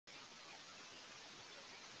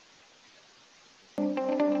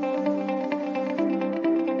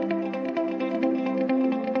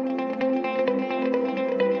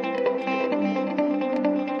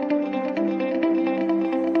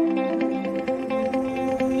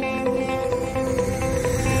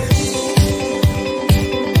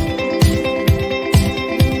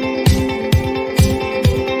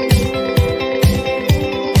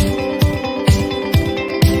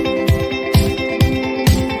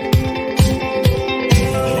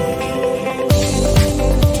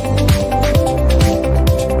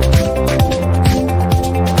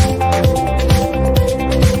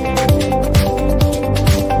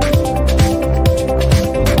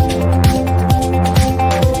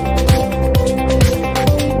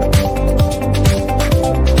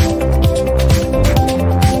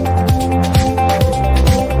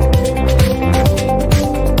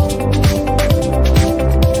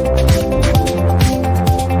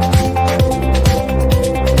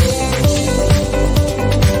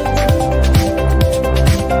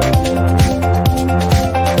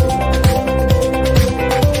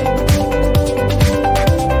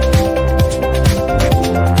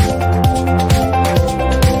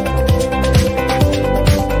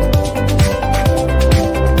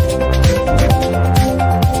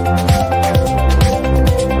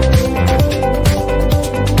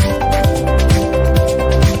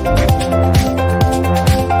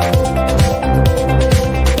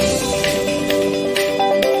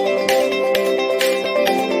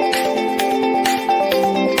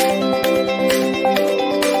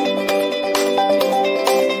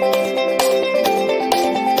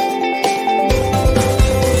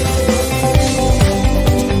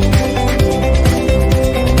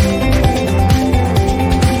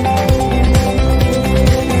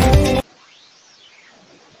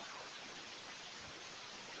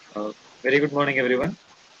good morning, everyone.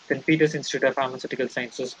 St.Peter's Institute of Pharmaceutical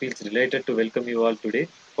Sciences feels delighted to welcome you all today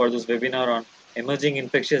for this webinar on Emerging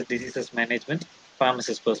Infectious Diseases Management,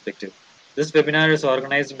 Pharmacist Perspective. This webinar is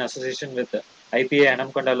organized in association with the IPA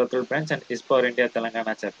Anamkonda Local Branch and ISPOR India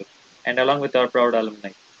Telangana Chapter, and along with our proud alumni.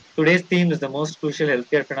 Today's theme is the most crucial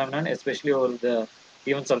healthcare phenomenon, especially over the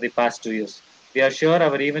events of the past 2 years. We are sure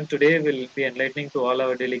our event today will be enlightening to all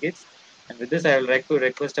our delegates. And with this, I would like to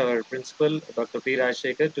request our principal, Dr. P.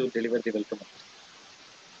 Rajshekhar, to deliver the welcome.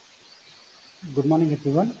 Good morning,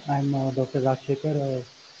 everyone. I'm Dr. Rajshekhar,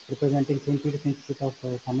 representing St.Peter Institute of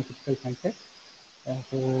Pharmaceutical Sciences.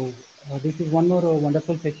 This is one more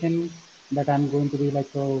wonderful session that I'm going to be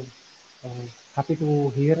happy to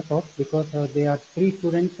hear about because they are three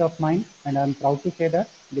students of mine, and I'm proud to say that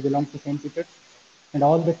they belong to St. Peter. And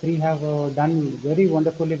all the three have done very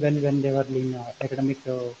wonderfully well when they were in academic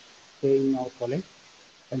stay in our college.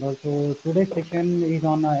 And also today's session is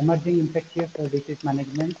on emerging infectious disease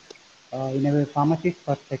management in a pharmacist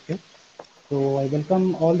perspective. So I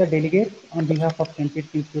welcome all the delegates on behalf of St.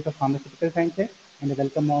 Peter's Institute of Pharmaceutical Sciences, and I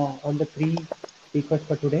welcome all the three speakers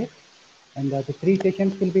for today. And the three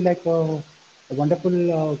sessions will be a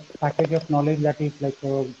wonderful package of knowledge that is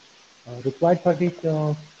required for this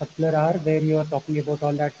particular hour, where you are talking about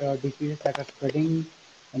all that diseases that are spreading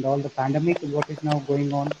and all the pandemic, what is now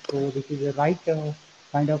going on. So this is the right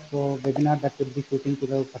kind of webinar that will be suiting to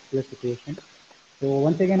the particular situation. So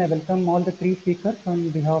once again, I welcome all the three speakers on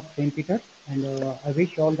behalf of St. Peter, and I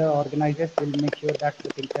wish all the organizers will make sure that the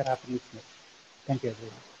things are happening smooth. Thank you,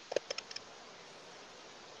 everyone.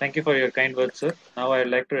 Thank you for your kind words, sir. Now, I'd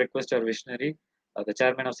like to request our visionary, the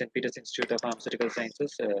chairman of St. Peter's Institute of Pharmaceutical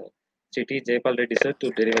Sciences, Sri T. Jayapal Reddy, sir, to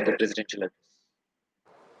deliver the presidential address.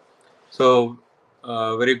 So,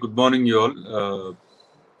 very good morning, you all.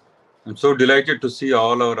 I'm so delighted to see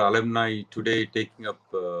all our alumni today taking up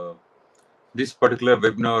this particular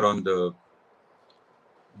webinar on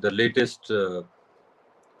the latest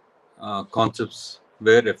concepts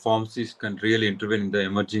where a pharmacist can really intervene in the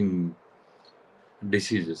emerging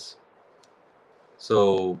diseases.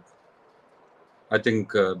 So, I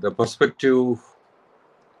think the perspective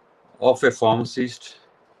of a pharmacist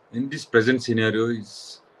in this present scenario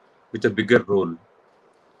is with a bigger role.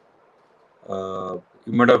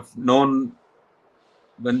 You might have known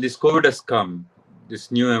when this COVID has come, this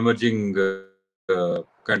new emerging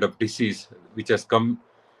kind of disease which has come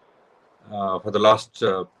for the last,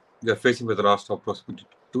 we are facing for the last approximately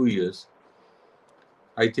 2 years,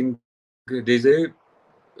 I think there's a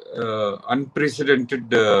unprecedented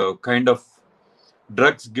kind of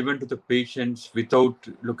drugs given to the patients without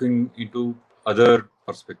looking into other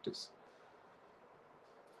perspectives.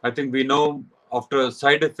 I think we know after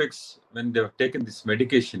side effects when they have taken this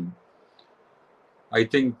medication, I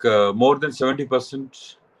think more than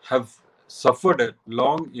 70% have suffered a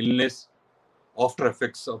long illness after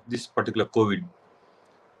effects of this particular COVID.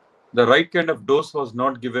 The right kind of dose was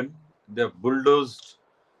not given. They have bulldozed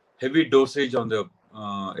heavy dosage on the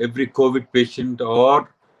every COVID patient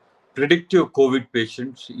or predictive COVID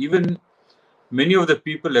patients. Even many of the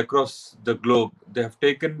people across the globe, they have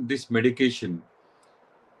taken this medication.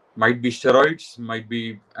 Might be steroids, might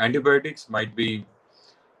be antibiotics, might be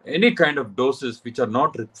any kind of doses which are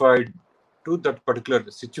not required to that particular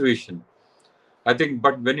situation. I think,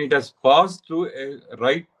 but when it has passed through a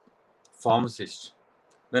right pharmacist,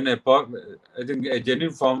 I think a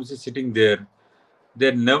genuine pharmacist sitting there,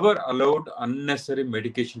 they're never allowed unnecessary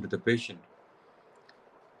medication to the patient.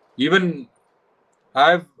 Even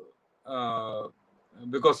I've, uh,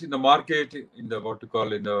 because in the market, in the what you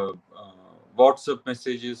call in the WhatsApp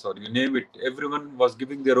messages or you name it, everyone was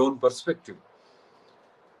giving their own perspective.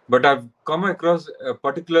 But I've come across a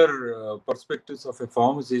particular perspectives of a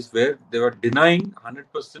pharmacist where they were denying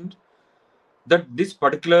 100% that this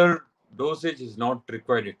particular dosage is not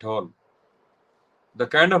required at all. The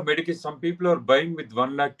kind of medication some people are buying with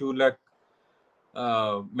 1 lakh, 2 lakh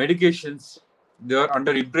medications, they are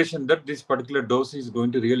under impression that this particular dose is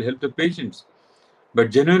going to really help the patients. But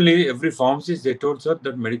genuinely, every pharmacist, they told us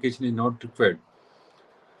that medication is not required.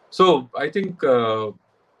 So I think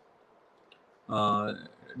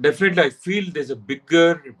definitely I feel there's a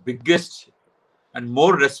biggest and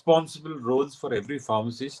more responsible roles for every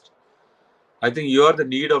pharmacist. I think you are the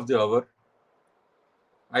need of the hour.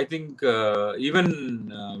 I think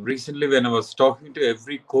even recently when I was talking to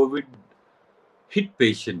every COVID hit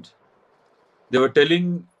patient, they were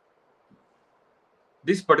telling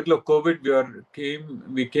this particular COVID,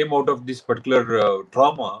 we came out of this particular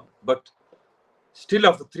trauma, but still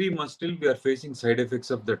after 3 months, still we are facing side effects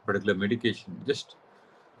of that particular medication. Just,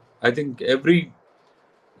 I think every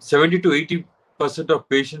 70 to 100% of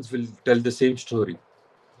patients will tell the same story.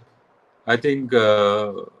 I think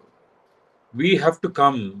we have to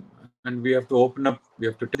come and we have to open up, we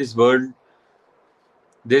have to tell this world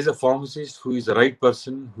there's a pharmacist who is the right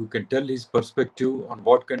person who can tell his perspective on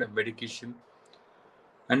what kind of medication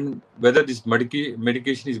and whether this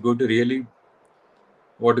medication is going to really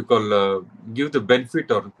what you call give the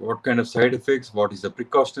benefit or what kind of side effects, what is the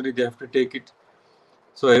precautionary they have to take it.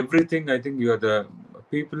 So everything, I think you are the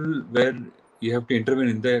people where you have to intervene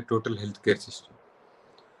in the total healthcare system.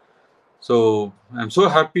 So I'm so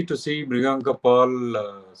happy to see Mriganka,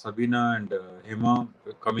 Paul, Sabina, and Hema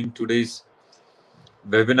coming today's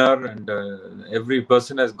webinar, and every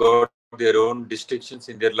person has got their own distinctions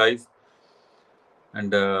in their life,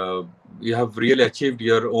 and you have really achieved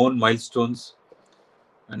your own milestones.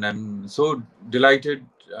 And I'm so delighted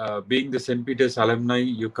being the St. Peter's alumni.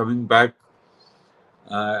 You coming back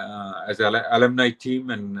as an alumni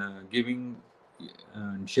team and giving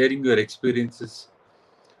and sharing your experiences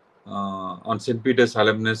on St. Peter's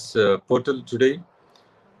alumnus portal today.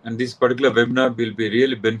 And this particular webinar will be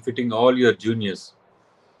really benefiting all your juniors.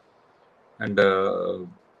 And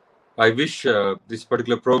I wish this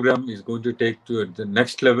particular program is going to take to the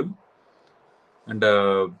next level. And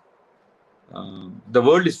the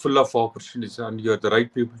world is full of opportunities, and you are the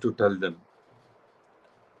right people to tell them.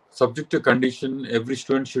 Subject to condition, every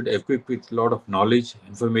student should equip with a lot of knowledge,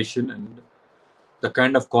 information, and the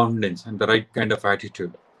kind of confidence and the right kind of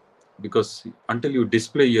attitude. Because until you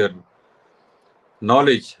display your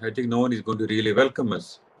knowledge, I think no one is going to really welcome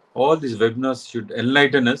us. All these webinars should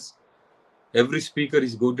enlighten us. Every speaker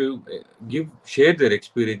is going to share their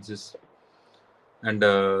experiences, and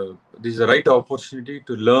this is the right opportunity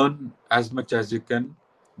to learn as much as you can.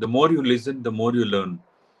 The more you listen, the more you learn,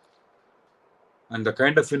 and the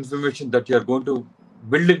kind of information that you are going to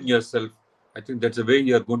build in yourself, I think that's the way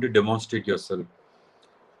you are going to demonstrate yourself,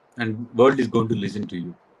 and world is going to listen to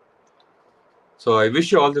you. So I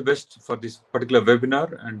wish you all the best for this particular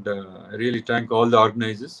webinar, and I really thank all the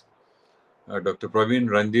organizers, Dr. Praveen,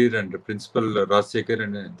 Randir, and the Principal Rajsekhar,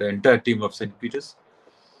 and the entire team of St. Peter's.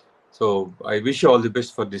 So I wish you all the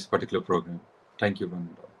best for this particular program. Thank you, one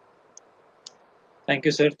and all. Thank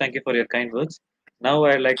you, sir. Thank you for your kind words. Now,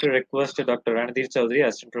 I'd like to request Dr. Ranadhir Chaudhary,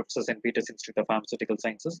 Assistant Professor, St. Peter's Institute of Pharmaceutical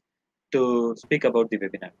Sciences, to speak about the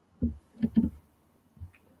webinar.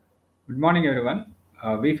 Good morning, everyone.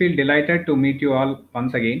 We feel delighted to meet you all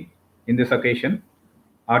once again in this occasion.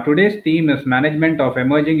 Our today's theme is management of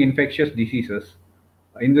emerging infectious diseases.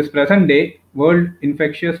 In this present day, world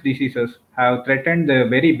infectious diseases have threatened the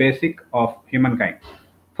very basic of humankind.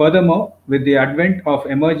 Furthermore, with the advent of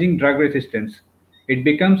emerging drug resistance, it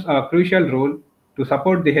becomes a crucial role to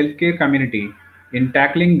support the healthcare community in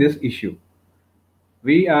tackling this issue.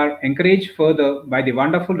 We are encouraged further by the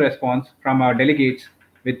wonderful response from our delegates,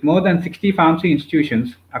 with more than 60 pharmacy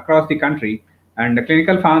institutions across the country, and the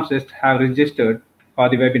clinical pharmacists have registered for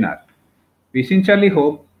the webinar. We sincerely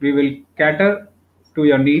hope we will cater to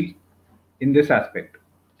your needs in this aspect.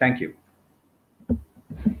 Thank you.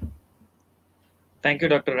 Thank you,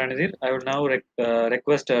 Dr. Ranadhir. I would now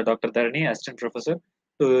request Dr. Dharani, Assistant Professor,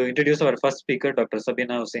 to introduce our first speaker, Dr.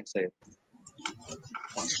 Sabina Hussain Syed.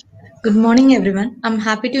 Good morning, everyone. I'm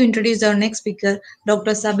happy to introduce our next speaker,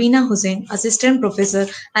 Dr. Sabina Hussain, Assistant Professor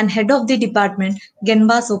and Head of the Department,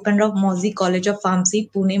 Genbas Openrao Mosey College of Pharmacy,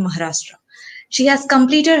 Pune, Maharashtra. She has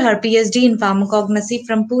completed her PhD in Pharmacognosy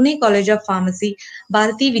from Pune College of Pharmacy,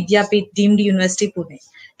 Bharati Vidyapith Deemed University, Pune.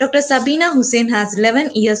 Dr. Sabina Hussain has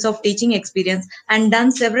 11 years of teaching experience and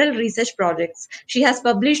done several research projects. She has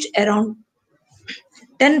published around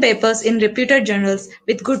 10 papers in reputed journals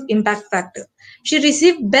with good impact factor. She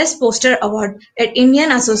received Best Poster Award at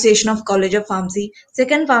Indian Association of College of Pharmacy,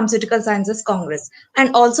 Second Pharmaceutical Sciences Congress,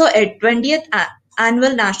 and also at 20th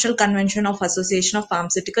Annual National Convention of Association of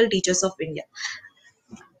Pharmaceutical Teachers of India.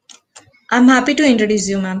 I'm happy to introduce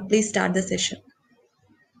you, ma'am. Please start the session.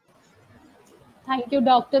 Thank you,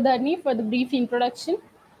 Dr. Dharni, for the brief introduction.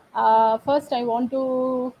 First, I want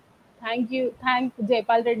to thank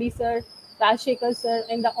Jaipal Reddy sir, Rajshekhar sir,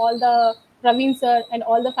 and all the Praveen sir and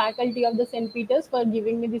all the faculty of the St. Peter's for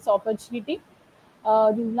giving me this opportunity.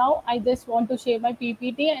 Now, I just want to share my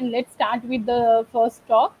PPT, and let's start with the first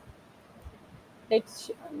talk. Let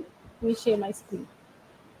me share my screen.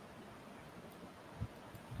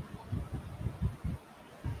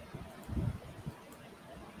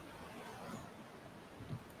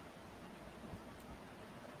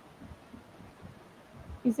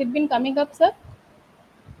 Is it been coming up, sir?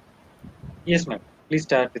 Yes, ma'am. Please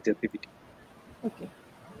start with your PPT. Okay.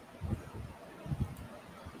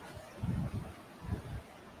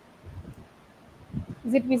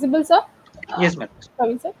 Is it visible, sir? Yes, madam.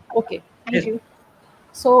 Praveen sir? Okay, thank Yes. you.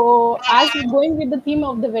 So, as we're going with the theme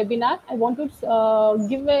of the webinar, I want to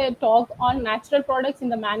give a talk on natural products in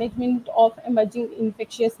the management of emerging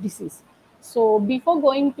infectious disease. So, before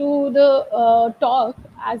going to the talk,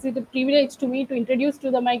 as it's a privilege to me to introduce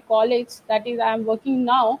to my college that is I am working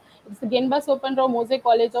now. It's the Genbas Open Row Mose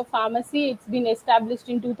College of Pharmacy. It's been established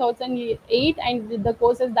in 2008, and the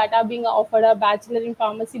courses that are being offered are Bachelor in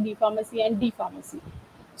Pharmacy, B Pharmacy, and D Pharmacy.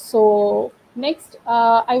 So next,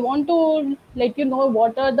 I want to let you know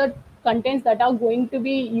what are the contents that are going to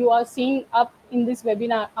be you are seeing up in this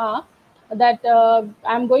webinar are that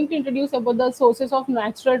I'm going to introduce about the sources of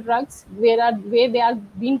natural drugs, where they are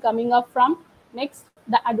been coming up from. Next,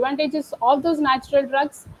 the advantages of those natural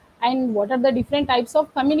drugs, and what are the different types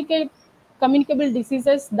of communicable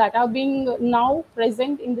diseases that are being now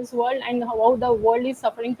present in this world, and how the world is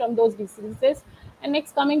suffering from those diseases. And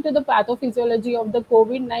next, coming to the pathophysiology of the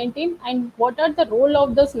COVID-19, and what are the role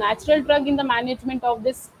of this natural drug in the management of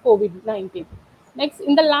this COVID-19. Next,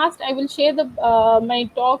 in the last, I will share the my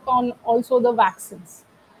talk on also the vaccines.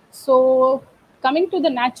 So, coming to the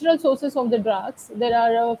natural sources of the drugs, there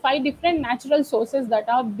are five different natural sources that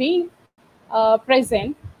are being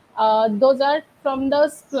present. Those are from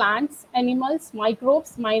the plants, animals,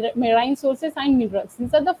 microbes, marine sources, and minerals.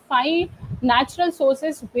 These are the five natural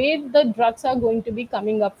sources where the drugs are going to be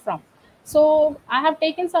coming up from. So I have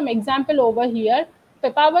taken some example over here.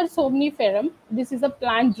 Papaver somniferum. This is a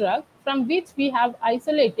plant drug from which we have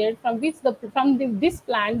isolated, this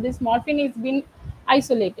plant, this morphine is been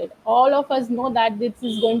isolated. All of us know that this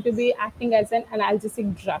is going to be acting as an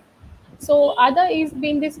analgesic drug. So other is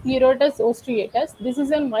being this Pleurotus ostreatus. This is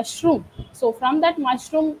a mushroom. So from that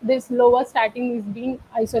mushroom, this lower statin is being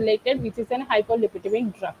isolated, which is an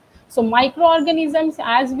hypolipidemic drug. So microorganisms,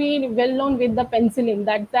 as we well known with the penicillin,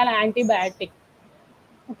 that's an antibiotic.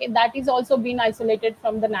 Okay, that is also been isolated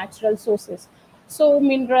from the natural sources. So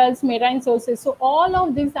minerals, marine sources, so all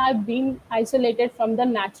of these are being isolated from the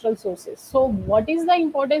natural sources. So what is the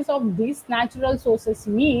importance of these natural sources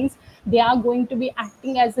means they are going to be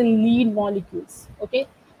acting as a lead molecules. Okay,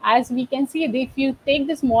 as we can see, if you take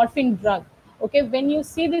this morphine drug, okay, when you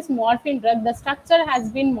see this morphine drug, the structure has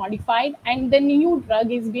been modified and the new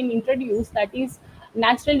drug is being introduced, that is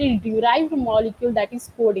naturally derived molecule, that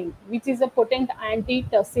is codeine, which is a potent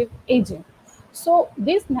antitussive agent. So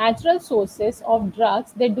these natural sources of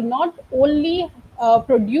drugs, they do not only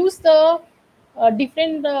produce the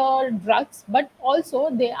different drugs, but also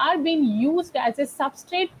they are being used as a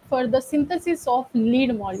substrate for the synthesis of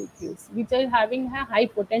lead molecules, which are having a high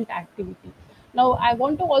potent activity. Now, I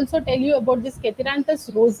want to also tell you about this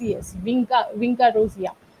Catharanthus roseus, Vinca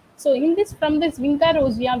rosea. So, in this, from this Vinca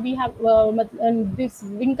rosea, we have this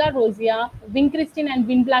Vinca rosea, vincristin and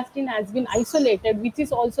vinblastin has been isolated, which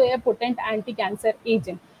is also a potent anti-cancer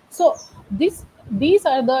agent. So, these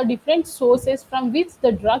are the different sources from which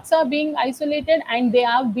the drugs are being isolated, and they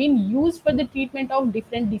are being used for the treatment of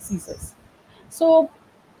different diseases. So,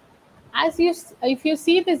 as you if you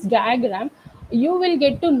see this diagram, you will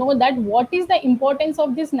get to know that what is the importance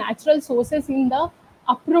of these natural sources in the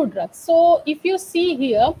approved drugs. So if you see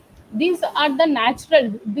here, these are the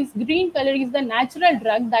natural, this green color is the natural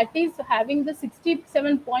drug that is having the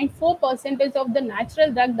 67.4 percentage of the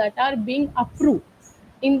natural drug that are being approved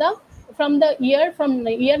in the from the year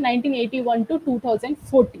 1981 to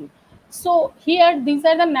 2014. So here these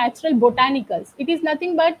are the natural botanicals. It is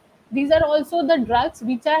nothing but these are also the drugs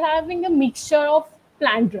which are having a mixture of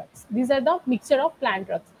plant drugs. These are the mixture of plant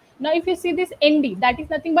drugs. Now if you see this ND, that is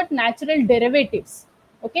nothing but natural derivatives.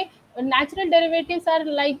 Okay, natural derivatives are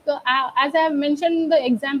like as I have mentioned the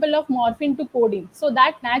example of morphine to codeine. So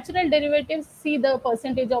that natural derivatives, see the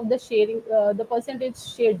percentage of the sharing, the percentage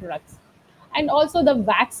shared drugs. And also the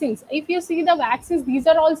vaccines, if you see the vaccines, these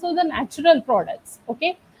are also the natural products.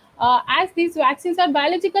 Okay, as these vaccines are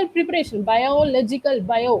biological preparation, bio,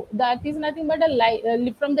 that is nothing but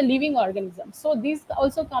from the living organism. So this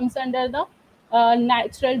also comes under the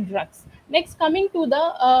natural drugs. Next, coming to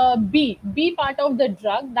the B part of the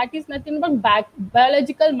drug, that is nothing but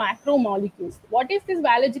biological macromolecules. What is this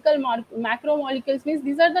biological macromolecules means?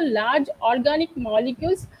 These are the large organic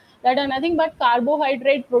molecules that are nothing but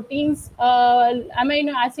carbohydrate, proteins,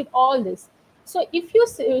 amino acid, all this. So if you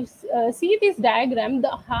see this diagram,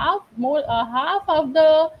 the half of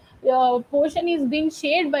the portion is being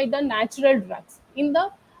shared by the natural drugs in the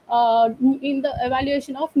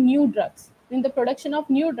evaluation of new drugs. In the production of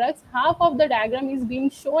new drugs, half of the diagram is being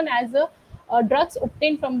shown as a drugs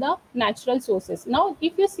obtained from the natural sources. Now,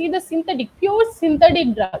 if you see the pure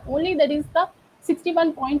synthetic drug, only that is the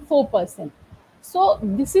 61.4%. So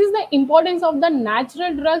this is the importance of the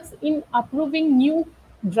natural drugs in approving new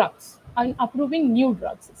drugs and approving new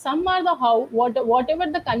drugs. Some are the how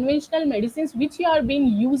whatever the conventional medicines which you are being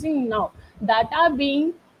using now, that are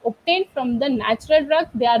being obtained from the natural drugs.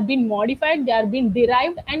 They are being modified, they are being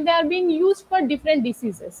derived, and they are being used for different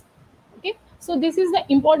diseases. Okay, so this is the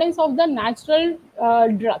importance of the natural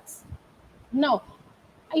drugs. Now,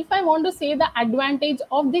 if I want to say the advantage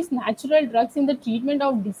of these natural drugs in the treatment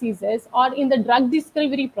of diseases or in the drug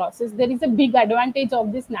discovery process, there is a big advantage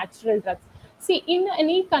of these natural drugs. See, in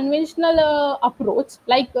any conventional approach,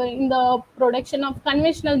 like in the production of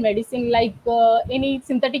conventional medicine, like any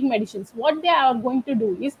synthetic medicines, what they are going to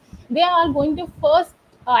do is they are going to first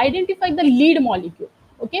identify the lead molecule.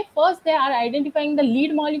 Okay, first they are identifying the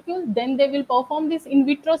lead molecule, then they will perform this in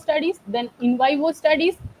vitro studies, then in vivo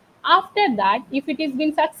studies. After that, if it is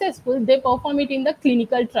been successful, they perform it in the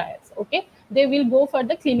clinical trials. Okay, they will go for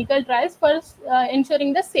the clinical trials for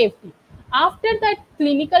ensuring the safety. After that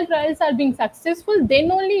clinical trials are being successful,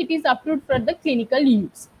 then only it is approved for the clinical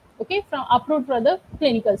use. Okay, from approved for the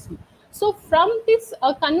clinical use. So from this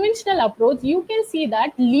conventional approach, you can see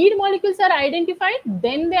that lead molecules are identified,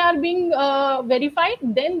 then they are being verified,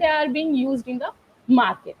 then they are being used in the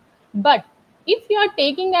market. But if you are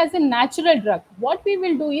taking as a natural drug, what we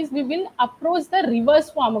will do is we will approach the reverse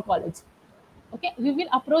pharmacology. Okay, we will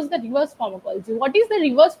approach the reverse pharmacology. What is the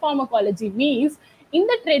reverse pharmacology? Means in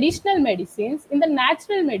the traditional medicines, in the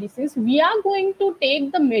natural medicines, we are going to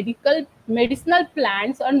take the medicinal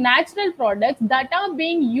plants or natural products that are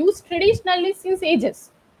being used traditionally since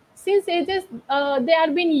ages. Since ages, they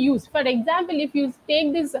are being used. For example, if you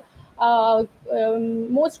take this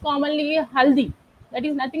most commonly haldi, that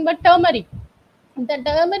is nothing but turmeric. The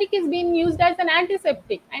turmeric is being used as an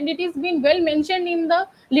antiseptic, and it is been well mentioned in the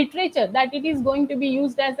literature that it is going to be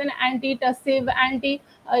used as an antitussive,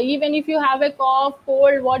 even if you have a cough,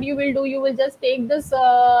 cold, what you will do, you will just take this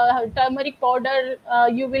turmeric powder,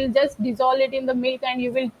 you will just dissolve it in the milk and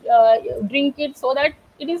you will drink it, so that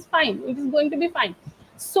it is fine, it is going to be fine.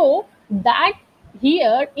 So that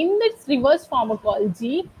here in this reverse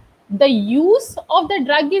pharmacology, the use of the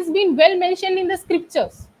drug is being well mentioned in the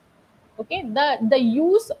scriptures. Okay, the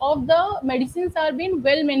use of the medicines are being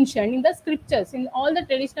well mentioned in the scriptures, in all the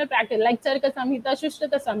traditional practice like Charaka Samhita,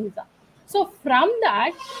 Shushrata Samhita. So from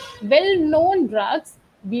that well known drugs,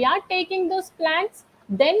 we are taking those plants,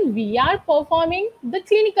 then we are performing the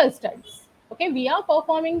clinical studies. Okay, we are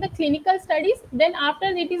performing the clinical studies, then after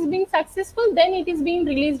it is being successful, then it is being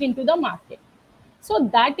released into the market. So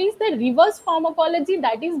that is the reverse pharmacology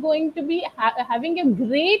that is going to be having a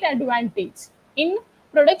great advantage in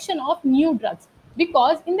production of new drugs.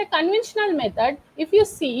 Because in the conventional method, if you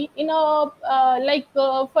see in a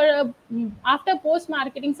for a, after post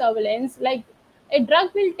marketing surveillance, like a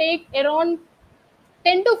drug will take around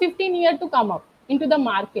 10 to 15 years to come up into the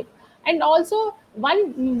market. And also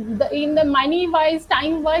in the money wise,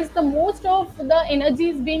 time wise, the most of the energy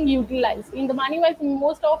is being utilized in the money wise,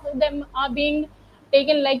 most of them are being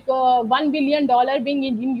taken, like $1 billion being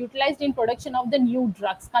utilized in production of the new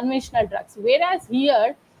drugs, conventional drugs. Whereas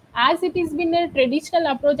here, as it is been a traditional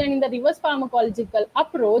approach and in the reverse pharmacological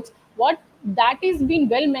approach, what that is being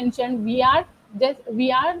well mentioned, we are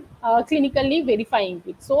clinically verifying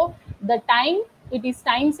it. So the time, it is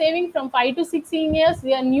time saving from 5 to 16 years,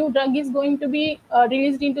 the new drug is going to be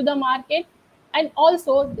released into the market. And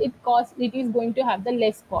also it is going to have the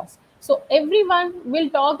less cost. So everyone will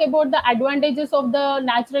talk about the advantages of the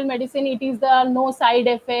natural medicine. It is the no side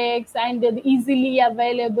effects and the easily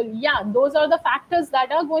available. Yeah, those are the factors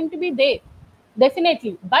that are going to be there,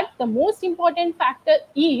 definitely. But the most important factor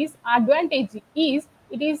is advantage is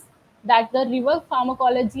it is that the reverse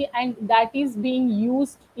pharmacology, and that is being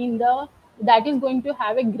used in the, that is going to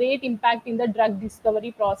have a great impact in the drug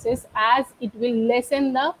discovery process, as it will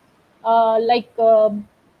lessen the uh, like uh,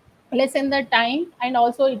 lessen the time, and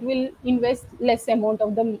also it will invest less amount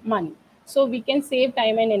of the money, so we can save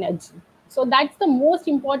time and energy. So that's the most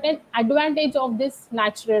important advantage of this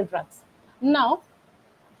natural drugs. Now,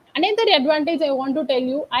 another advantage I want to tell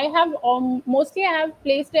you, I have mostly I have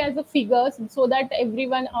placed it as a figures, so that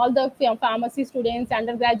everyone, all the pharmacy students,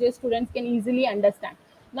 undergraduate students can easily understand.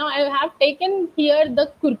 Now I have taken here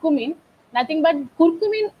the curcumin. Nothing but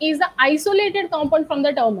curcumin is the isolated compound from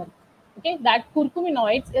the turmeric. Okay, that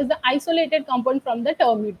curcuminoids is the isolated compound from the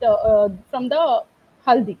from the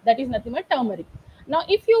haldi, that is nothing but turmeric. Now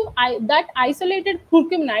if you that isolated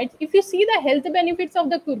curcuminoids, if you see the health benefits of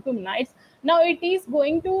the curcuminoids, now it is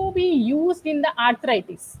going to be used in the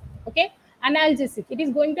arthritis. Okay, analgesic, it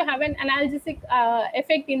is going to have an analgesic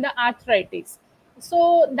effect in the arthritis.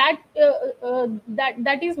 So that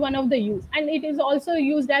is one of the use, and it is also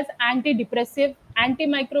used as antidepressive,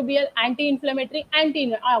 antimicrobial, anti-inflammatory,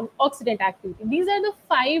 antioxidant activity. These are the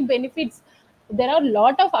five benefits. There are a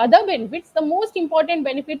lot of other benefits. The most important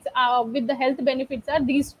benefits with the health benefits are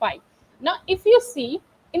these five. Now if you see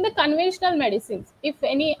in the conventional medicines, if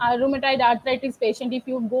any rheumatoid arthritis patient, if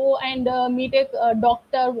you go and meet a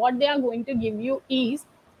doctor, what they are going to give you is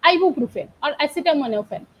ibuprofen or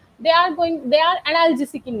acetaminophen. They are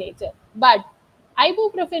analgesic in nature, but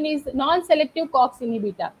ibuprofen is non-selective COX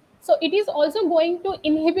inhibitor, so it is also going to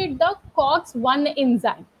inhibit the COX-1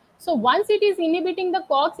 enzyme. So once it is inhibiting the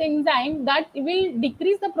COX enzyme, that will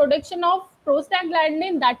decrease the production of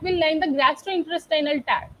prostaglandin that will line the gastrointestinal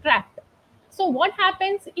tract. So what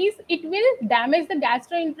happens is it will damage the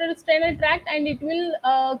gastrointestinal tract and it will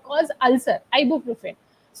cause ulcer, ibuprofen.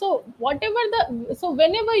 So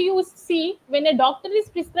whenever you see, when a doctor is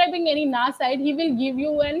prescribing any NSAID, he will give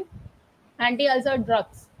you an anti-ulcer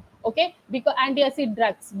drugs, okay, because anti-acid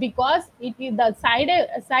drugs, because it is the side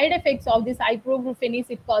effects of this ibuprofen is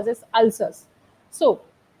it causes ulcers. So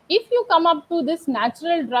if you come up to this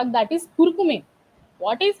natural drug, that is curcumin,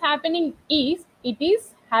 what is happening is it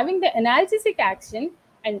is having the analgesic action.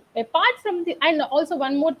 And apart from the, and also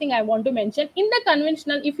one more thing I want to mention, in the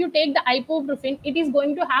conventional, if you take the ibuprofen, it is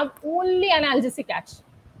going to have only analgesic action.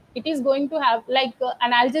 It is going to have like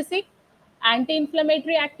analgesic,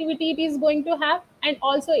 anti-inflammatory activity it is going to have, and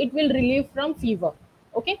also it will relieve from fever.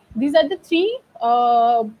 Okay, these are the three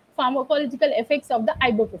pharmacological effects of the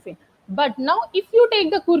ibuprofen. But now if you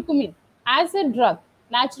take the curcumin as a drug,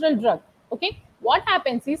 natural drug, okay, what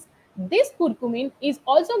happens is this curcumin is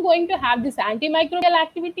also going to have this antimicrobial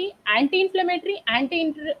activity, anti-inflammatory,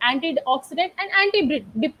 antioxidant, and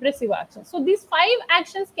antidepressive action. So these five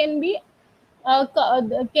actions can be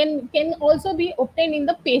can also be obtained in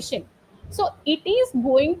the patient. So it is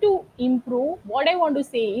going to improve. What I want to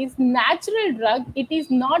say is natural drug, it is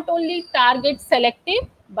not only target selective,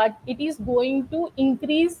 but it is going to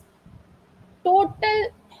increase total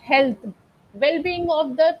health, well-being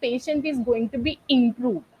of the patient is going to be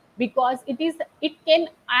improved, because it can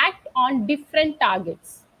act on different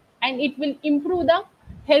targets and it will improve the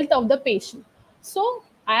health of the patient. So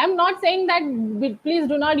I am not saying that please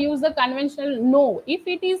do not use the conventional. No, if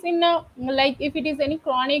it is in a, like if it is any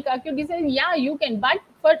chronic acute disease, yeah, you can, but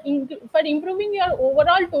for improving your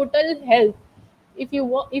overall total health, if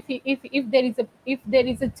you if there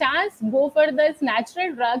is a chance, go for this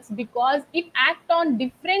natural drugs, because it act on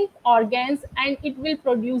different organs and it will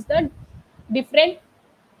produce the different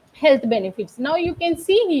health benefits. Now you can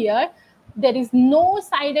see here there is no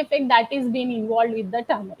side effect that is being involved with the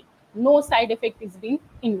turmeric. No side effect is being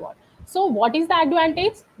involved. So what is the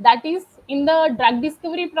advantage? That is, in the drug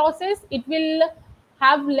discovery process, it will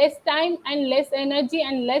have less time and less energy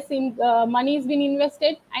and less money is being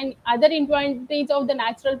invested. And other advantage of the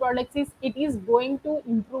natural products is it is going to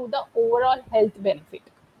improve the overall health benefit.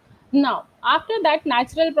 Now, after that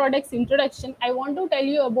natural products introduction, I want to tell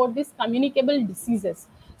you about these communicable diseases.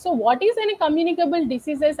 So what is any communicable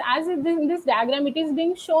diseases? As in this diagram, it is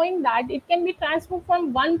being showing that it can be transferred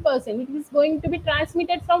from one person. It is going to be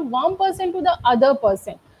transmitted from one person to the other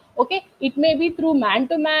person. Okay, it may be through man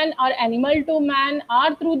to man or animal to man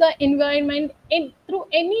or through the environment. Through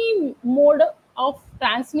any mode of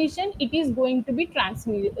transmission, it is going to be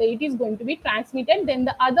transmitted. It is going to be transmitted. Then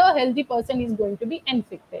the other healthy person is going to be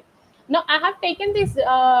infected. Now, I have taken this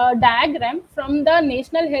diagram from the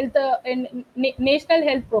National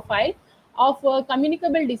Health Profile of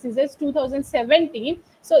Communicable Diseases 2017.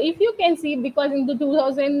 So, if you can see, because in the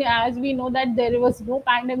 2000, as we know that there was no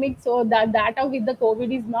pandemic, so that data with the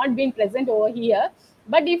COVID is not being present over here.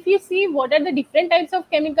 But if you see what are the different types of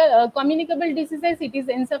communicable diseases, it is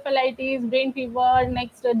encephalitis, brain fever,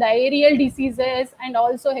 next diarrheal diseases, and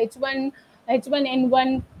also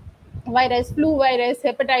H1N1 virus, flu virus,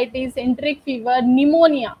 hepatitis, enteric fever,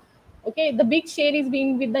 pneumonia. Okay, the big share is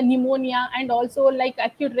being with the pneumonia, and also like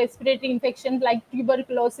acute respiratory infections like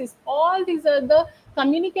tuberculosis. All these are the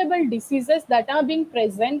communicable diseases that are being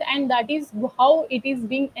present, and that is how it is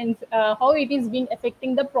being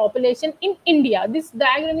affecting the population in India. This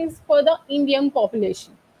diagram is for the Indian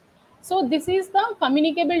population. So this is the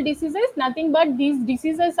communicable diseases, nothing but these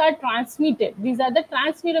diseases are transmitted. These are the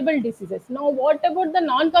transmittable diseases. Now, what about the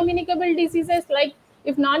non-communicable diseases? Like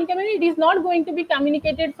if non-communicable, it is not going to be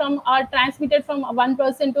communicated from or transmitted from one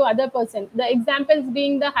person to other person. The examples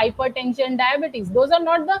being the hypertension, diabetes. Those are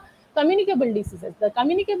not the communicable diseases. The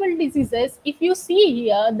communicable diseases, if you see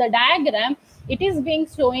here, the diagram, it is being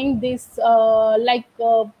showing this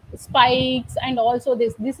spikes, and also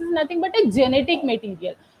this is nothing but a genetic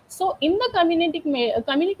material. So in the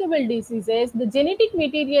communicable diseases, the genetic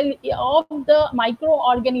material of the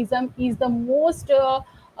microorganism is the most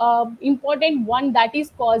important one that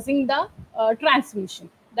is causing the transmission.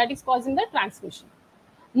 That is causing the transmission.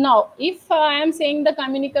 Now, if I am saying the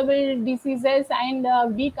communicable diseases, and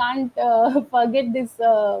we can't forget this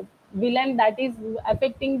villain that is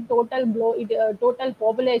affecting total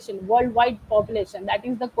population, worldwide population, that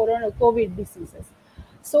is the corona COVID diseases.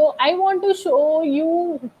 So I want to show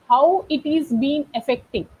you how it is being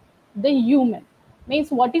affecting the human.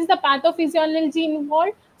 Means what is the pathophysiology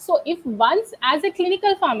involved. So if once as a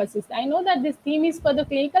clinical pharmacist, I know that this theme is for the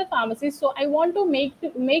clinical pharmacist, so I want to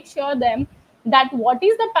make sure them that what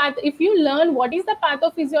is the path. If you learn what is the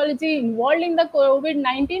pathophysiology involved in the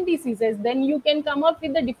COVID-19 diseases, then you can come up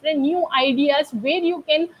with the different new ideas where you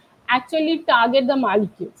can actually target the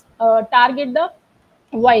molecules, target the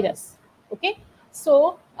virus. Okay.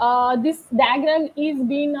 So this diagram is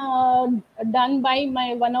being done by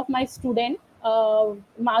my one of my student,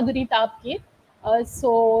 Madhuri Tapke.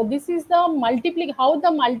 So this is the how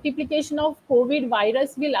the multiplication of COVID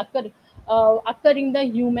virus will occur in the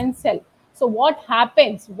human cell. So what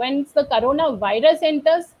happens when the coronavirus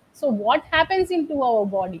enters? So what happens into our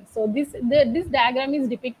body? So this diagram is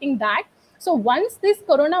depicting that. So once this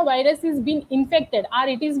coronavirus is being infected or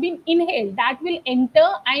it is being inhaled, that will enter,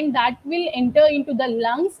 and that will enter into the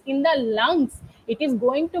lungs. In the lungs, it is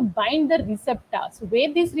going to bind the receptors.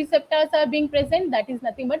 Where these receptors are being present, that is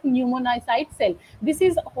nothing but pneumonocyte cell. This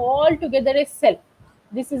is all together a cell.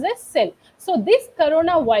 This is a cell. So this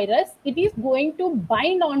coronavirus, it is going to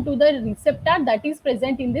bind onto the receptor that is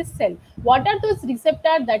present in this cell. What are those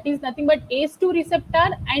receptors? That is nothing but ACE2 receptor,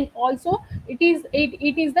 and also it is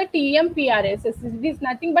the TMPRS. It is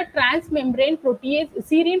nothing but transmembrane protease,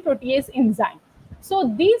 serine protease enzyme.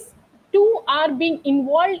 So these two are being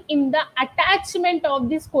involved in the attachment of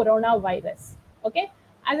this coronavirus. Okay.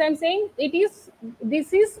 As I'm saying, this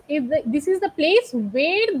is the place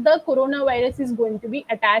where the coronavirus is going to be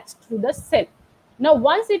attached to the cell. Now,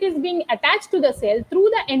 once it is being attached to the cell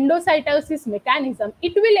through the endocytosis mechanism,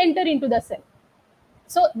 it will enter into the cell.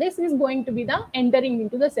 So this is going to be the entering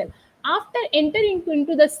into the cell. After entering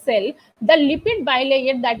into the cell, the lipid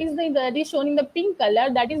bilayer that is shown in the pink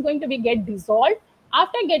color, that is going to be get dissolved.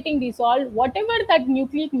 After getting dissolved, whatever that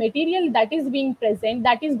nucleic material that is being present,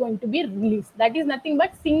 that is going to be released. That is nothing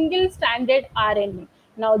but single stranded RNA.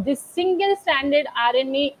 Now this single stranded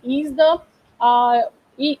RNA is the uh,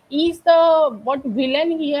 is the what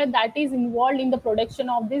villain here that is involved in the production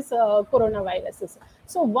of this coronaviruses.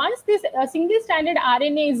 So once this single stranded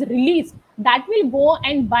RNA is released, that will go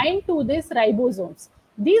and bind to these ribosomes.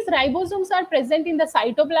 These ribosomes are present in the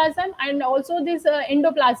cytoplasm and also this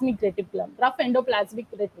endoplasmic reticulum, rough endoplasmic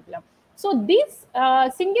reticulum. So this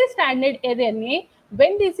single stranded RNA,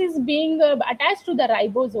 when this is being attached to the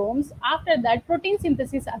ribosomes, after that protein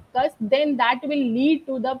synthesis occurs, then that will lead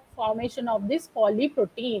to the formation of this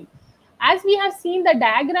polyprotein. As we have seen the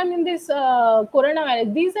diagram in this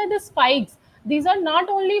coronavirus, these are the spikes. These are not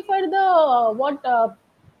only for the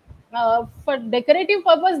for decorative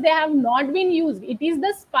purpose, they have not been used. It is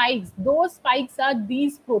the spikes. Those spikes are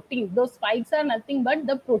these proteins. Those spikes are nothing but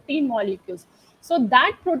the protein molecules. So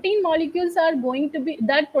that protein molecules are going to be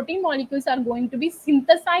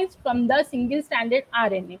synthesized from the single stranded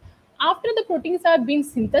RNA. After the proteins are being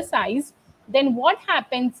synthesized, then what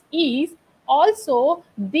happens is also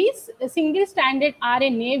this single stranded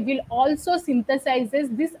RNA will also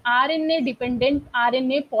synthesizes this RNA dependent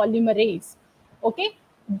RNA polymerase. Okay.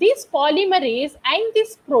 This polymerase and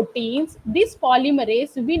this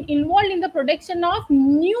polymerase will involved in the production of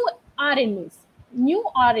new RNAs.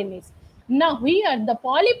 Now here the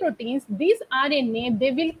polyproteins, these RNA,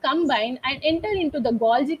 they will combine and enter into the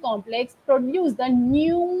Golgi complex, produce the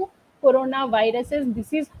new coronaviruses.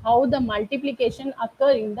 This is how the multiplication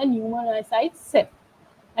occur in the pneumonocyte cell.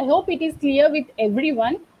 I hope it is clear with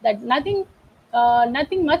everyone that nothing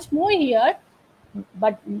much more here,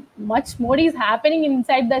 but much more is happening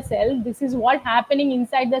inside the cell. This is what happening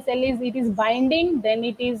inside the cell is it is binding, then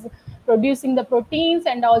it is producing the proteins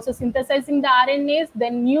and also synthesizing the RNAs.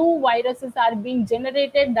 Then new viruses are being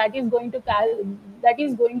generated. That is going to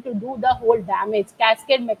do the whole damage.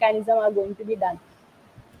 Cascade mechanism are going to be done.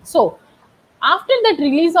 So after that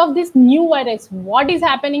release of this new virus, what is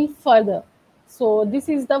happening further? So this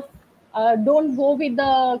is the don't go with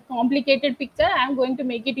the complicated picture. I'm going to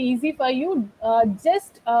make it easy for you.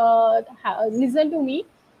 Just listen to me,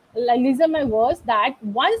 listen my words, that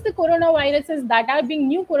once the coronaviruses that are being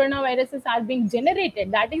new coronaviruses are being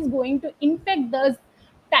generated, that is going to infect the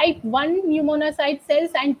type 1 pneumonocyte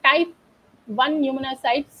cells and type 1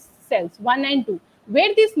 pneumonocyte cells 1 and 2.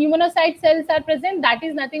 Where these pneumonocyte cells are present, that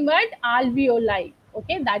is nothing but alveoli.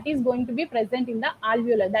 Okay, that is going to be present in the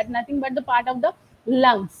alveoli. That's nothing but the part of the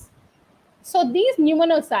lungs. So these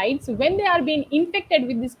pneumonocytes, when they are being infected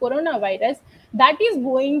with this coronavirus, that is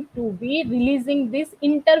going to be releasing these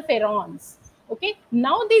interferons. Okay,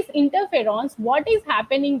 now these interferons, what is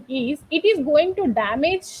happening is it is going to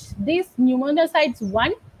damage these pneumonocytes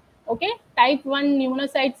 1, okay, type 1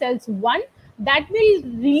 pneumonocyte cells 1, that will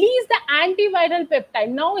release the antiviral peptide.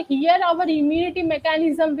 Now here our immunity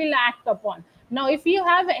mechanism will act upon. Now if you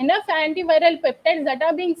have enough antiviral peptides that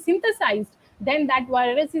are being synthesized, then that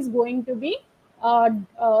virus is going to be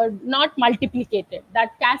not multiplicated.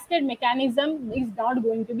 That cascade mechanism is not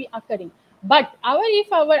going to be occurring. But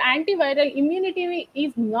if our antiviral immunity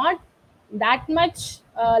is not that much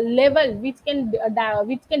level which can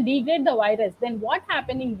degrade the virus, then what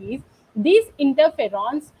happening is these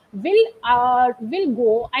interferons will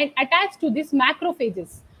go and attach to these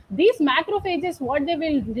macrophages. These macrophages, what they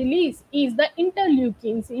will release is the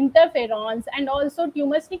interleukins, interferons, and also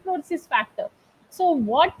tumor necrosis factor. So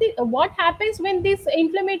what happens when these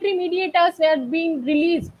inflammatory mediators were being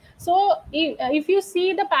released? So if you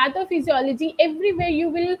see the pathophysiology, everywhere you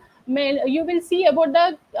will see about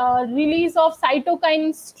the release of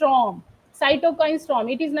cytokine storm. Cytokine storm,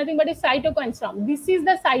 it is nothing but a cytokine storm. This is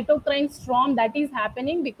the cytokine storm that is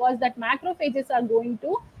happening because that macrophages are going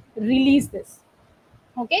to release this.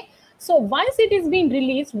 Okay, so once it is being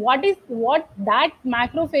released, what that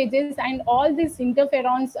macrophages and all these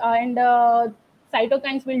interferons and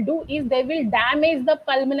cytokines will do is they will damage the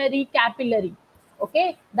pulmonary capillary.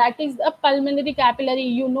 Okay, that is a pulmonary capillary.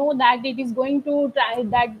 You know that it is going to try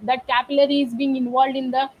that capillary is being involved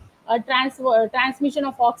in the transmission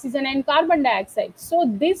of oxygen and carbon dioxide. So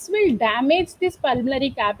this will damage this pulmonary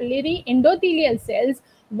capillary endothelial cells.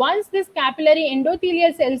 Once this capillary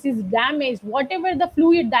endothelial cells is damaged, whatever the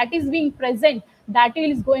fluid that is being present, that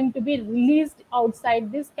is going to be released outside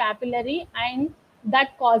this capillary, and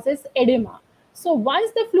that causes edema. So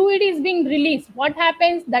once the fluid is being released, what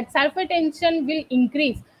happens? That surface tension will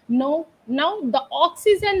increase. No, now the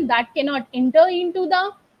oxygen that cannot enter into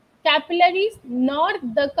the capillaries, nor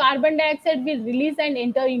the carbon dioxide will release and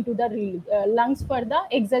enter into the lungs for the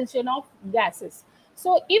exhalation of gases.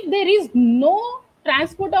 So if there is no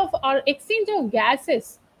transport of or exchange of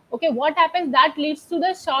gases, okay, what happens? That leads to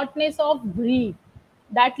the shortness of breath.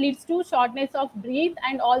 That leads to shortness of breath,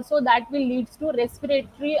 and also that will leads to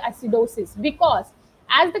respiratory acidosis, because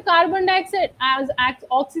as the carbon dioxide, as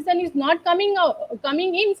oxygen is not coming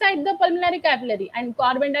inside the pulmonary capillary, and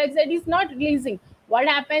carbon dioxide is not releasing, what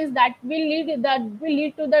happens? That will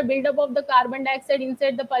lead to the buildup of the carbon dioxide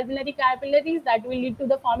inside the pulmonary capillaries. That will lead to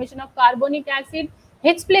the formation of carbonic acid.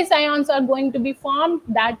 H plus ions are going to be formed.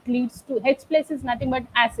 That leads to H plus is nothing but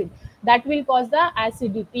acid. That will cause the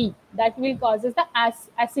acidity. That will causes the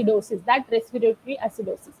acidosis. That respiratory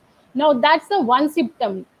acidosis. Now that's the one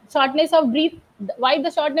symptom. Shortness of breath. Why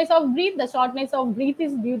the shortness of breath? The shortness of breath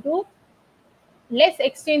is due to less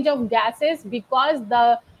exchange of gases because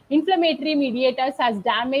the inflammatory mediators has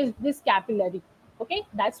damaged this capillary. Okay,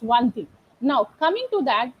 that's one thing. Now coming to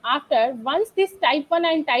that, after once this type 1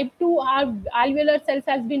 and type 2 alveolar cells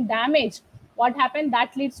has been damaged, what happened?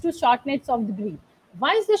 That leads to shortness of the breath.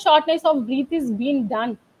 Once the shortness of breath is being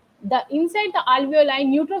done, the inside the alveoli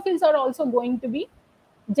neutrophils are also going to be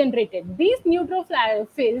generated. These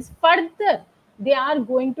neutrophils further, they are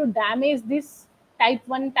going to damage this type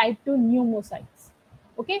 1 type 2 pneumocytes.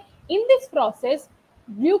 Okay, in this process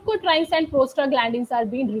leukotrienes and prostaglandins are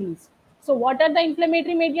being released. So what are the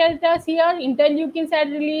inflammatory mediators here? Interleukins are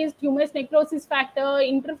released, tumor necrosis factor,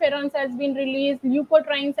 interferons has been released,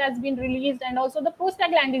 leukotrienes has been released, and also the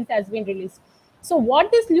prostaglandins has been released. So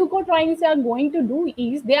what these leukotrienes are going to do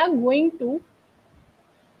is they are going to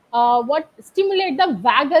what stimulate the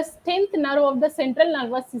vagus 10th nerve of the central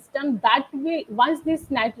nervous system. That will once this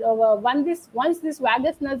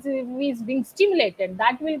vagus nerve is being stimulated,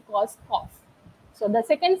 that will cause cough. So the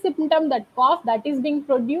second symptom, that cough that is being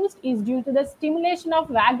produced, is due to the stimulation of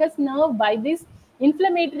vagus nerve by these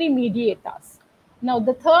inflammatory mediators. Now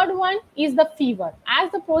the third one is the fever.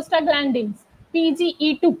 As the prostaglandins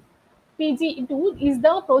PGE2 is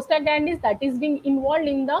the prostaglandins that is being involved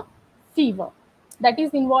in the fever,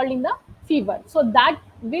 so that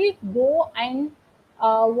will go and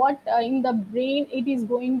in the brain it is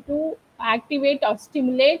going to activate or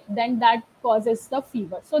stimulate, then that causes the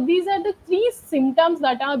fever. So these are the three symptoms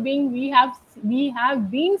that are being we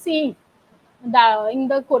have been seeing in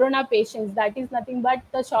the corona patients. That is nothing but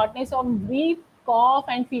the shortness of breath, cough,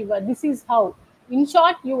 and fever. This is how, in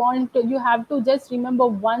short, you have to just remember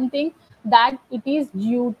one thing, that it is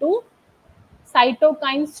due to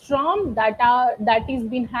cytokine storm that is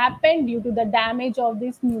been happened due to the damage of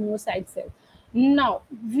this pneumocyte cell. Now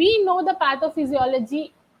we know the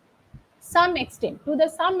pathophysiology some extent. To the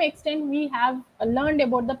some extent, we have learned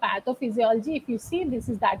about the pathophysiology. If you see, this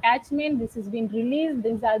is the attachment, this has been released,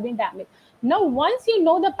 this has been damaged. Now once you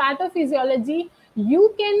know the pathophysiology,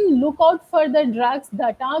 you can look out for the drugs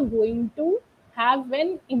that are going to have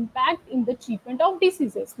an impact in the treatment of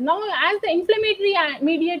diseases. Now as the inflammatory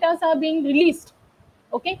mediators are being released,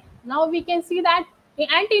 okay, now we can see that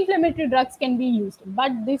anti-inflammatory drugs can be used,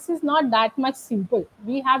 but this is not that much simple.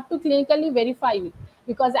 We have to clinically verify it,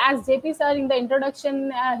 because as JP sir in the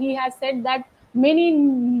introduction, he has said that many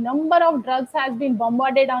number of drugs has been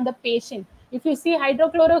bombarded on the patient. If you see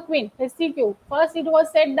hydrochloroquine, HCQ, first it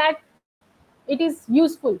was said that it is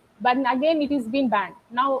useful, but again it is being banned.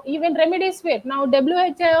 Now even remdesivir, now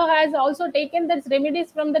WHO has also taken this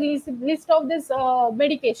remedies from the list of this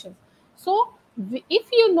medications. So if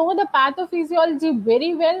you know the pathophysiology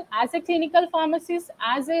very well as a clinical pharmacist,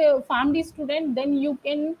 as a pharmacy student, then you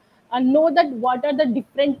can know that what are the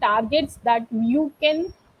different targets that you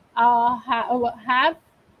can have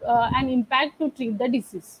an impact to treat the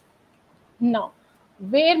disease. Now,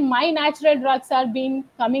 where my natural drugs are being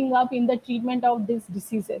coming up in the treatment of these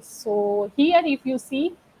diseases. So here, if you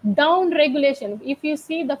see down regulation, if you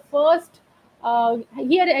see the first,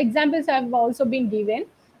 here examples have also been given.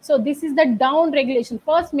 So this is the down regulation.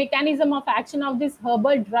 First mechanism of action of this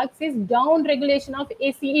herbal drugs is down regulation of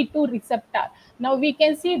ACE2 receptor. Now we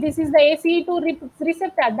can see this is the ACE2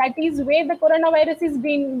 receptor, that is where the coronavirus is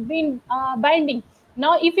being binding.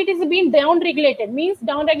 Now if it is being down regulated, means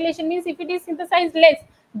down regulation means if it is synthesized less,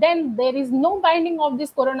 then there is no binding of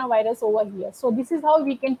this coronavirus over here. So this is how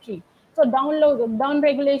we can treat. So down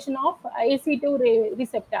regulation of ACE2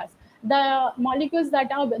 receptors. The molecules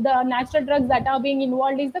that are the natural drugs that are being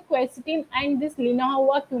involved is the quercetin and this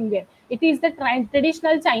linaua quinvir. It is the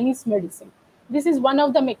traditional Chinese medicine. This is one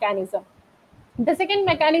of the mechanism. The second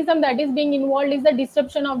mechanism that is being involved is the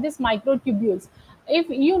disruption of these microtubules. If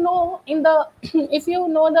you know in the if you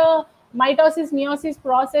know the mitosis meiosis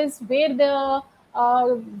process, uh,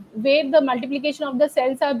 where the multiplication of the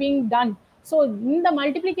cells are being done. So in the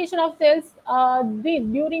multiplication of cells,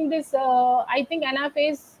 during this I think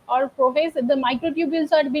anaphase or prophase, the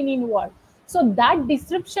microtubules are being involved. So that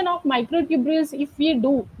disruption of microtubules, if we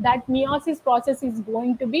do, that meiosis process is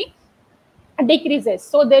going to be decreases.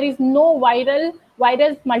 So there is no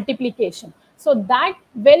virus multiplication. So that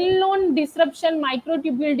well-known disruption,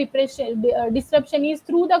 microtubule disruption, is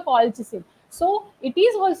through the colchicine. So it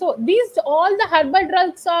is also these all the herbal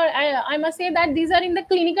drugs are, I must say that these are in the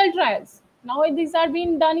clinical trials. Now these are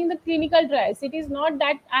being done in the clinical trials. It is not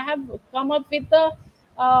that I have come up with the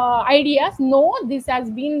ideas. No, this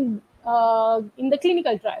has been in the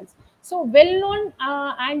clinical trials. So well-known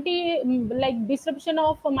like disruption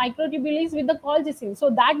of microtubules with the colchicine. So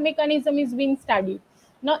that mechanism is being studied.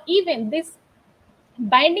 Now even this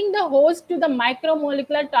binding the host to the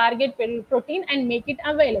macromolecular target protein and make it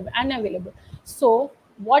unavailable. So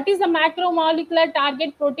what is the macromolecular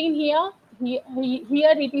target protein here?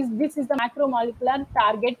 Here it is, this is the macromolecular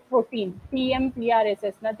target protein,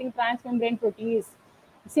 TMPRSS, nothing transmembrane protease,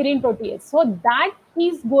 serine protease. So that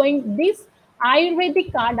is going, this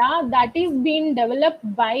Ayurvedic CADA that is being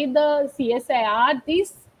developed by the CSIR,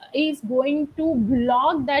 this is going to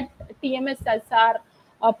block that TMSSR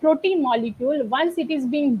protein molecule. Once it is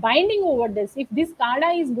being binding over this, if this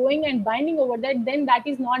CADA is going and binding over that, then that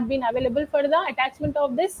is not been available for the attachment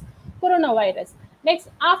of this coronavirus. Next,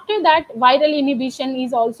 after that, viral inhibition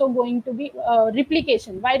is also going to be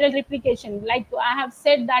replication, viral replication. Like I have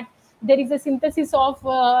said that there is a synthesis of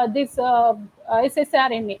this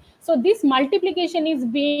ssRNA. So this multiplication is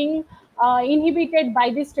being inhibited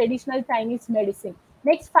by this traditional Chinese medicine.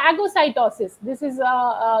 Next, phagocytosis. This is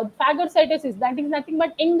phagocytosis. That is nothing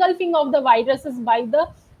but engulfing of the viruses by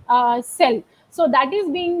the cell. So that is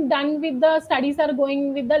being done with the studies are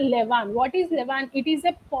going with the levan. What is levan? It is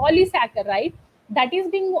a polysaccharide that is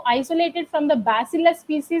being isolated from the bacillus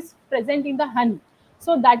species present in the honey.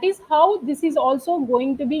 So that is how this is also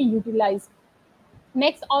going to be utilized.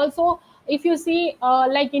 Next, also, if you see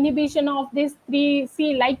like inhibition of this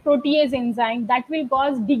 3C like protease enzyme, that will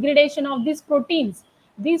cause degradation of these proteins.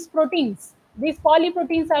 These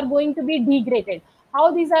polyproteins are going to be degraded.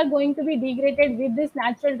 How these are going to be degraded with this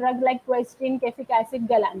natural drug like quercetin, caffeic acid,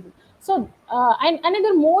 galanthine. So, and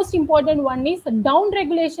another most important one is down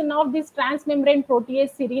regulation of this transmembrane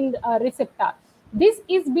protease serine receptor. This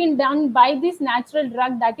is being done by this natural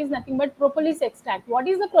drug that is nothing but propolis extract. What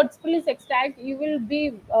is the propolis extract? You will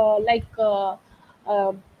be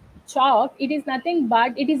uh, chalk, it is nothing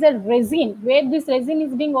but it is a resin. Where this resin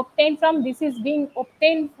is being obtained from, this is being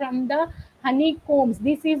obtained from the honeycombs.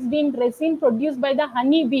 This is being resin produced by the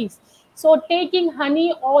honey bees. So taking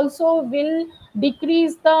honey also will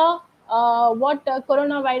decrease the what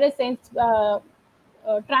coronavirus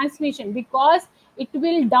transmission, because it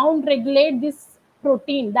will down regulate this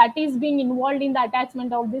protein that is being involved in the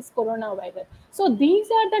attachment of this coronavirus. So these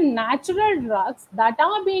are the natural drugs that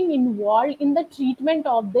are being involved in the treatment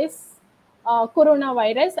of this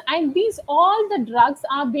coronavirus, and these all the drugs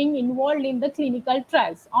are being involved in the clinical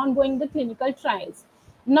trials, ongoing the clinical trials.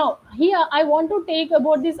 Now here I want to take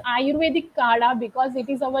about this Ayurvedic kada, because it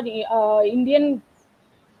is our Indian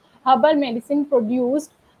herbal medicine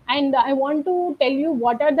produced, and I want to tell you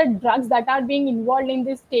what are the drugs that are being involved in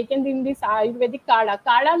this, taken in this Ayurvedic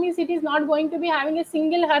kada means it is not going to be having a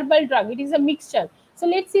single herbal drug, it is a mixture. So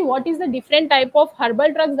let's see what is the different type of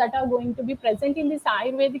herbal drugs that are going to be present in this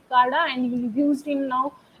Ayurvedic kada and used in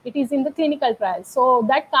now, it is in the clinical trials. So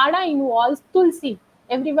that kada involves tulsi.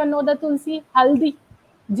 Everyone know the tulsi, haldi,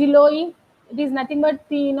 Giloi, it is nothing but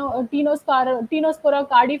Tinospora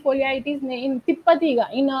cardifolia. It is in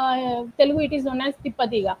Tippatiga. In Telugu, it is known as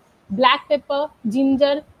Tippatiga. Black pepper,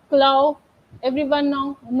 ginger, clove.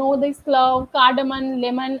 Everyone know this clove, cardamom,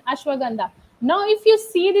 lemon, ashwagandha. Now, if you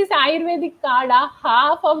see this Ayurvedic kada,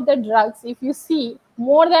 half of the drugs, if you see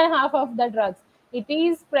more than half of the drugs, it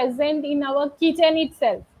is present in our kitchen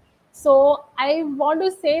itself. So I want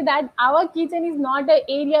to say that our kitchen is not an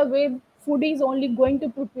area where food is only going to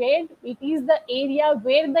prepare. It is the area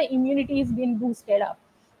where the immunity is being boosted up.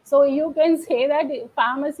 So you can say that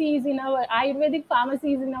pharmacy is in our Ayurvedic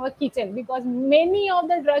pharmacy is in our kitchen, because many of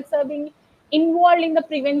the drugs are being involved in the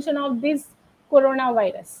prevention of this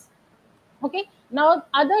coronavirus. Okay, now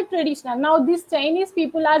other traditional, now these Chinese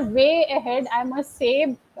people are way ahead, I must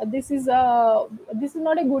say. This is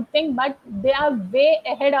not a good thing, but they are way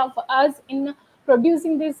ahead of us in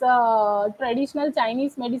producing this traditional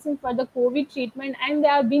Chinese medicine for the COVID treatment, and they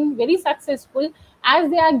have been very successful, as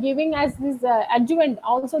they are giving as this adjuvant,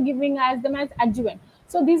 also giving as them as adjuvant.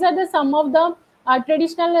 So these are the some of the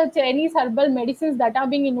traditional Chinese herbal medicines that are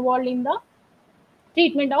being involved in the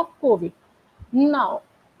treatment of COVID. Now,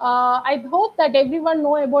 I hope that everyone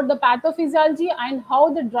know about the pathophysiology and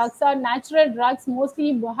how the drugs are natural drugs,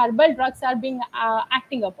 mostly herbal drugs are being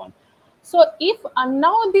acting upon. So if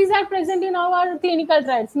now these are present in our clinical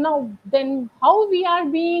trials, now then how we are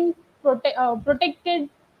being protected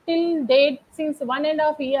till date, since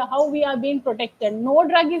 1.5 years, how we are being protected? No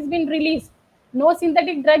drug is being released, no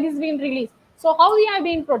synthetic drug is being released. So how we are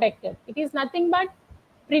being protected? It is nothing but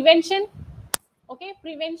prevention. Okay,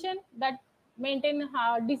 prevention, that maintain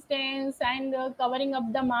distance and covering up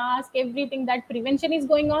the mask, everything, that prevention is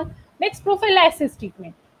going on. Next, prophylaxis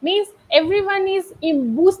treatment means everyone is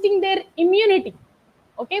boosting their immunity.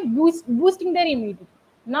 Okay, boosting their immunity.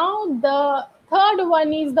 Now the third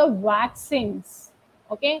one is the vaccines.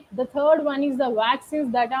 Okay, the third one is the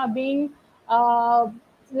vaccines that are being uh,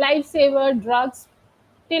 lifesaver drugs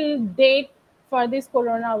till date for this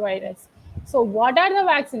coronavirus. So what are the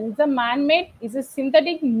vaccines? Is it man-made? Is it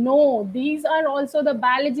synthetic? No, these are also the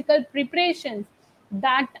biological preparations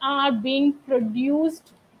that are being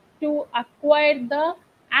produced to acquire the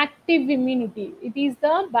active immunity. It is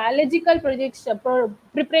the biological projection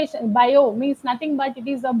preparation. Bio means nothing but it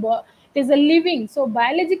is a living. So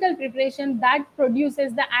biological preparation that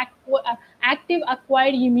produces the active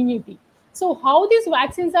acquired immunity. So how these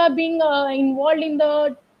vaccines are being involved in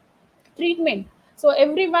the treatment? So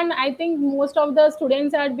everyone, I think most of the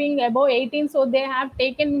students are being above 18, so they have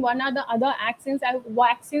taken one or the other vaccines.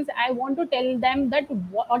 I want to tell them that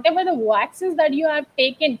whatever the vaccines that you have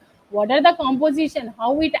taken, what are the composition,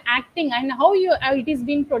 how it acting, and how it is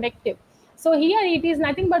being productive. So here it is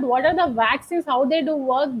nothing but what are the vaccines, how they do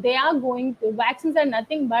work. They are going to, vaccines are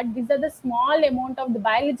nothing but these are the small amount of the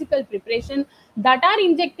biological preparation that are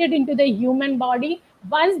injected into the human body.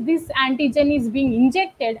 Once this antigen is being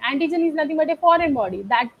injected, antigen is nothing but a foreign body,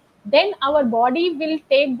 that then our body will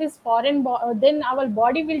take this then our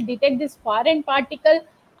body will detect this foreign particle,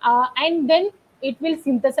 and then it will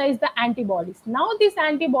synthesize the antibodies. Now these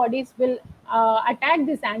antibodies will attack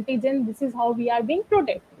this antigen. This is how we are being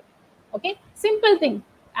protected. Okay, simple thing,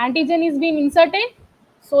 antigen is being inserted,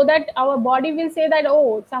 so that our body will say that,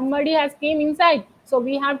 oh, somebody has came inside, so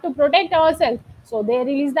we have to protect ourselves. So they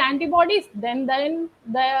release the antibodies, they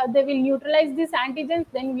will neutralize these antigens,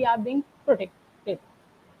 then we are being protected.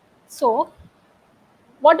 So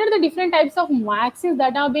what are the different types of vaccines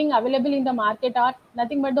that are being available in the market? Are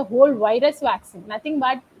nothing but the whole virus vaccine, nothing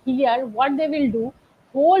but here what they will do,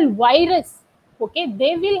 whole virus. Okay,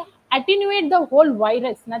 they will attenuate the whole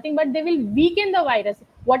virus, nothing but they will weaken the virus.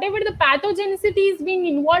 Whatever the pathogenicity is being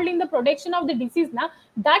involved in the production of the disease, now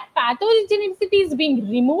that pathogenicity is being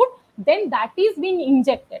removed, then that is being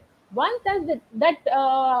injected. Once that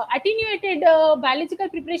attenuated biological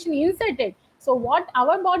preparation inserted, so what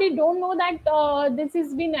our body don't know that this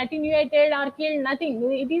is been attenuated or killed, nothing.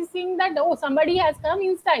 It is seeing that, oh, somebody has come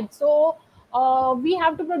inside, so we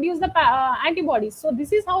have to produce the antibodies. So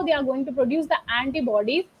this is how they are going to produce the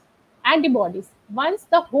antibodies once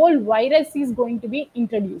the whole virus is going to be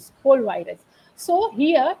introduced, whole virus. So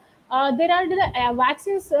here there are the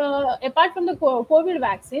vaccines apart from the COVID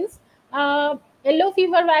vaccines, yellow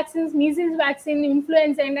fever vaccines, measles vaccine,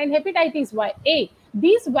 influenza, and hepatitis A.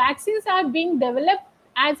 These vaccines are being developed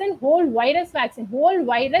as a whole virus vaccine, whole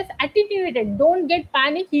virus attenuated. Don't get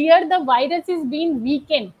panic here. The virus is being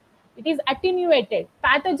weakened. It is attenuated.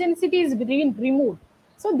 Pathogenicity is being removed.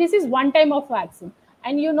 So this is one type of vaccine.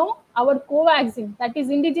 And you know, our Covaxin that is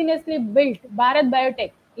indigenously built, Bharat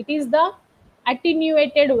Biotech, it is the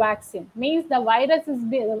attenuated vaccine. Means the virus is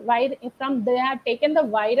from, they have taken the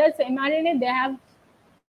virus mRNA,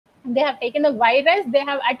 they have taken the virus, they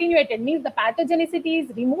have attenuated, means the pathogenicity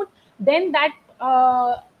is removed, then that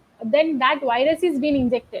virus is being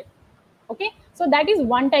injected. Okay, so that is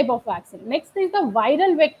one type of vaccine. Next is the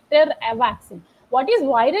viral vector vaccine. What is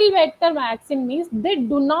viral vector vaccine? Means they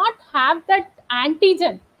do not have that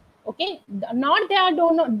antigen. Okay, not they are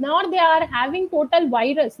not they are having total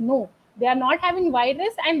virus. No, they are not having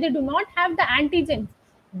virus, and they do not have the antigens.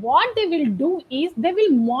 What they will do is they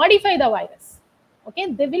will modify the virus.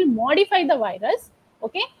 Okay, they will modify the virus.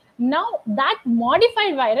 Okay, now that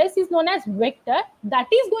modified virus is known as vector, that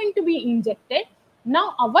is going to be injected.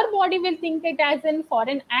 Now our body will think it as an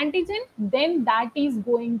foreign antigen, then that is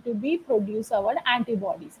going to be produce our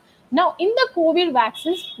antibodies. Now in the COVID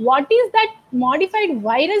vaccines, what is that modified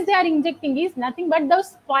virus they are injecting is nothing but the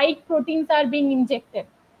spike proteins are being injected.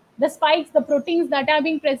 The spikes, the proteins that are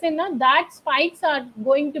being present now, that spikes are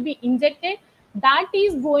going to be injected. That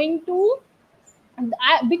is going to,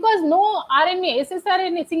 because no RNA,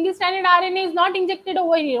 ssRNA, single stranded RNA is not injected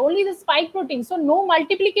over here, only the spike protein. So no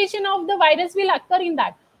multiplication of the virus will occur in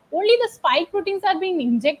that. Only the spike proteins are being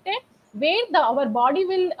injected, where our body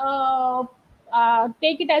will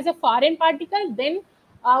take it as a foreign particle. Then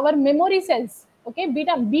our memory cells, okay,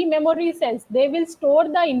 beta B memory cells, they will store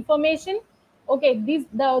the information. Okay,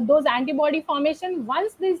 those antibody formation.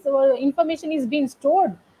 Once this information is being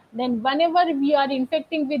stored, then whenever we are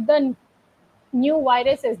infecting with the new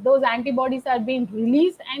viruses, those antibodies are being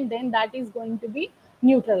released, and then that is going to be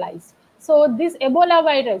neutralized. So this Ebola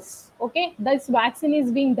virus, okay, this vaccine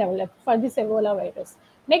is being developed for this Ebola virus.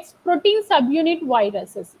 Next, protein subunit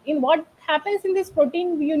viruses. In what happens in this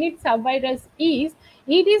protein unit subvirus is,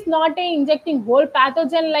 it is not a injecting whole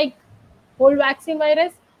pathogen like whole vaccine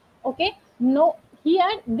virus. Okay, no, here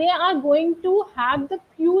they are going to have the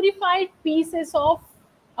purified pieces of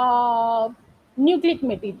uh, nucleic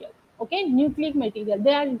material. Okay, nucleic material,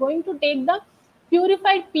 they are going to take the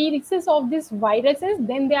purified pieces of these viruses,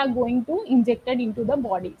 then they are going to inject it into the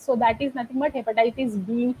body. So that is nothing but hepatitis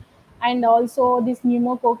B, and also this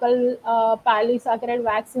pneumococcal polysaccharide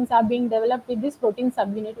vaccines are being developed with this protein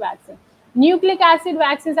subunit vaccine. Nucleic acid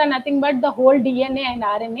vaccines are nothing but the whole DNA and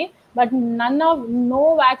RNA, but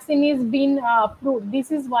no vaccine is been approved. This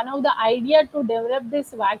is one of the idea to develop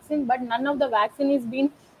this vaccine, but none of the vaccine is being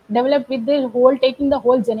developed with the whole, taking the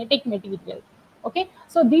whole genetic material. Okay,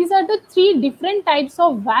 so these are the three different types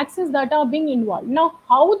of vaccines that are being involved. Now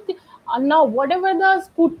now whatever the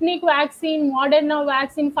Sputnik vaccine, Moderna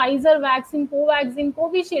vaccine, Pfizer vaccine, Covaxin,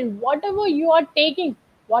 Covishield, whatever you are taking,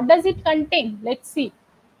 what does it contain? Let's see.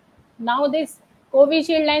 Now this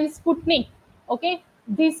Covishield and Sputnik, okay,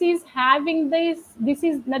 this is having this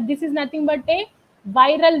is nothing but a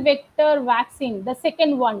viral vector vaccine. The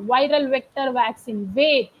second one, viral vector vaccine,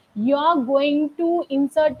 where you are going to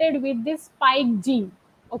insert it with this spike gene.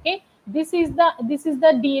 Okay, this is the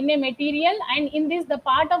DNA material, and in this the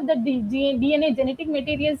part of the DNA genetic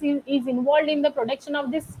materials is involved in the production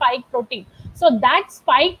of this spike protein. So that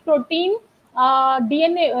spike protein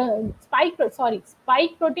DNA spike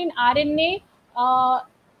protein RNA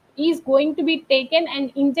is going to be taken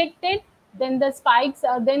and injected. Then the spikes,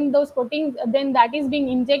 then those proteins, then that is being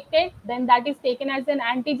injected, then that is taken as an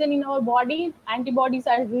antigen in our body. Antibodies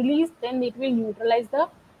are released, then it will neutralize the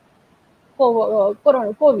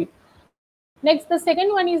COVID. Next, the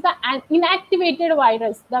second one is the inactivated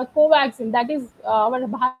virus, the Covaxin, that is our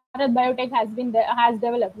Bharat Biotech has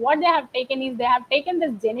developed. What they have taken is, they have taken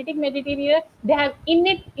this genetic material, they have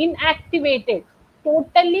inactivated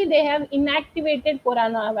totally. They have inactivated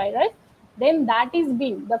coronavirus. then that is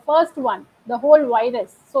being the first one, the whole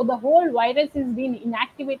virus. So the whole virus is being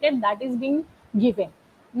inactivated, that is being given.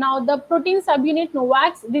 Now the protein subunit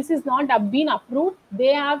Novax, this is not been approved.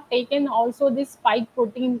 They have taken also this spike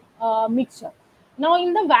protein mixture. Now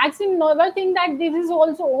in the vaccine, never think that this is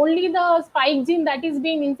also only the spike gene that is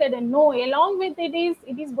being inserted. No, along with it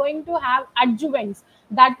is going to have adjuvants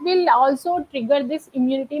that will also trigger this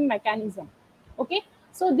immunity mechanism. Okay,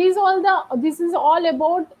 so this is all about this is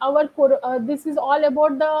all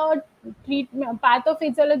about the treatment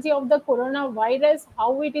pathophysiology of the coronavirus,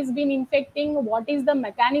 how it is been infecting, what is the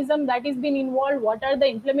mechanism that is been involved, what are the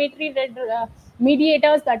inflammatory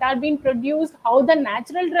mediators that are being produced, how the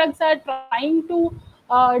natural drugs are trying to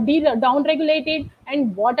down regulate it,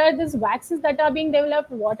 and what are these vaccines that are being developed,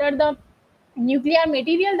 what are the nuclear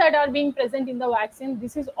material that are being present in the vaccine.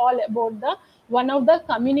 This is all about the one of the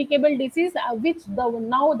communicable disease which the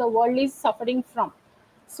now the world is suffering from.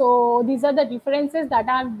 So these are the differences that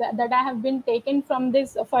I have been taken from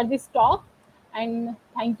this for this talk. And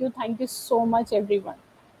thank you so much everyone.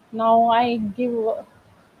 Now I give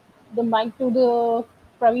the mic to the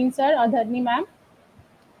Praveen sir or Dharni ma'am.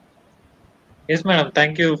 Yes, madam.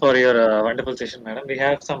 Thank you for your wonderful session, madam. We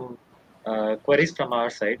have some queries from our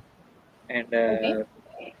side, and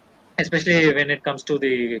Okay. especially when it comes to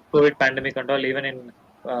the COVID pandemic and all, even in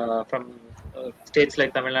from states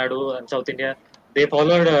like Tamil Nadu and South India, they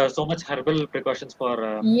followed so much herbal precautions for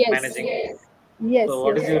Yes. managing it. Yes, So,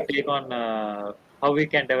 what is yes. your take on how we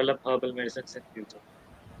can develop herbal medicines in future?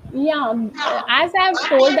 Yeah, as I have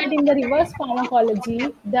told that in the reverse pharmacology,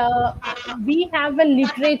 the we have a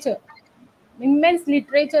literature, immense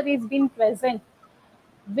literature is been present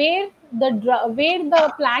where where the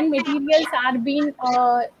plant materials are being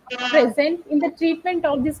present in the treatment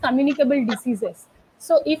of these communicable diseases.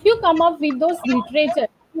 So if you come up with those literature,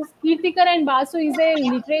 this Kirtikar and Basu is a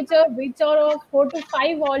literature which are of 4 to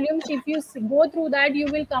 5 volumes. If you go through that, you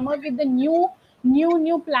will come up with the new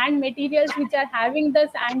plant materials which are having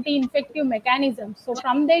this anti-infective mechanism. So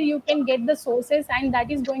from there you can get the sources, and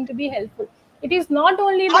that is going to be helpful. It is not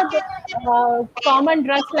only the common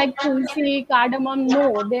drugs like tulsi, cardamom.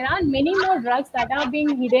 No, there are many more drugs that are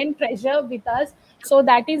being hidden treasure with us. So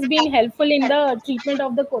that is being helpful in the treatment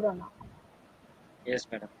of the corona. Yes,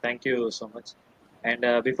 madam. Thank you so much. And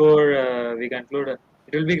before we conclude,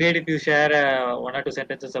 it will be great if you share one or two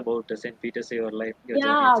sentences about St. Peter's, your life, your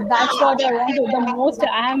journey in Yeah, St. that's Peter's. what I want to. The most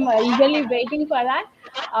I am eagerly waiting for that.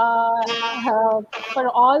 Uh, for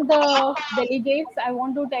all the delegates, I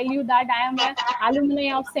want to tell you that I am an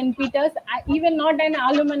alumni of St. Peter's. Even not an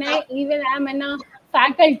alumni, even I am in a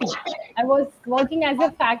faculty. I was working as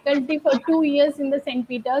a faculty for 2 years in the St.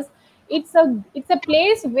 Peter's. It's a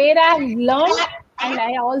place where I have learned, and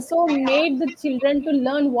I also made the children to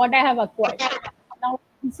learn what I have acquired. Now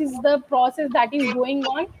this is the process that is going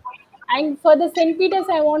on. And for the St. Peter's,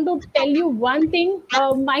 I want to tell you one thing.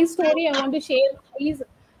 My story I want to share is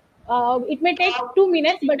it may take 2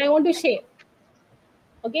 minutes, but I want to share.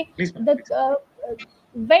 Okay, Please, madam. the Please.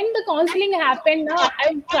 when the counseling happened,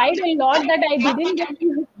 I've tried a lot that I didn't get,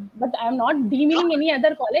 but I'm not demeaning any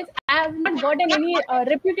other college. I have not gotten any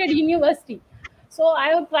reputed university. So I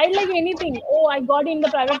have tried like anything. Oh, I got in the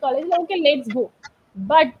private college. Okay, let's go.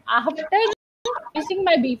 But after finishing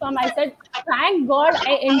my BPharm, I said, thank God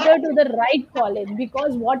I entered to the right college,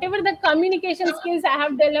 because whatever the communication skills I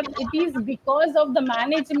have developed, it is because of the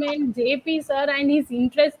management, JP sir, and his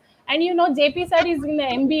interest. And JP sir is in the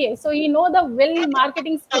MBA, so he know the well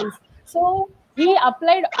marketing skills. So he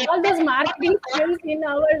applied all those marketing skills in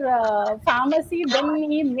our pharmacy. Then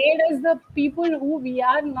he made us the people who we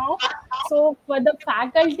are now. So for the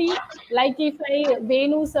faculty, like if I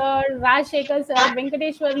Venu sir, Rajshekhar sir,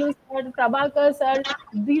 Venkateshwarlu sir, Prabhakar sir,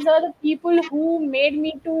 these are the people who made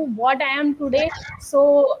me to what I am today.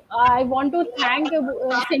 So I want to thank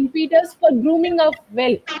St. Peter's for grooming us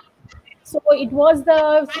well. So it was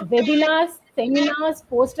the webinars, seminars,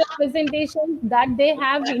 poster presentations that they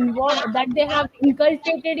have involved, that they have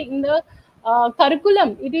inculcated in the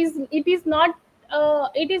curriculum. It is not a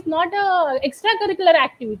extracurricular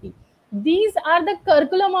activity. These are the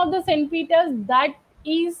curriculum of the St. Peter's. That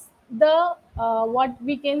is the what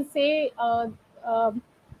we can say uh,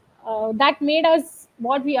 that made us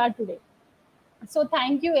what we are today. So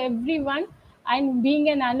thank you everyone. And being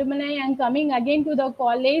an alumni and coming again to the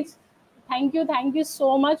college, thank you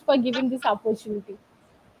so much for giving this opportunity.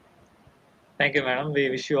 Thank you, madam. We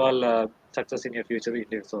wish you all success in your future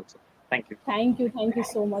endeavors also. Thank you. Thank you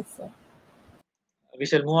so much, sir. We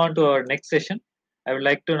shall move on to our next session. I would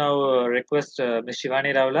like to now request Ms.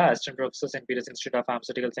 Shivani Ravla, Assistant Professor, St. Peter's Institute of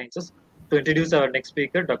Pharmaceutical Sciences, to introduce our next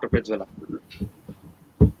speaker, Dr. Prajwala.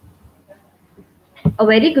 A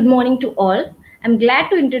very good morning to all. I'm glad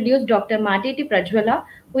to introduce Dr. Matiti Prajwala,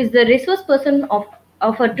 who is the resource person of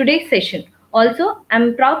our today's session. Also,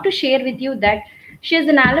 I'm proud to share with you that she is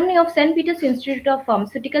an alumni of St. Peter's Institute of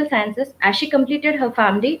Pharmaceutical Sciences as she completed her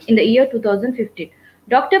PharmD in the year 2015.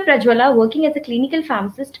 Dr. Prajwala, working as a clinical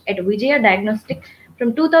pharmacist at Vijaya Diagnostic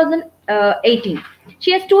from 2018.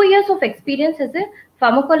 She has 2 years of experience as a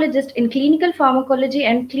pharmacologist in clinical pharmacology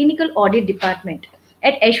and clinical audit department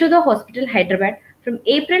at Yashoda Hospital, Hyderabad from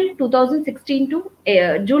April 2016 to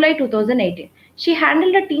July 2018. She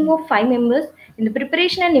handled a team of 5 members in the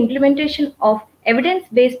preparation and implementation of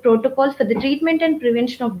evidence-based protocols for the treatment and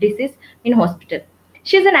prevention of disease in hospital.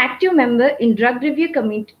 She is an active member in Drug Review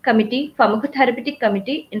Committee, Pharmacotherapeutic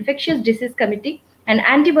Committee, Infectious Disease Committee, and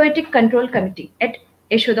Antibiotic Control Committee at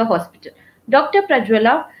Yashoda Hospital. Dr.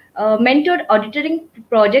 Prajwala mentored auditing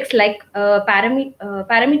projects like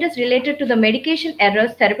parameters related to the medication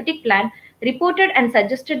errors therapeutic plan, reported and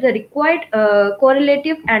suggested the required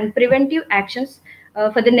correlative and preventive actions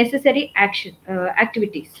for the necessary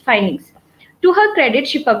activities findings. To her credit,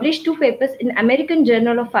 she published 2 papers in American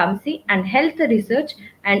Journal of Pharmacy and Health Research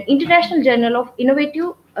and International Journal of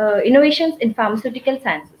Innovations in Pharmaceutical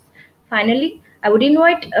Sciences. Finally, I would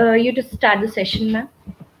invite you to start the session, ma'am.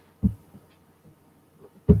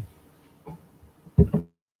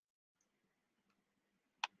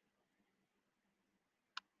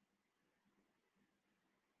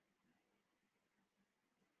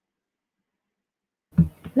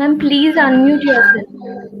 Ma'am, please unmute yourself.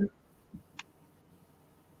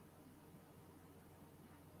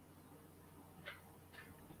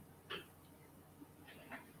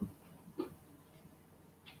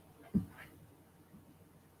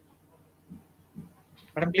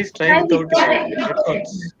 Madam, please try without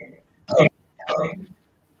headphones.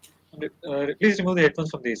 Please remove the headphones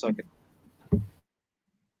from the socket.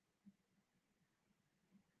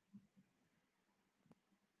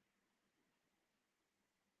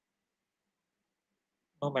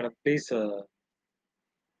 No, madam, please.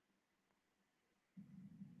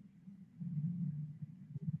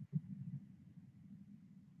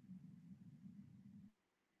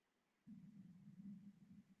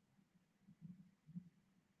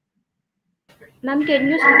 Ma'am, can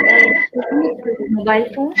you use mobile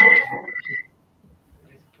phone?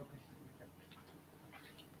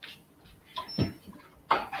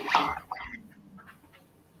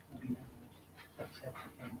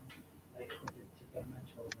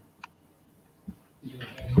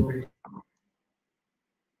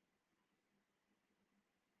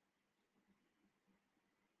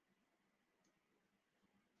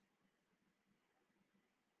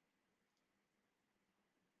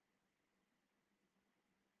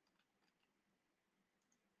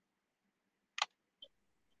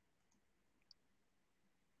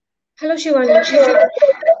 Hello, Shivani.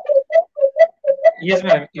 Yes,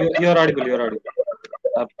 madam, you are audible. You are audible.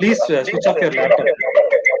 Please switch off your laptop.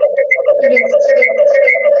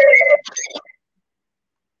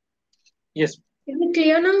 Yes. Is it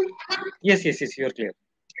clear now? Yes, you are clear.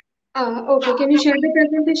 Okay. Can you share the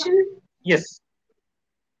presentation? Yes.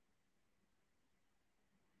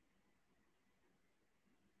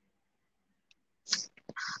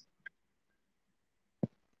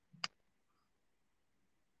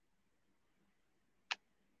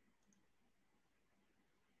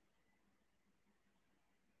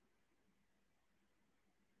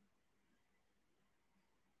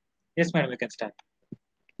 Yes, madam, you can start.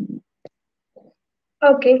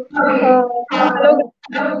 Okay. Hello,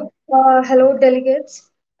 delegates.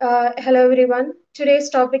 Hello, everyone. Today's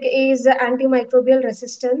topic is antimicrobial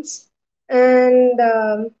resistance. And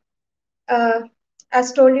uh,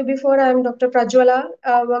 as told you before, I'm Dr. Prajwala,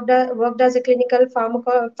 worked as a clinical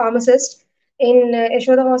pharmacist in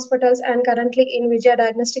Yashoda Hospitals and currently in Vijaya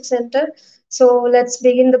Diagnostic Center. So let's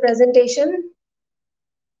begin the presentation.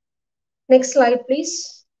 Next slide,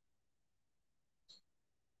 please.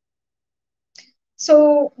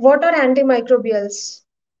 So, what are antimicrobials?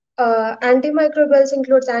 Antimicrobials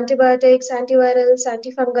includes antibiotics, antivirals,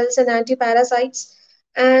 antifungals, and antiparasites.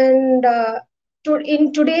 And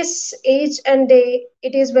in today's age and day,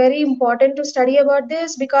 it is very important to study about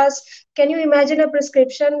this because can you imagine a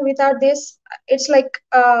prescription without this? It's like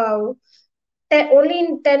only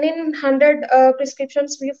in 10 in 100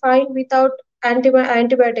 prescriptions we find without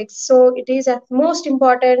antibiotics. So it is at most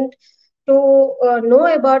important to know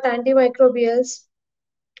about antimicrobials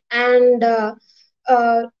and uh,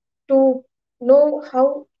 to know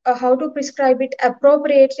how to prescribe it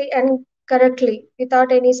appropriately and correctly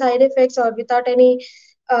without any side effects or without any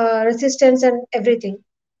resistance and everything.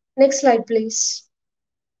 Next slide, please.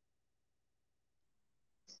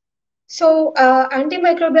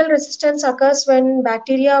 Antimicrobial resistance occurs when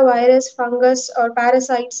bacteria, virus, fungus, or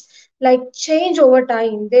parasites change over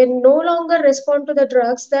time. They no longer respond to the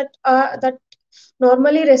drugs that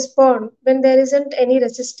normally respond when there isn't any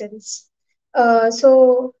resistance.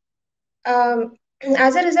 So,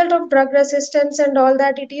 as a result of drug resistance and all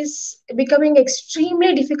that, it is becoming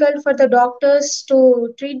extremely difficult for the doctors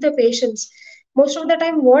to treat the patients. Most of the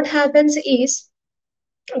time, what happens is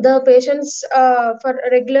the patients for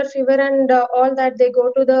regular fever and all that, they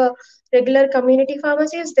go to the regular community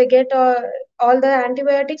pharmacies, they get all the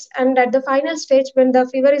antibiotics, and at the final stage, when the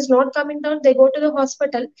fever is not coming down, they go to the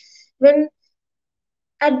hospital. When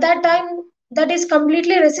at that time, that is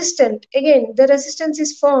completely resistant. Again, the resistance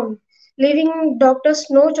is formed, leaving doctors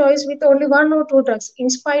no choice with only one or two drugs. In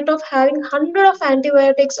spite of having hundred of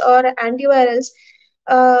antibiotics or antivirals,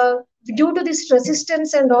 uh, due to this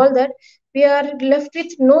resistance and all that, we are left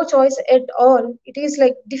with no choice at all. It is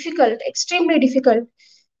difficult, extremely difficult.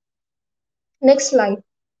 Next slide.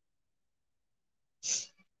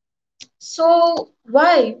 So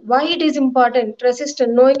why it is important?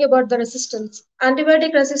 Resistance, knowing about the resistance.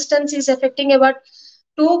 Antibiotic resistance is affecting about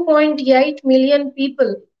 2.8 million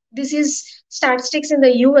people. This is statistics in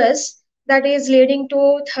the US, that is leading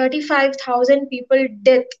to 35,000 people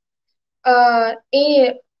death.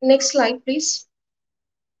 Next slide, please.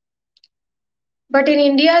 But in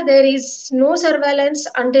India, there is no surveillance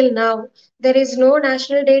until now. There is no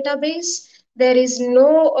national database. There is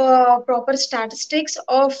no proper statistics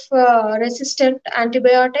of resistant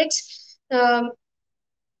antibiotics.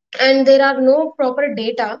 And there are no proper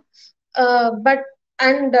data. But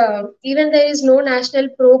and Even there is no national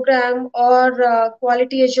program or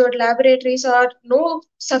quality assured laboratories, or no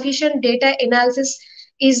sufficient data analysis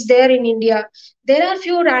is there in India. There are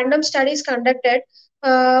few random studies conducted,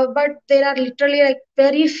 but there are literally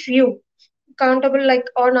very few, countable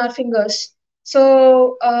on our fingers.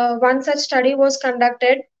 So one such study was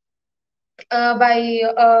conducted by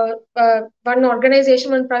one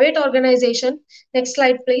organization, one private organization. Next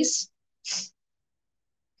slide, please.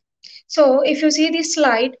 So if you see this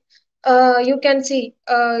slide, you can see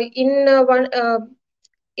in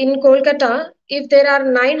Kolkata, if there are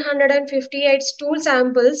 958 stool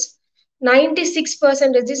samples,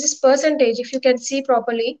 96%, this is percentage, if you can see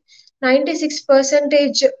properly, 96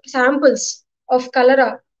 percentage samples of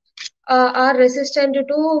cholera are resistant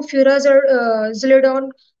to furazolidone,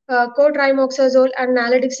 cotrimoxazole, and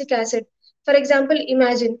nalidixic acid. For example,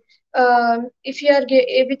 imagine if you are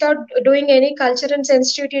without doing any culture and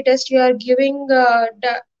sensitivity test, you are giving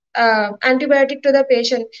antibiotic to the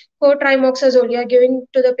patient, cotrimoxazole, you are giving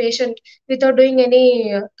to the patient without doing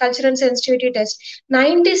any culture and sensitivity test.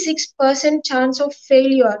 96% chance of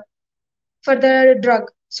failure for the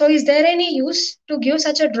drug. So, is there any use to give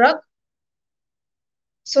such a drug?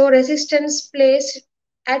 So resistance plays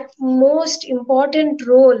at most important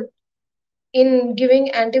role in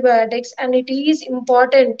giving antibiotics, and it is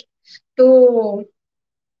important to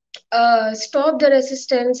stop the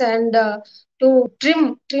resistance and to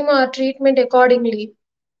trim our treatment accordingly.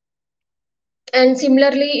 And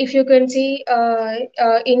similarly, if you can see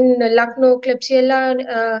in Lucknow, Klebsiella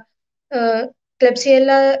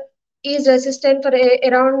is resistant for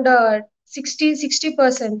around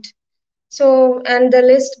 60%. So, and the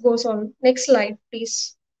list goes on. Next slide,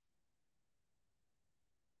 please.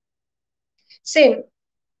 Same.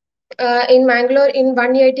 In Mangalore, in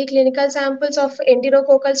 180 clinical samples of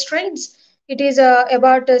enterococcal strains, it is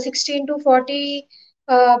about 16 to 40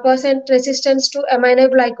 percent resistance to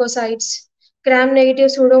aminoglycosides.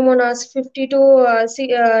 Gram-negative pseudomonas, 50 to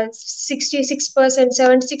 66%,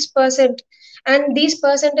 76%, and these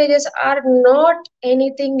percentages are not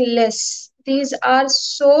anything less. These are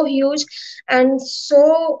so huge and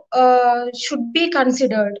so should be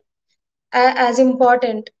considered as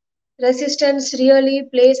important. Resistance really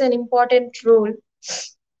plays an important role.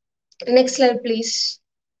 Next slide, please.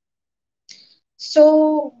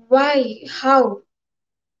 So, why, how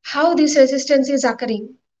this resistance is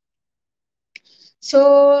occurring?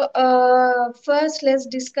 So, first, let's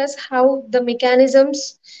discuss how the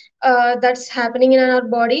mechanisms that's happening in our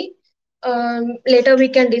body. Later, we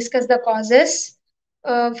can discuss the causes.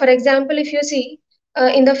 For example, if you see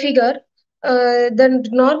in the figure, the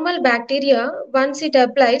normal bacteria, once it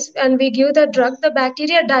applies and we give the drug, the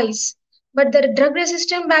bacteria dies. But the drug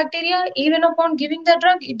resistant bacteria, even upon giving the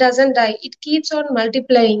drug, it doesn't die. It keeps on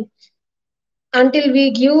multiplying until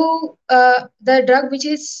we give the drug which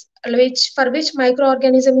for which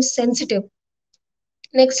microorganism is sensitive.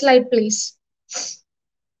 Next slide, please.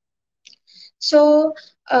 So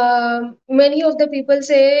many of the people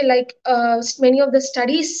say, like many of the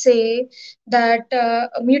studies say that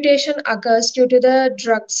mutation occurs due to the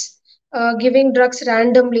drugs, giving drugs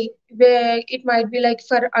randomly, where it might be like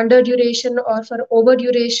for under duration or for over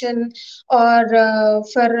duration or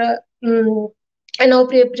for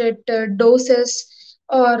inappropriate doses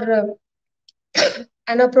or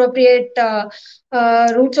inappropriate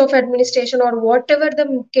routes of administration or whatever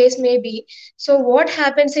the case may be. So what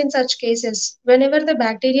happens in such cases? Whenever the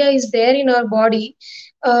bacteria is there in our body,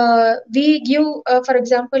 we give, for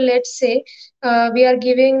example, let's say we are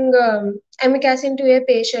giving amikacin to a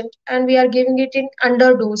patient and we are giving it in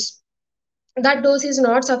underdose. That dose is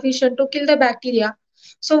not sufficient to kill the bacteria.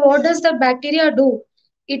 So what does the bacteria do?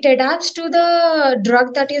 It adapts to the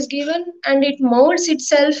drug that is given and it molds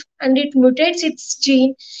itself and it mutates its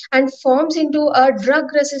gene and forms into a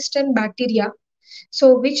drug resistant bacteria.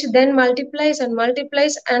 So which then multiplies and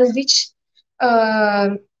multiplies and which uh,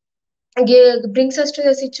 brings us to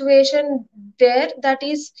the situation there that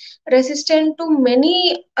is resistant to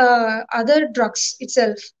many other drugs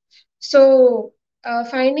itself. So,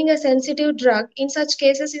 finding a sensitive drug in such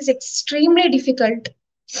cases is extremely difficult.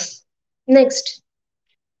 Next,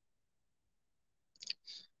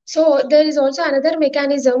 so there is also another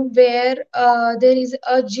mechanism where there is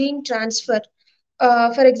a gene transfer.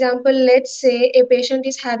 For example, let's say a patient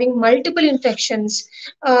is having multiple infections.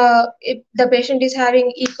 If the patient is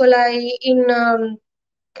having E. coli in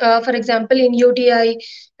for example, in UTI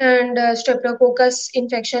and streptococcus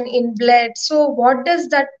infection in blood. So,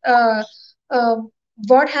 uh,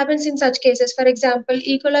 what happens in such cases? For example,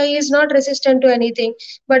 E. coli is not resistant to anything,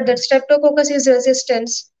 but the streptococcus is resistant.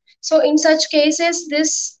 So, in such cases,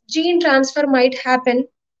 this gene transfer might happen,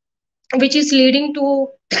 which is leading to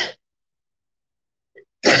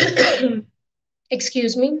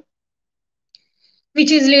excuse me,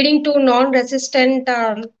 which is leading to non-resistant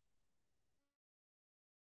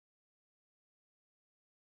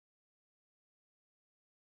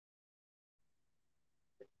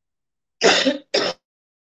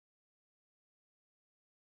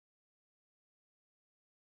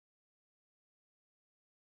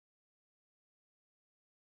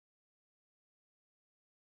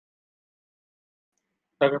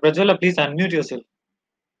Dr. Prajwala, please unmute yourself.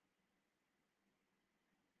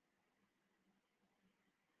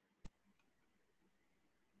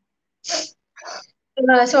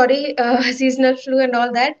 sorry, seasonal flu and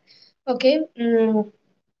all that. Okay.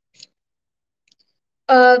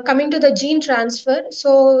 Coming to the gene transfer,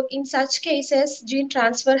 so in such cases, gene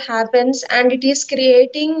transfer happens and it is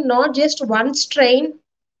creating not just one strain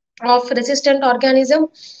of resistant organism,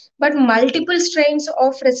 but multiple strains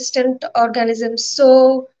of resistant organisms.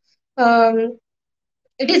 So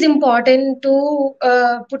it is important to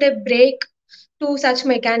put a break to such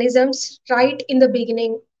mechanisms right in the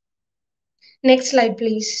beginning. Next slide,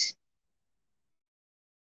 please.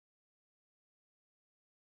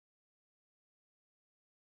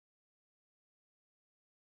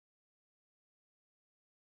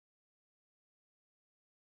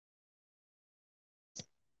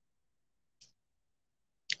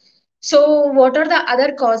 So, what are the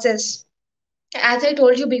other causes? As I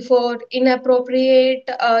told you before, inappropriate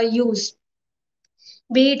use,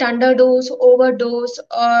 be it underdose, overdose,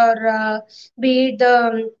 or be it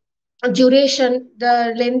the duration,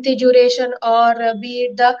 the lengthy duration, or be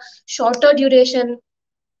it the shorter duration.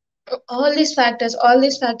 All these factors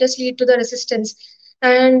lead to the resistance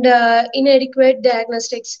and inadequate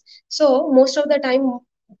diagnostics. So most of the time,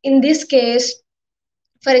 in this case,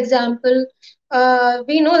 for example,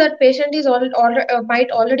 we know that patient is might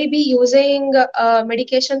already be using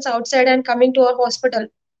medications outside and coming to our hospital.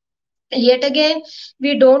 Yet again,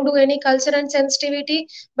 we don't do any culture and sensitivity,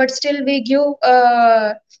 but still we give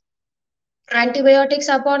antibiotics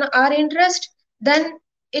upon our interest. Then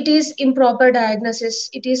it is improper diagnosis.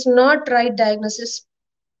 It is not right diagnosis.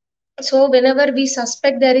 So whenever we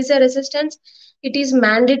suspect there is a resistance, it is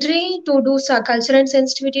mandatory to do culture and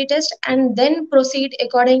sensitivity test and then proceed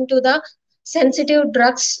according to the sensitive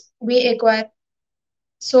drugs we acquire.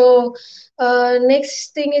 So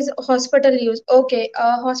next thing is hospital use. Okay,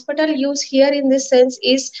 hospital use here in this sense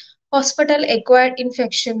is hospital acquired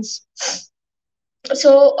infections.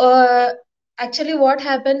 So actually what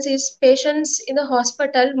happens is patients in the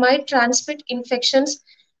hospital might transmit infections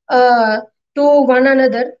uh, to one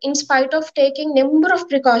another in spite of taking number of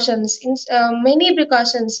precautions, in many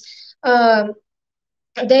precautions. Um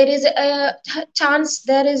there is a chance,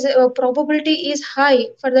 there is a probability is high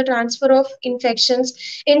for the transfer of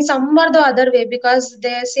infections in some or the other way, because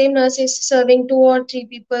the same nurse is serving two or three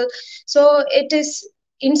people. So it is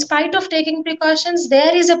in spite of taking precautions,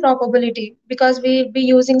 there is a probability because we be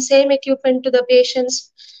using same equipment to the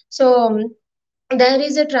patients. So there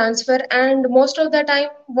is a transfer, and most of the time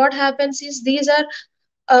what happens is these are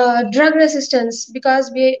drug resistance,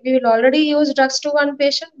 because we will already use drugs to one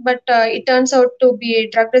patient, but it turns out to be a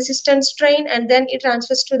drug resistant strain and then it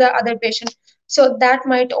transfers to the other patient. So that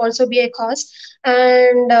might also be a cause.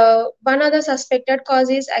 And one other suspected cause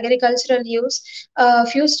is agricultural use.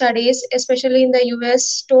 Few studies, especially in the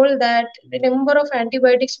US, told that the number of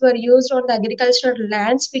antibiotics were used on the agricultural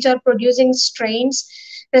lands which are producing strains,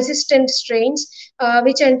 resistant strains,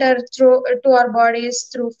 which enter through to our bodies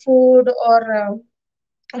through food or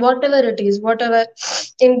whatever it is, whatever,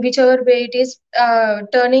 in whichever way it is,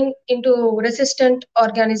 turning into resistant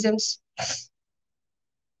organisms.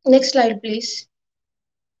 Next slide, please.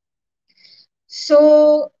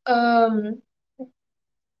 So,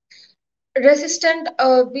 resistant,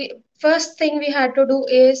 first thing we had to do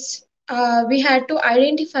is we had to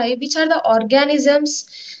identify which are the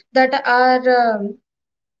organisms that are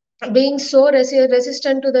being so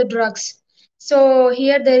resistant to the drugs. So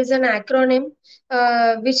here there is an acronym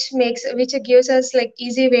which gives us like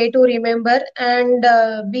easy way to remember and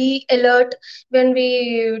be alert when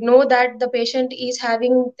we know that the patient is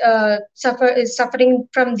having is suffering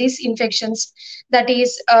from these infections. That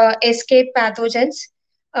is escape pathogens.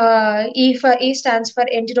 E stands for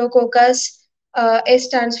enterococcus. S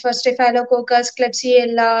stands for staphylococcus,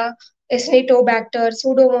 klebsiella, Acinetobacter,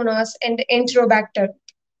 Pseudomonas, and Enterobacter.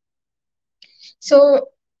 So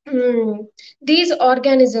these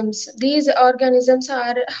organisms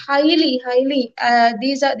are highly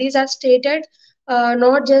these are stated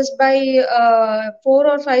not just by 4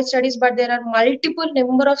 or 5 studies, but there are multiple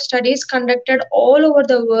number of studies conducted all over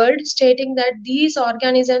the world stating that these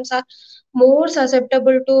organisms are more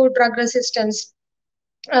susceptible to drug resistance.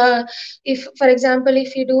 uh, if, for example,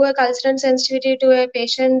 if you do a cultural sensitivity to a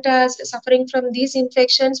patient suffering from these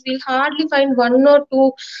infections, we'll hardly find one or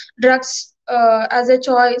two drugs as a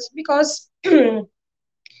choice, because the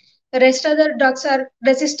rest of the drugs are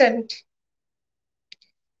resistant.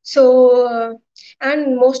 So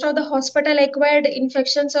and most of the hospital acquired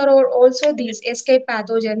infections are also these escape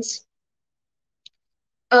pathogens.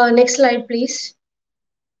 Next slide, please.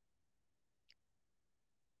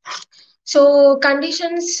 So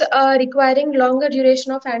conditions requiring longer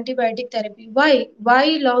duration of antibiotic therapy. Why?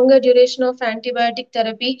 Why longer duration of antibiotic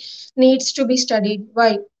therapy needs to be studied?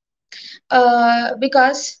 Why?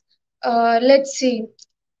 Because let's see,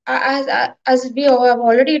 as we have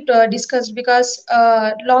already discussed, because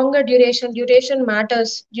longer duration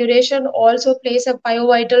matters. Duration also plays a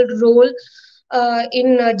pivotal role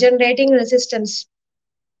in generating resistance.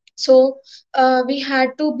 So we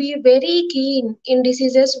had to be very keen in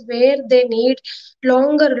diseases where they need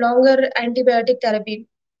longer antibiotic therapy.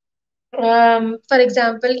 For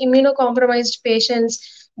example, immunocompromised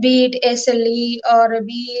patients, be it SLE or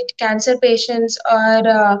be it cancer patients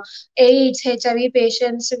or AIDS, HIV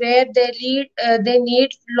patients, where they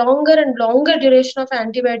need longer and longer duration of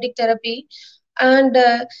antibiotic therapy. And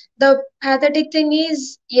the pathetic thing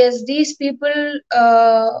is, yes, these people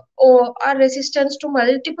are resistant to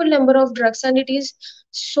multiple number of drugs, and it is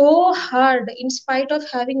so hard, in spite of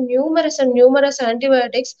having numerous and numerous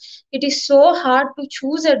antibiotics, it is so hard to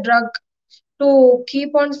choose a drug to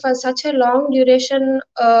keep on for such a long duration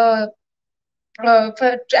as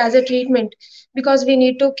a treatment, because we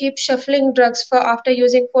need to keep shuffling drugs. For after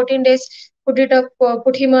using 14 days, put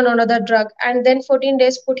him on another drug, and then 14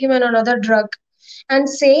 days put him on another drug. And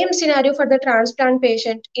same scenario for the transplant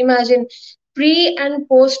patient. Imagine pre and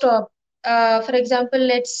post op. For example,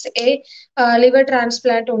 let's say liver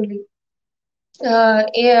transplant only.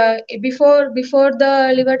 Before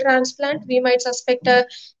the liver transplant, we might suspect a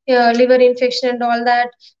liver infection and all that.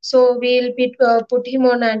 So we'll put him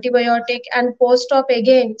on antibiotic, and post op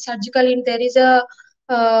again surgical. There is a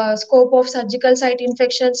scope of surgical site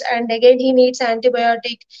infections, and again he needs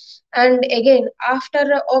antibiotic. And again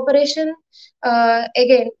after operation,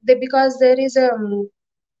 again because there is a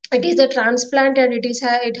it is a transplant, and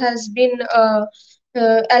it has been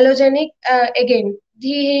allogenic. Again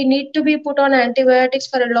he need to be put on antibiotics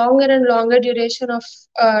for a longer and longer duration of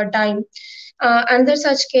time. Under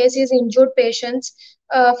such cases, injured patients,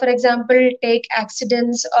 for example, take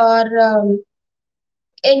accidents or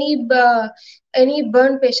any uh, any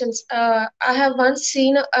burn patients. I have once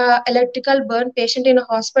seen a electrical burn patient in a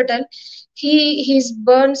hospital. His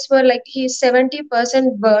burns were like he's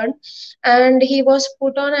 70% burned, and he was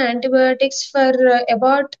put on antibiotics for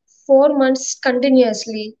about 4 months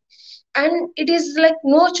continuously. And it is like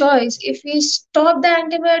no choice. If we stop the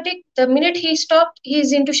antibiotic, the minute he stopped, he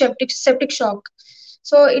is into septic shock.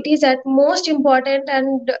 So it is at most important,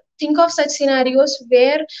 and think of such scenarios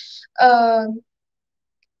where uh,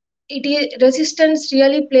 resistance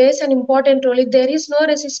really plays an important role. If there is no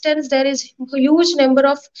resistance, there is huge number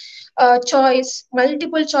of choice,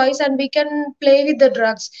 multiple choice, and we can play with the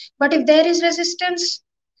drugs. But if there is resistance,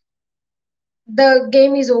 the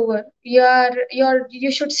game is over.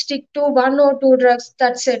 You should stick to one or two drugs.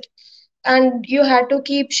 That's it. And you had to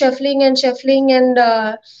keep shuffling and shuffling, and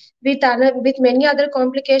with many other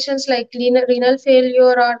complications like renal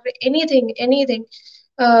failure or anything.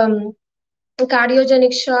 Um,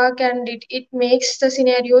 Cardiogenic shock, and it makes the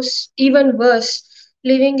scenarios even worse,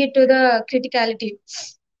 leaving it to the criticality.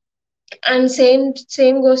 And same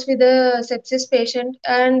goes with the sepsis patient.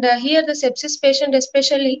 And here the sepsis patient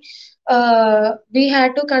especially, we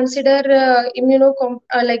had to consider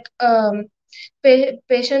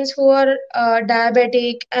patients who are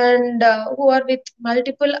diabetic, and who are with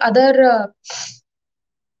multiple other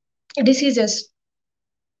diseases.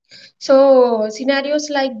 So scenarios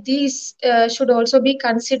like these should also be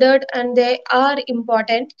considered, and they are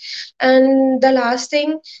important. And the last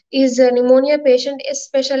thing is a pneumonia patient,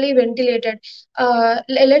 especially ventilated.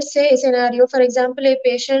 Let's say a scenario, for example, a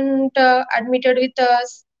patient admitted with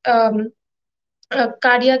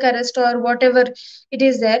cardiac arrest or whatever it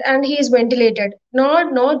is there, and he is ventilated,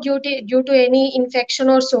 not due to any infection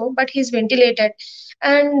or so, but he's ventilated.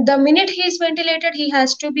 And the minute he is ventilated, he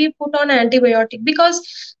has to be put on antibiotic, because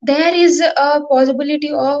there is a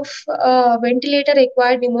possibility of ventilator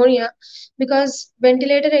acquired pneumonia. Because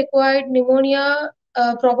ventilator acquired pneumonia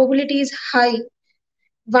probability is high.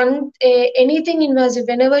 Anything invasive,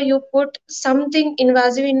 whenever you put something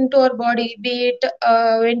invasive into our body, be it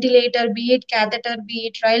ventilator, be it catheter, be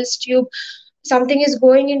it Ryle's tube, something is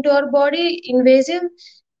going into our body invasive,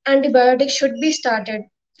 antibiotic should be started.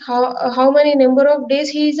 How many number of days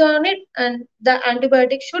he is on it, and the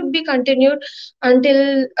antibiotic should be continued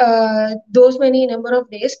until those many number of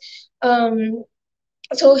days.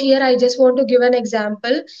 So here I just want to give an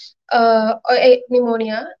example. A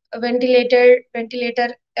pneumonia, ventilator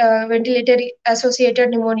associated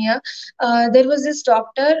pneumonia. There was this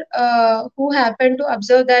doctor who happened to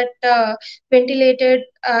observe that ventilated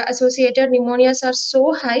associated pneumonias are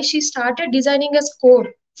so high. She started designing a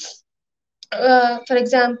score. For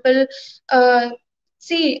example, uh,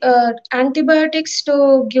 see, antibiotics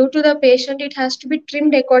to give to the patient, it has to be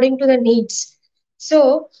trimmed according to the needs.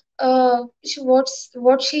 So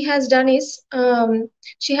what she has done is,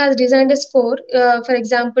 she has designed a score. For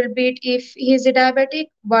example, be it if he is a diabetic,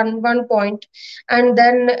 one point, and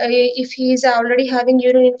then if he is already having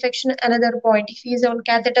urine infection, another point. If he is on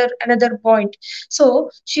catheter, another point.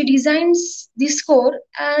 So she designs this score,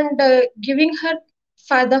 and giving her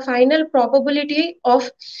the final probability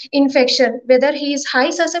of infection, whether he is high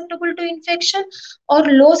susceptible to infection or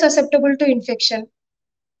low susceptible to infection.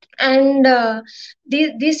 And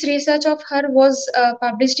this research of her was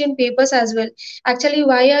published in papers as well. Actually,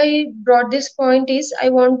 why I brought this point is, I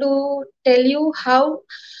want to tell you how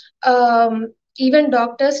even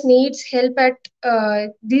doctors needs help at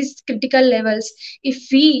these critical levels. If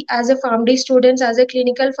we as a pharmacy students, as a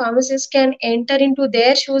clinical pharmacist, can enter into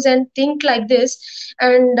their shoes and think like this,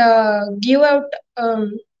 and give out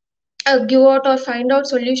or find out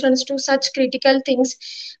solutions to such critical things,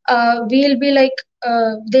 we'll be like,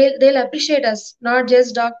 they'll appreciate us, not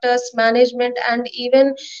just doctors, management, and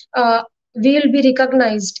even we'll be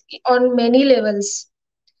recognized on many levels.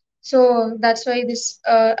 So that's why this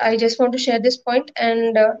I just want to share this point.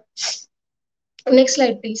 And next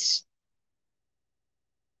slide, please.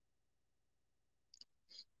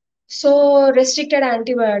 So restricted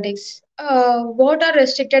antibiotics. What are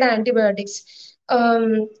restricted antibiotics?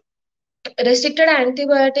 Um, Restricted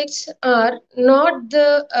antibiotics are not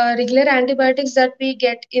the regular antibiotics that we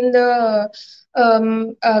get in the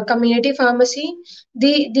community pharmacy.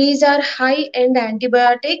 These are high end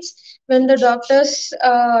antibiotics. When the doctors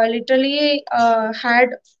literally had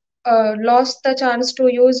lost the chance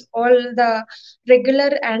to use all the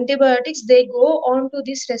regular antibiotics, they go on to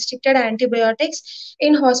these restricted antibiotics.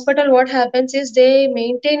 In hospital, what happens is they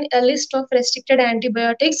maintain a list of restricted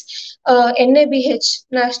antibiotics. NABH,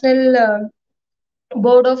 National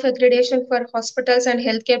Board of Accreditation for Hospitals and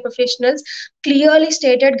Healthcare Professionals, clearly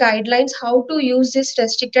stated guidelines how to use these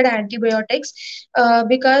restricted antibiotics,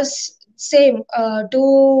 because same,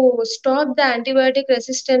 to stop the antibiotic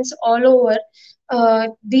resistance all over,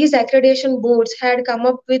 these accreditation boards had come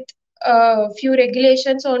up with a few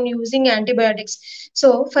regulations on using antibiotics.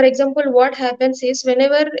 So for example, what happens is,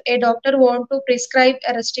 whenever a doctor want to prescribe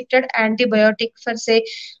a restricted antibiotic for say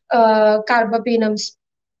carbapenems,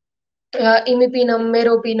 imipenem,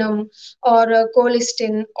 meropenem, or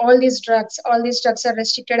colistin. All these drugs are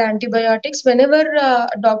restricted antibiotics. Whenever a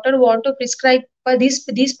doctor want to prescribe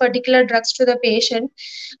these particular drugs to the patient,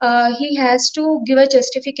 he has to give a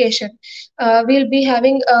justification. We'll be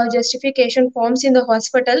having justification forms in the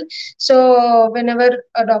hospital. So whenever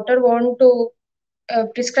a doctor want to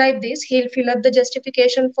prescribe this, he'll fill up the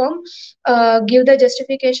justification form, give the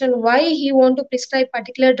justification why he want to prescribe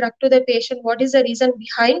particular drug to the patient, what is the reason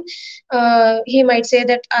behind. He might say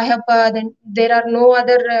that I have then there are no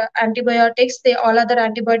other antibiotics, they all other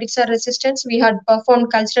antibiotics are resistant, we had performed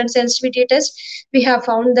cultural sensitivity test, we have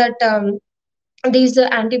found that these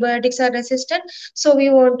antibiotics are resistant, so we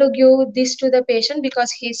want to give this to the patient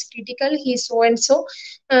because he's critical, he's so and so,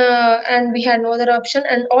 and we had no other option,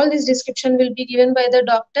 and all this description will be given by the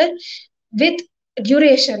doctor with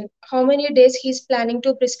duration, how many days he's planning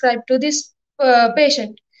to prescribe to this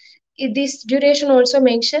patient. This duration also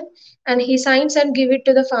mentioned, and he signs and give it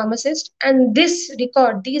to the pharmacist, and this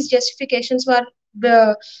record, these justifications were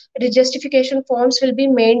the justification forms will be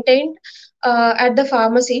maintained at the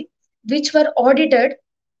pharmacy, which were audited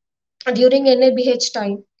during NABH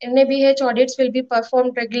time. NABH audits will be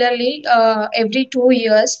performed regularly every 2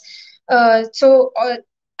 years.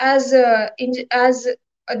 As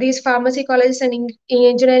these pharmacy colleges and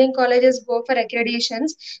engineering colleges go for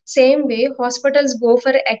accreditations, same way hospitals go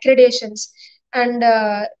for accreditations. And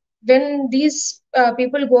when these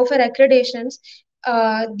people go for accreditations,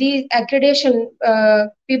 the accreditation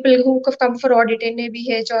people who come for audit,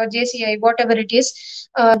 NABH or JCI, whatever it is,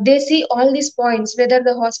 they see all these points, whether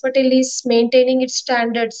the hospital is maintaining its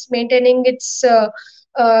standards, maintaining its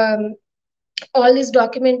all these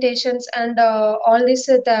documentations, and all these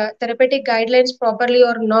therapeutic guidelines properly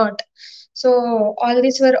or not. So all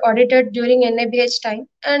these were audited during NABH time,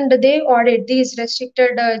 and they audit these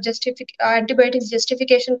restricted antibiotics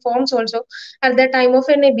justification forms also at the time of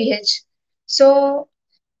NABH. So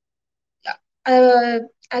uh,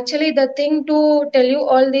 actually, the thing to tell you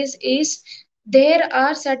all this is there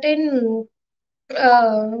are certain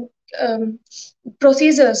uh, um,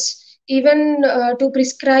 procedures even to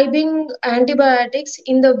prescribing antibiotics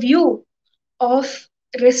in the view of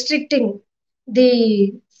restricting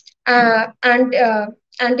the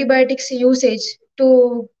antibiotics usage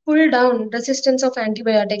to pull down resistance of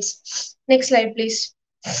antibiotics. Next slide, please.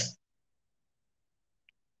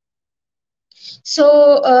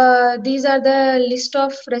 So these are the list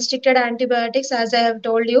of restricted antibiotics, as I have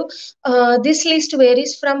told you. This list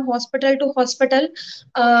varies from hospital to hospital.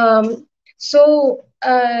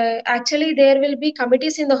 Actually, there will be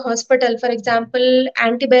committees in the hospital. For example,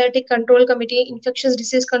 antibiotic control committee, infectious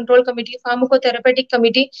disease control committee, pharmacotherapeutic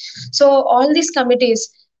committee. So all these committees.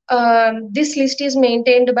 This list is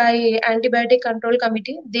maintained by antibiotic control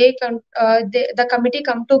committee. The committee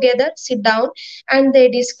come together, sit down, and they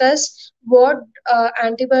discuss what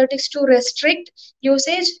antibiotics to restrict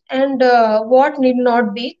usage and what need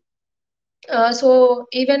not be. So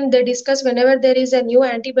even they discuss whenever there is a new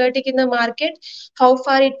antibiotic in the market, how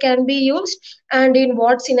far it can be used and in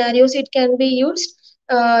what scenarios it can be used.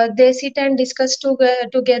 They sit and discuss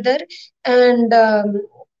together, and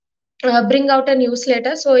bring out a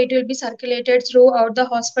newsletter, so it will be circulated throughout the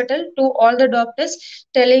hospital to all the doctors,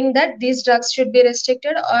 telling that these drugs should be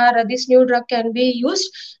restricted or this new drug can be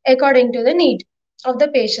used according to the need of the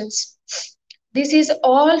patients. This is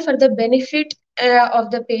all for the benefit of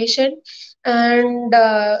the patient, and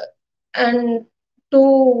and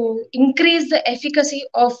to increase the efficacy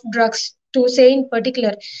of drugs, to say in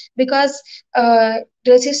particular, because uh,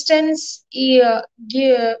 resistance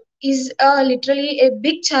is literally a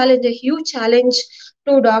big challenge, a huge challenge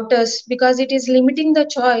to doctors, because it is limiting the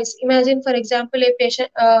choice. Imagine, for example, a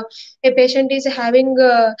patient is having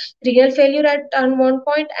renal failure at on one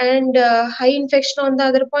point and high infection on the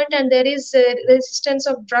other point, and there is resistance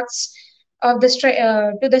of drugs to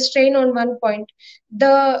the strain on one point.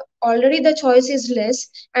 The already the choice is less,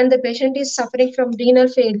 and the patient is suffering from renal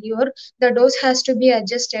failure. The dose has to be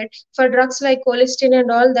adjusted. For drugs like colistin and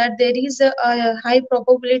all that, there is a high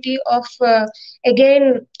probability of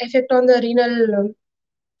again effect on the renal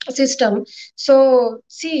system. So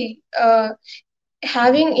see,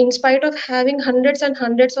 having in spite of having hundreds and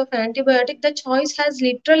hundreds of antibiotic, the choice has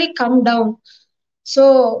literally come down.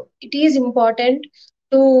 So it is important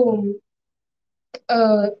to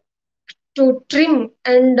uh, trim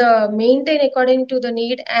and maintain according to the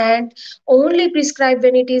need, and only prescribe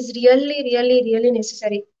when it is really really really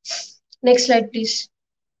necessary. Next slide, please.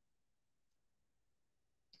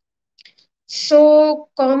 So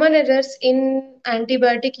common errors in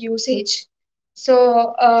antibiotic usage.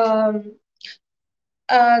 So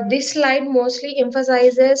this slide mostly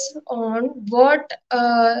emphasizes on what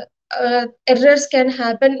errors can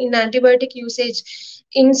happen in antibiotic usage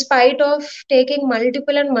in spite of taking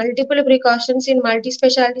multiple precautions in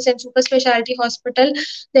multi-specialties and super specialty hospital.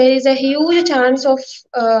 There is a huge chance of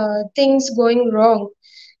things going wrong.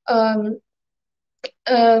 um,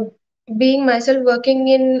 uh, Being myself working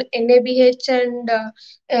in NABH and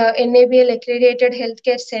NABL accredited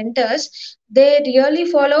healthcare centers, they really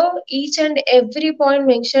follow each and every point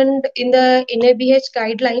mentioned in the NABH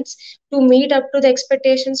guidelines to meet up to the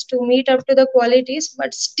expectations, to meet up to the qualities,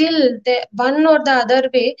 but still, the one or the other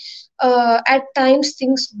way, at times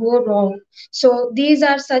things go wrong. So these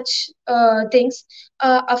are such things,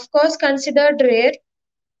 of course, considered rare,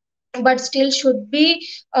 but still should be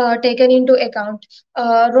taken into account.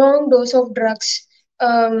 Wrong dose of drugs.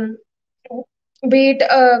 Um, be it,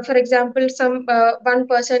 for example, some one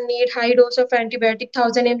person need high dose of antibiotic,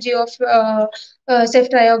 1000 mg of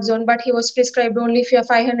ceftriaxone, but he was prescribed only for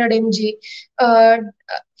 500 mg. Uh,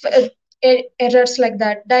 Errors like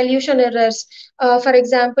that, dilution errors. For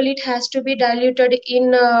example, it has to be diluted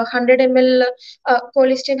in 100 ml.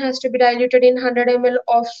 Colistin has to be diluted in 100 ml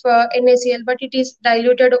of NaCl, but it is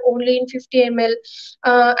diluted only in 50 ml,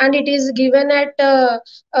 and it is given at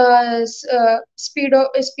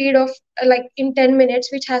speed of like in 10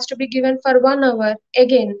 minutes, which has to be given for 1 hour.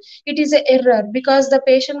 Again, it is an error because the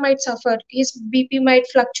patient might suffer, his BP might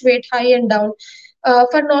fluctuate high and down.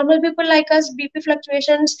 For normal people like us, BP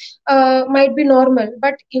fluctuations might be normal,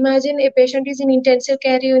 but imagine a patient is in intensive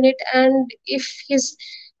care unit, and if his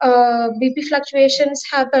BP fluctuations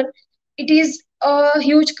happen, it is a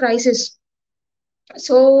huge crisis.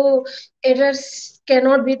 So errors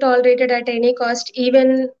cannot be tolerated at any cost.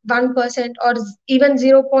 Even 1% or even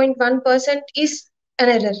 0.1% is an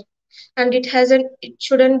error, and it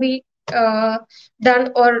shouldn't be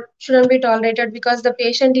done or shouldn't be tolerated because the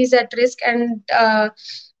patient is at risk, and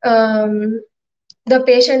the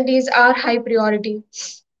patient is our high priority.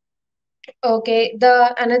 Okay,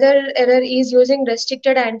 the another error is using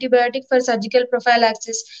restricted antibiotic for surgical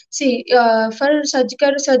prophylaxis. See, for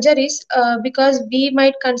surgical surgeries, because we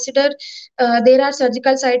might consider there are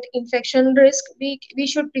surgical site infection risk, we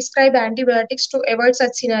should prescribe antibiotics to avoid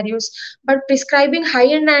such scenarios. But prescribing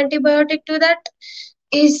high-end antibiotic to that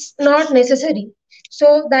is not necessary.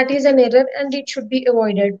 So that is an error, and it should be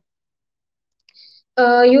avoided.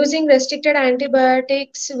 Using restricted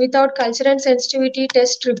antibiotics without culture and sensitivity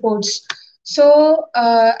test reports. So,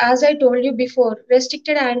 as I told you before,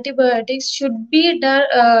 restricted antibiotics should be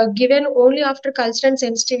given only after culture and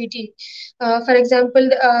sensitivity. For example,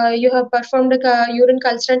 you have performed a urine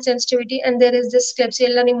culture and sensitivity, and there is this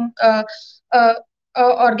Klebsiella uh,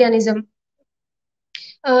 organism.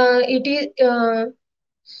 It is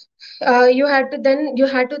you had to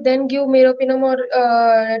then give meropenem or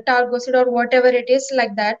targocid or whatever it is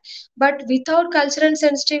like that, but without culture and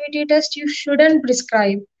sensitivity test you shouldn't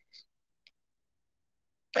prescribe.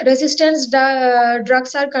 Resistance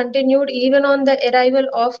drugs are continued even on the arrival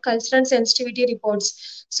of culture and sensitivity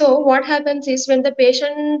reports. So what happens is when the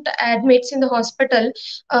patient admits in the hospital,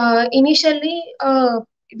 initially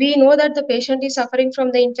we know that the patient is suffering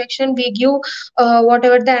from the infection. We give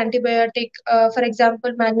whatever the antibiotic, for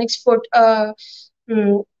example, Magnix foot.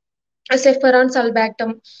 Mm, Cefuron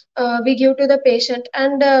sulbactam, we give to the patient,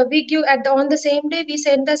 and we give on the same day we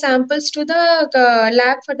send the samples to the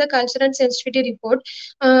lab for the culture and sensitivity report.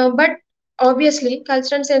 But obviously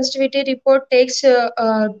culture and sensitivity report takes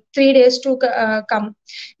 3 days to come.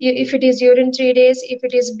 If it is urine, 3 days. If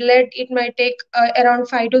it is blood, it might take around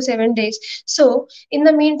 5 to 7 days. So in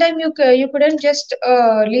the meantime, you couldn't just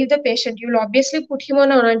leave the patient. You'll obviously put him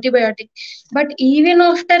on an antibiotic, but even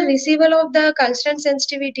after receival of the culture and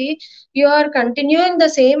sensitivity, you are continuing the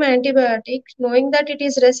same antibiotic knowing that it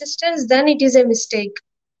is resistance, then it is a mistake.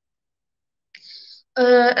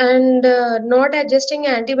 And not adjusting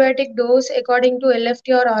antibiotic dose according to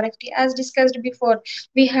LFT or RFT. As discussed before,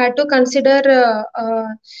 we had to consider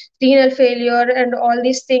renal failure and all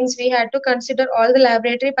these things. We had to consider all the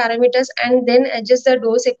laboratory parameters and then adjust the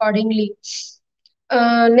dose accordingly.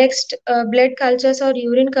 Next, blood cultures or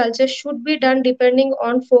urine cultures should be done depending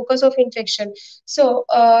on focus of infection. So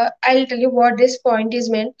I'll tell you what this point is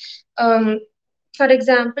meant. For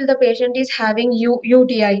example, the patient is having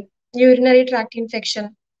UTI, urinary tract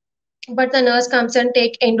infection, but the nurse comes and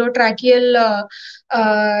take endotracheal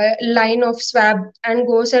line of swab and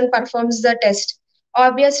goes and performs the test.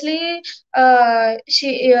 Obviously,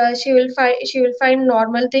 she will find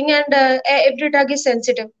normal thing, and every drug is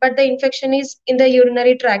sensitive, but the infection is in the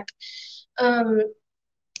urinary tract. Um,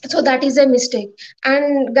 So that is a mistake.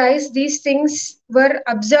 And guys, these things were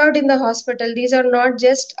observed in the hospital. These are not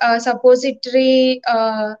just suppository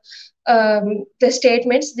the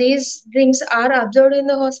statements. These things are observed in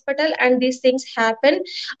the hospital, and these things happen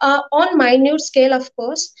on minute scale, of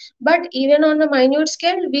course, but even on a minute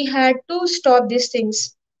scale we had to stop these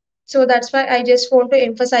things. So that's why I just want to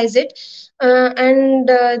emphasize it. And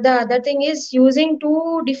the other thing is using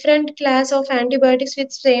two different class of antibiotics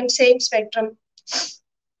with same spectrum.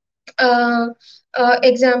 uh,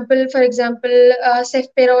 Example, for example,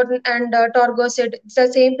 cefperon and torgocid. The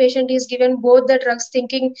same patient is given both the drugs,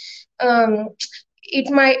 thinking it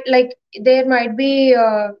might like there might be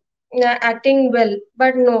acting well,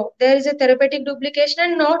 but no, there is a therapeutic duplication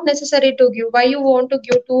and not necessary to give. Why you want to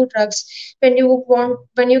give two drugs when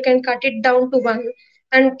you can cut it down to one?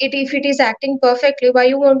 And if it is acting perfectly, why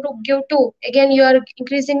you want to give two? Again, you are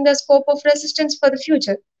increasing the scope of resistance for the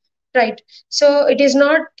future, right? So it is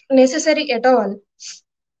not necessary at all.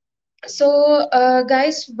 So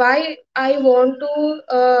guys, why I want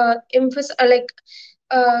to emphasize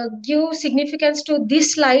give significance to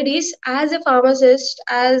this slide is, as a pharmacist,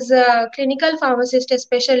 as a clinical pharmacist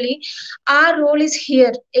especially, our role is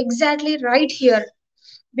here, exactly right here.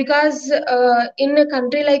 Because in a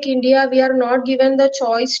country like India, we are not given the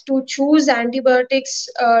choice to choose antibiotics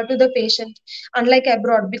to the patient, unlike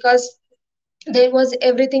abroad. Because there was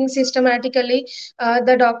everything systematically.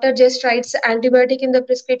 The doctor just writes antibiotic in the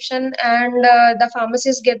prescription, and the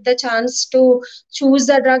pharmacist get the chance to choose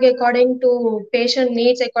the drug according to patient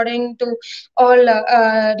needs, according to all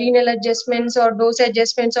renal adjustments or dose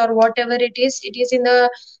adjustments or whatever it is in the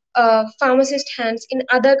pharmacist hands in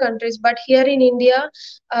other countries. But here in India,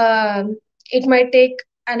 it might take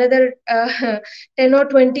another 10 or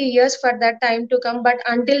 20 years for that time to come. But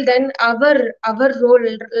until then, our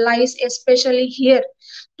role lies especially here,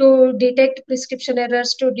 to detect prescription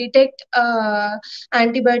errors, to detect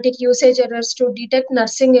antibiotic usage errors, to detect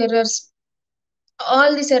nursing errors.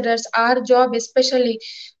 All these errors, our job especially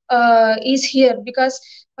is here. Because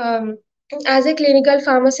as a clinical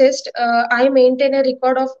pharmacist, I maintain a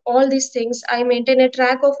record of all these things, I maintain a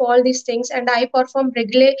track of all these things, and I perform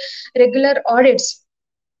regular audits.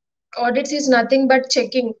 Audits is nothing but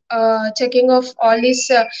checking of all these.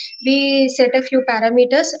 We set a few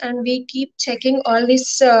parameters and we keep checking all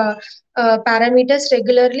these parameters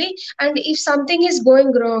regularly. And if something is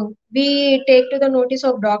going wrong, we take to the notice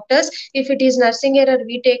of doctors. If it is nursing error,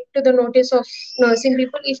 we take to the notice of nursing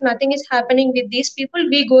people. If nothing is happening with these people,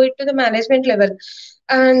 we go it to the management level.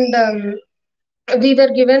 And we were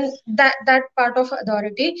given that part of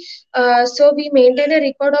authority. So we maintain a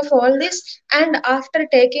record of all this. And after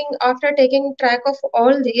taking track of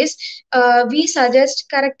all this, we suggest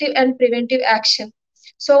corrective and preventive action.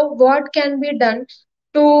 So what can be done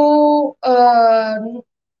to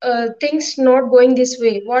things not going this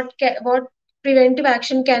way? What preventive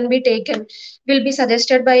action can be taken will be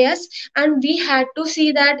suggested by us, and we had to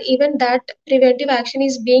see that even that preventive action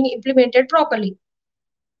is being implemented properly.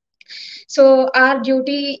 So our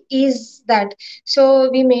duty is that. So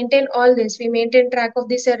we maintain all this, we maintain track of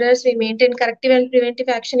these errors, we maintain corrective and preventive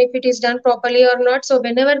action if it is done properly or not. So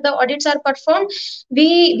whenever the audits are performed,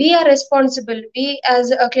 we are responsible, we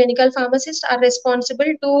as a clinical pharmacist are responsible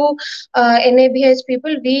to NABH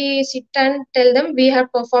people. We sit and tell them we have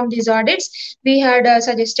performed these audits, we had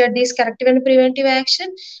suggested this corrective and preventive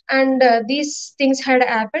action, and these things had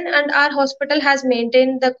happened, and our hospital has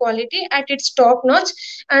maintained the quality at its top notch,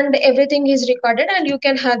 and everything is recorded, and you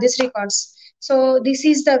can have these records. So this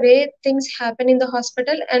is the way things happen in the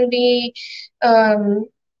hospital, and we um,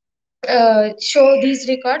 show these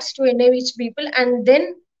records to NIH people, and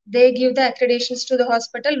then they give the accreditations to the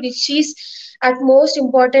hospital, which is at most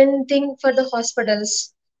important thing for the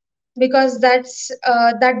hospitals. Because that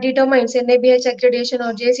determines NABH accreditation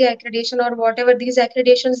or JC accreditation or whatever these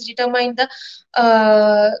accreditations determine the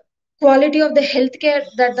quality of the healthcare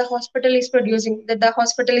that the hospital is producing, that the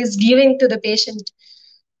hospital is giving to the patient.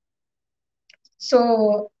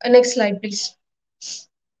 So next slide, please.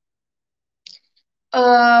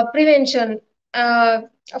 Prevention.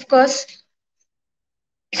 Of course.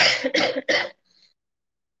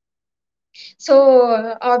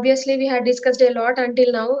 So obviously we had discussed a lot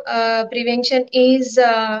until now. Prevention is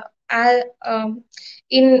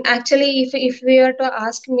in actually, if we are to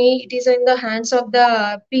ask me, it is in the hands of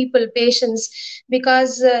the people, patients.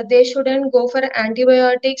 Because they shouldn't go for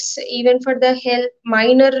antibiotics even for the health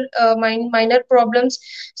minor problems,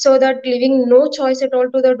 so that leaving no choice at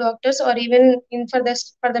all to the doctors, or even in for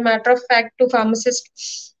the matter of fact to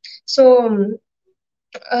pharmacists. So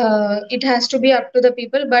it has to be up to the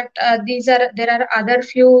people, but there are other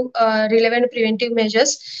few relevant preventive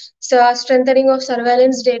measures. So strengthening of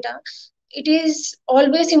surveillance data, it is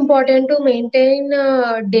always important to maintain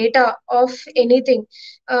data of anything,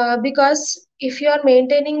 because if you are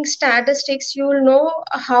maintaining statistics, you will know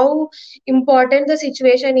how important the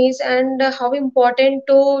situation is, and how important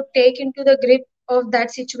to take into the grip of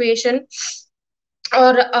that situation,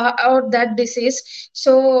 or that disease.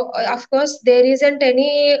 So of course there isn't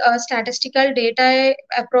any statistical data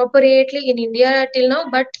appropriately in India till now,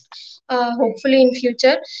 but hopefully in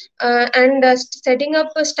future, and setting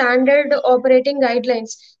up a standard operating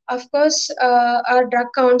guidelines. Of course, our drug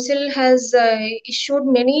council has issued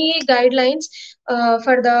many guidelines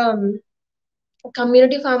for the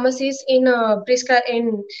community pharmacies in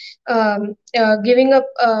giving up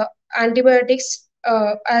antibiotics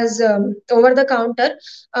as over the counter,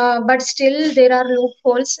 but still there are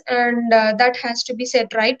loopholes, and that has to be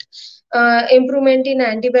set right. Improvement in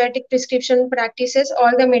antibiotic prescription practices,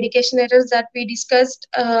 all the medication errors that we discussed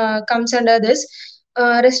comes under this.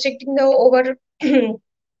 Restricting the over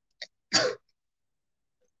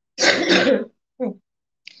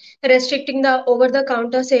restricting the over the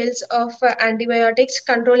counter sales of antibiotics,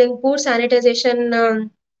 controlling poor sanitization,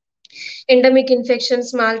 endemic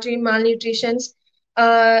infections, malnutrition,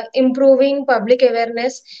 improving public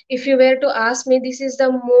awareness. If you were to ask me, this is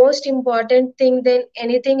the most important thing than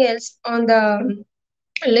anything else on the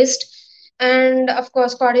list. And of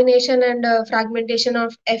course, coordination and fragmentation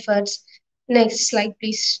of efforts. Next slide,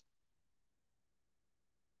 please.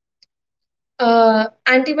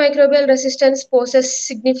 Antimicrobial resistance poses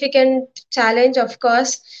significant challenge, of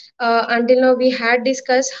course. Until now, we had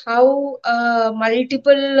discussed how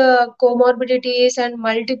multiple comorbidities and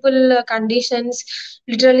multiple conditions,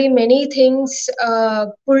 literally many things,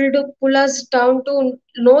 pull us down to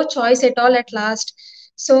no choice at all at last.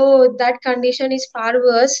 So that condition is far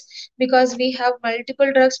worse, because we have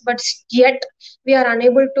multiple drugs, but yet we are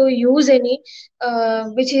unable to use any,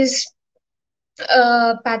 which is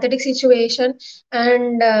pathetic situation.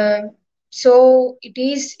 And so it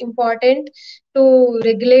is important to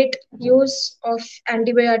regulate use of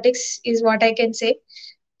antibiotics, is what I can say.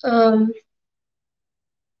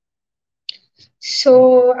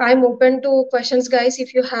 So I'm open to questions, guys,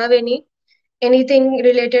 if you have anything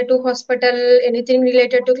related to hospital, anything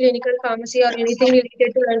related to clinical pharmacy, or anything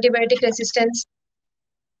related to antibiotic resistance.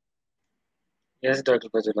 Yes, Dr.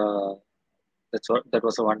 Pajula, that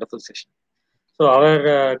was a wonderful session. So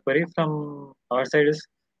our query from our side is,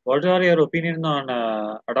 what are your opinion on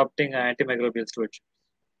adopting antimicrobial stewardship?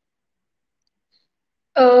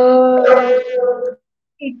 uh,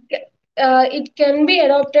 it it can be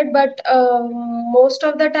adopted, but most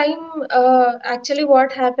of the time, actually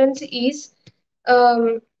what happens is,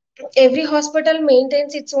 um, every hospital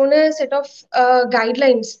maintains its own set of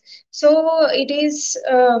guidelines. So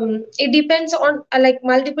it depends on like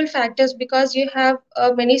multiple factors, because you have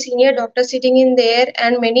many senior doctors sitting in there,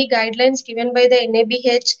 and many guidelines given by the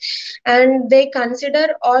NABH, and they consider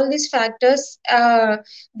all these factors,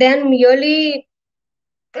 then merely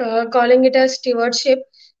calling it as stewardship.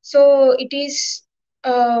 So it is,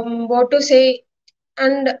 what to say,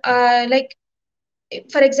 and like,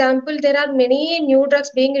 for example, there are many new drugs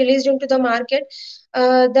being released into the market.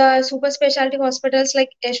 The super specialty hospitals like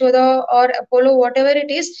Yashoda or Apollo, whatever it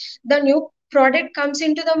is, the new product comes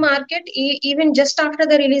into the market even just after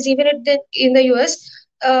the release, even in the US.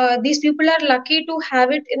 These people are lucky to have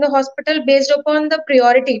it in the hospital based upon the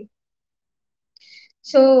priority.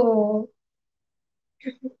 So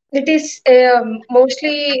it is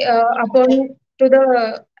mostly upon to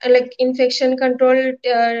the like infection control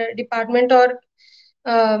department, or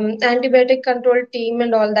antibiotic control team,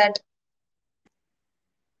 and all that.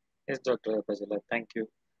 Yes, Dr. Pajula, thank you.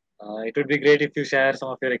 It would be great if you share some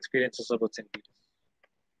of your experiences about St. Peter.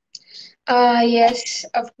 Yes,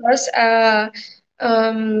 of course.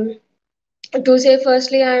 Um, to say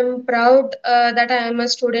firstly, I'm proud that I am a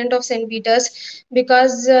student of St. Peter's,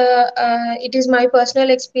 because it is my personal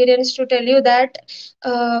experience to tell you that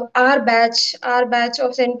our batch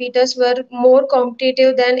of St. Peter's were more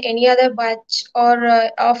competitive than any other batch, or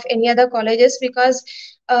of any other colleges, because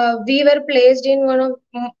we were placed in one of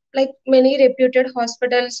like many reputed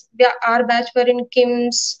hospitals. Our batch were in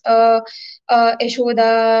Kim's,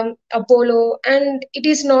 Yashoda, Apollo, and it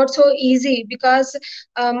is not so easy, because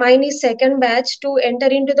mine is second batch to enter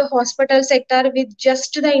into the hospital sector with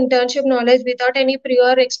just the internship knowledge, without any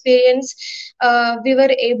prior experience. We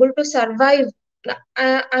were able to survive.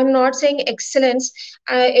 I'm not saying excellence.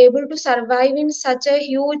 Able to survive in such a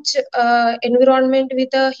huge environment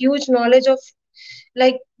with a huge knowledge of,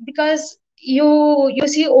 like, because you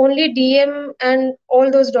see only DM and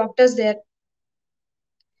all those doctors there.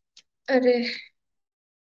 Arre.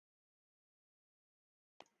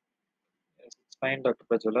 Yes, it's fine, Dr.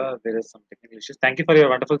 Prajwala. There is some technical issues. Thank you for your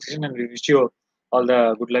wonderful session, and we wish you all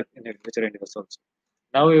the good luck in your future endeavors also.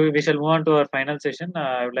 Now we shall move on to our final session.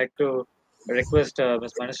 I would like to request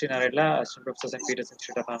Ms. Manushree Narayla, Assistant Professor, St. Peter's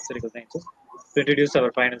Institute of Pharmaceutical Sciences, to introduce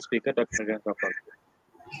our final speaker, Dr. Mrigan Gopal.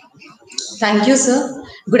 Thank you, sir.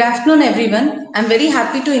 Good afternoon, everyone. I'm very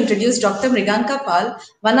happy to introduce Dr. Mriganka Pal,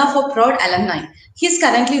 one of our proud alumni. He is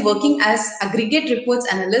currently working as aggregate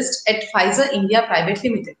reports analyst at Pfizer India Private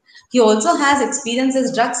Limited. He also has experience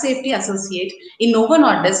as drug safety associate in Novo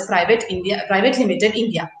Nordisk Private Limited,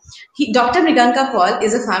 India. Dr. Mriganka Paul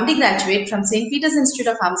is a family graduate from St. Peter's Institute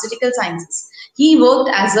of Pharmaceutical Sciences. He worked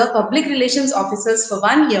as a public relations officer for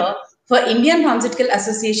 1 year for Indian Pharmaceutical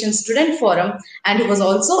Association Student Forum, and he was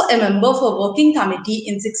also a member for working committee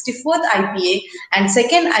in 64th IPA and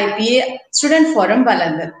 2nd IPA Student Forum,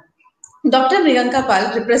 London. Dr. Mriganka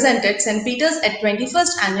Pal represented St. Peter's at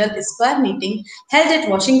 21st Annual ISPAR meeting held at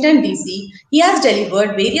Washington, D.C. He has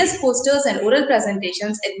delivered various posters and oral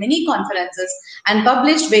presentations at many conferences and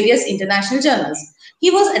published various international journals.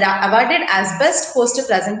 He was awarded as Best Poster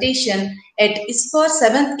Presentation at ISPAR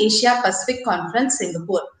 7th Asia Pacific Conference,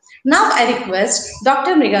 Singapore. Now I request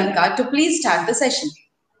Dr. Mriganka to please start the session.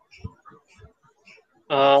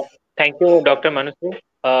 Uh, Thank you, Dr. Manushree.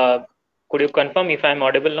 Could you confirm if I'm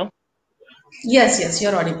audible now? Yes,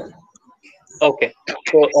 you're audible. Okay.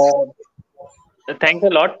 So, thanks a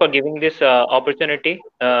lot for giving this opportunity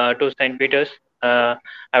to St. Peter's. I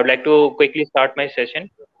would like to quickly start my session.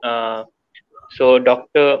 So,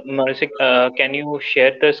 Dr. Manushree, can you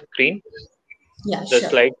share the screen, Yeah, the sure.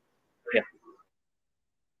 slide? Yeah.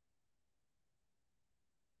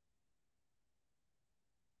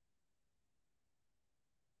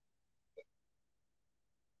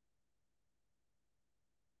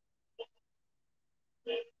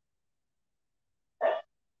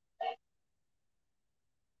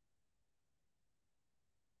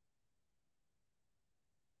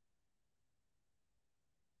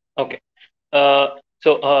 Okay.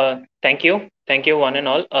 Thank you, one and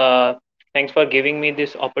all. Thanks for giving me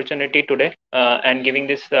this opportunity today and giving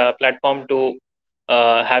this platform to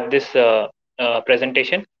have this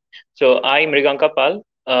presentation. So, I'm Mriganka Pal,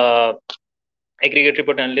 aggregate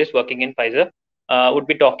report analyst working in Pfizer. Would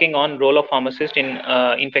be talking on role of pharmacist in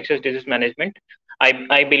infectious disease management.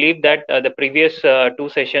 I believe that the previous two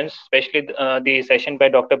sessions, especially the session by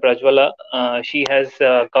Dr. Prajwala, she has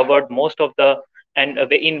covered most of the and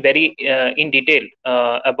in very in detail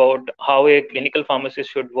about how a clinical pharmacist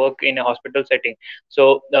should work in a hospital setting.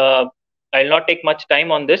 So I'll not take much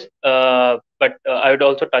time on this, but I would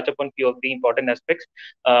also touch upon few of the important aspects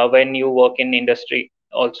when you work in industry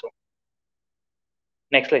also.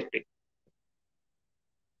 Next slide, please.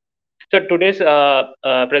 So today's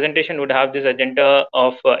presentation would have this agenda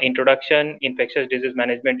of introduction, infectious disease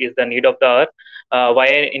management is the need of the hour, why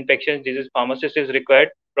an infectious disease pharmacist is required,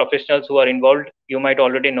 professionals who are involved, you might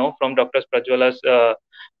already know from Dr. Prajwala's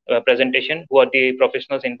presentation, who are the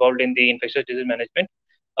professionals involved in the infectious disease management.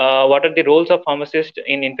 What are the roles of pharmacists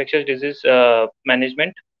in infectious disease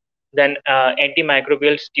management? Then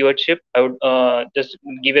antimicrobial stewardship. I would just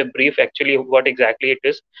give a brief actually what exactly it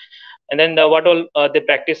is. And then what all the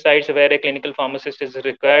practice sites where a clinical pharmacist is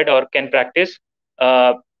required or can practice,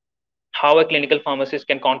 how a clinical pharmacist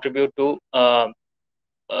can contribute to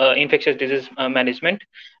infectious disease management,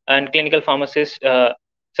 and clinical pharmacist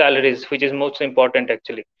salaries, which is most important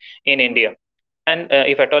actually in India. And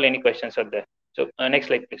if at all any questions are there. So next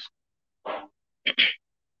slide, please.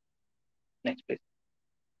 Next, please.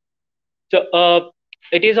 So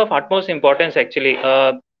it is of utmost importance actually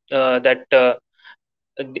that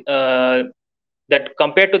that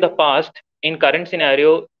compared to the past, in current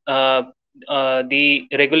scenario, the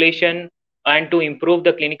regulation and to improve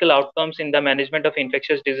the clinical outcomes in the management of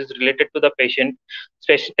infectious disease related to the patient,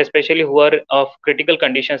 especially who are of critical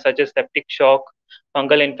conditions such as septic shock,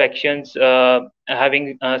 fungal infections,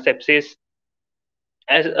 having sepsis,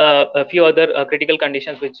 as a few other critical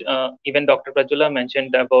conditions which even Dr. Prajula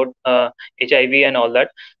mentioned about HIV and all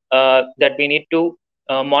that, that we need to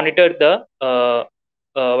monitor the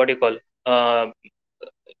what do you call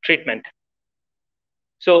treatment.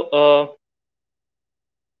 So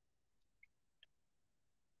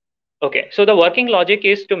okay, so the working logic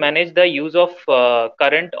is to manage the use of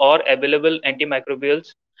current or available antimicrobials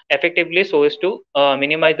effectively so as to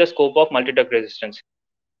minimize the scope of multi-drug resistance.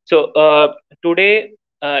 So today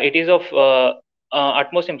it is of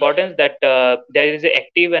utmost importance that there is an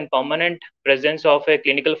active and permanent presence of a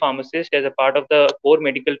clinical pharmacist as a part of the core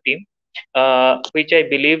medical team which I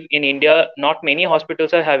believe in India not many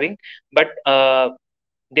hospitals are having, but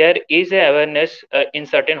there is a awareness in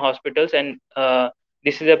certain hospitals, and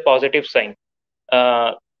this is a positive sign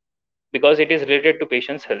because it is related to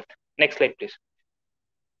patient's health. Next slide, please.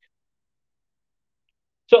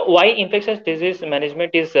 So why infectious disease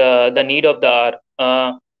management is the need of the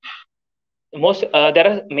hour? There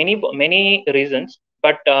are many reasons,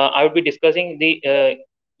 but I would be discussing the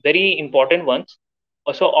very important ones.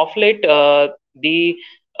 So of late, the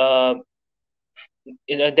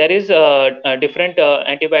there is different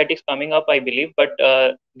antibiotics coming up, I believe, but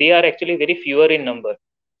they are actually very fewer in number.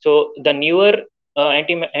 So the newer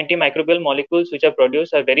antimicrobial molecules which are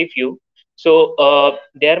produced are very few. So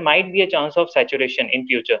there might be a chance of saturation in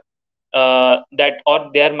future. That or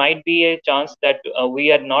there might be a chance that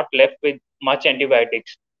we are not left with much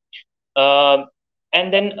antibiotics. And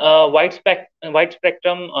then wide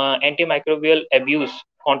spectrum antimicrobial abuse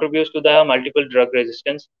contributes to the multiple drug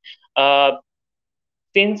resistance.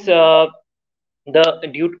 Since with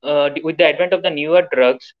the advent of the newer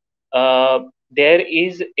drugs, there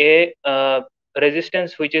is a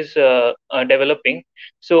resistance which is developing.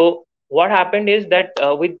 So what happened is that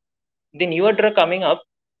with the newer drug coming up,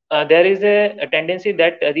 there is a tendency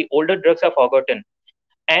that the older drugs are forgotten,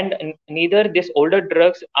 and neither these older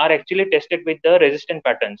drugs are actually tested with the resistant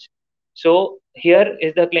patterns. So here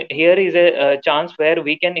is a chance where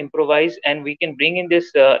we can improvise and we can bring in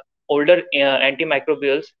this older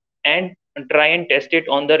antimicrobials and try and test it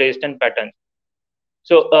on the resistant patterns.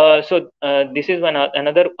 So this is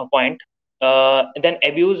another point. Then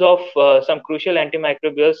abuse of some crucial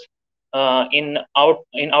antimicrobials in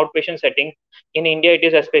outpatient setting. In India, it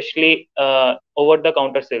is especially over the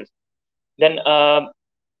counter sales. Then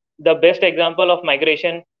the best example of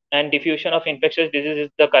migration and diffusion of infectious disease is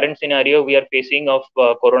the current scenario we are facing of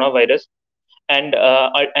coronavirus. And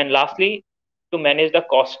lastly, to manage the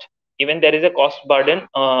cost, even there is a cost burden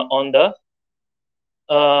uh, on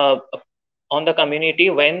the community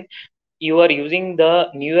when you are using the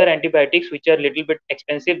newer antibiotics, which are a little bit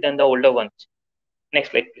expensive than the older ones.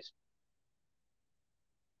 Next slide, please.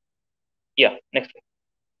 Yeah, next slide.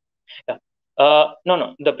 Yeah.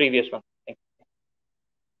 No, the previous one.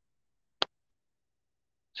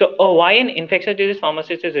 So why an infectious disease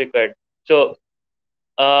pharmacist is required? So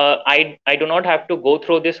I do not have to go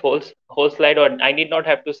through this whole slide, or I need not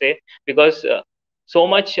have to say, because so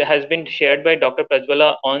much has been shared by Dr.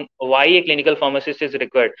 Prajwala on why a clinical pharmacist is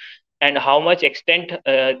required and how much extent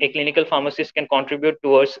a clinical pharmacist can contribute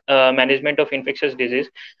towards management of infectious disease.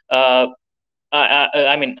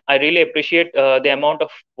 I mean, I really appreciate the amount of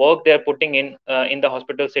work they are putting in the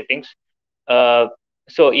hospital settings. Uh,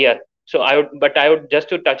 so yeah, I would just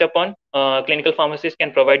to touch upon clinical pharmacists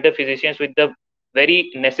can provide the physicians with the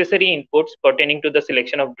very necessary inputs pertaining to the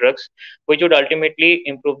selection of drugs, which would ultimately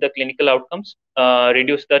improve the clinical outcomes,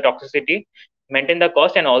 reduce the toxicity, maintain the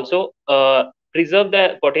cost, and also preserve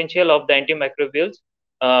the potential of the antimicrobials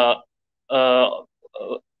uh, uh,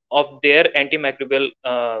 of their antimicrobial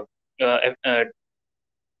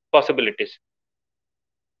possibilities.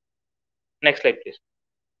 Next slide, please.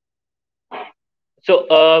 So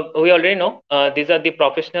we already know these are the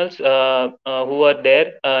professionals who are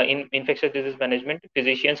there in infectious disease management: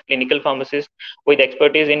 physicians, clinical pharmacists with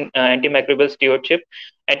expertise in antimicrobial stewardship.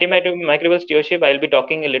 Antimicrobial stewardship, I'll be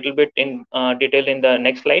talking a little bit in detail in the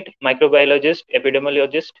next slide. Microbiologist,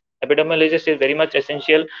 epidemiologist. Epidemiologist is very much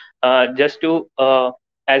essential just to,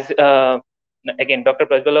 as again, Dr.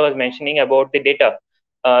 Prajwala was mentioning about the data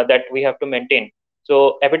that we have to maintain.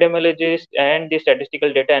 So epidemiologists and the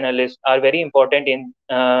statistical data analysts are very important in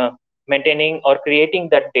maintaining or creating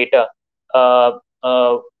that data,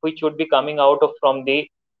 which would be coming out of from the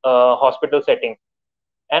hospital setting,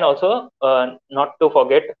 and also not to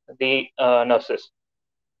forget the nurses.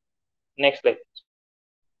 Next slide.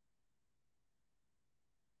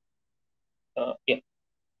 Yeah.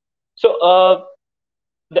 So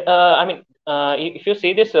I mean, if you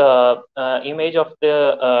see this image of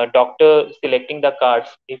the doctor selecting the cards,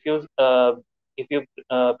 if you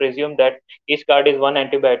presume that each card is one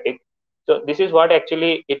antibiotic, so this is what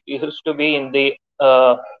actually it used to be in the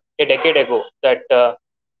a decade ago. That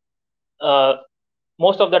uh,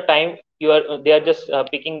 most of the time they are just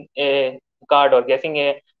picking a card or guessing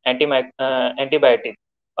a antibiotic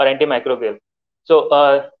or antimicrobial.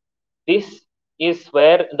 So this is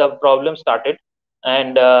where the problem started,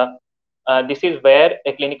 and this is where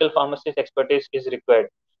a clinical pharmacist expertise is required.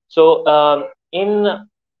 So in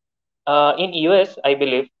US, I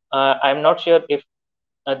believe, I'm not sure if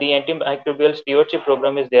the antimicrobial stewardship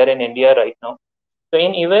program is there in India right now. So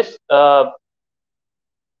in US,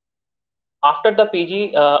 After the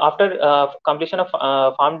PG, after completion of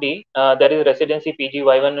PharmD, there is residency PG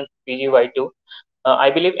Y1 and PG Y2. I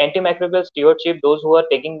believe antimicrobial stewardship, those who are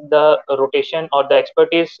taking the rotation or the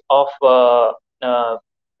expertise of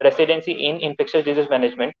residency in infectious disease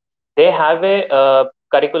management, they have a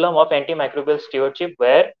curriculum of antimicrobial stewardship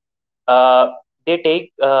where they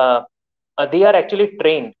take they are actually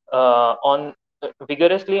trained on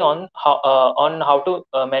vigorously on how to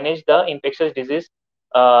uh, manage the infectious diseases,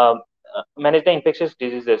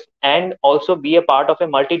 and also be a part of a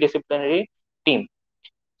multidisciplinary team.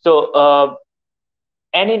 So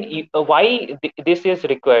and why this is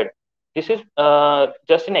required, this is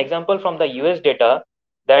just an example from the US data,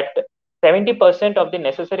 that 70% of the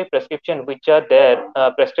necessary prescription which are there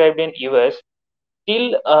prescribed in US,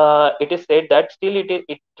 still it is said that still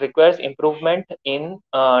it requires improvement in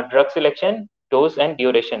drug selection, dose and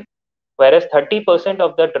duration, whereas 30%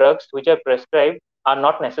 of the drugs which are prescribed are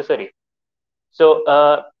not necessary. So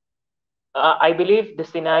I believe the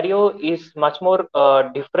scenario is much more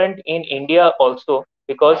different in India also,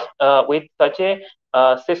 because with such a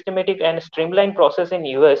systematic and streamlined process in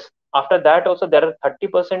US, after that also there are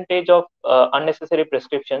 30% of unnecessary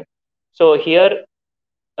prescription. So here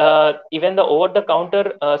even the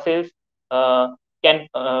over-the-counter sales uh, can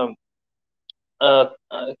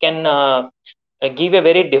give a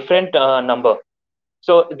very different number.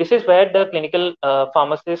 So this is where the clinical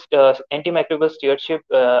pharmacist antimicrobial stewardship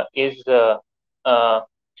is uh,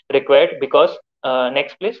 required, because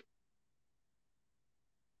next please.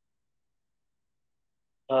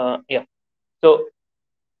 Yeah. So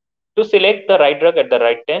to select the right drug at the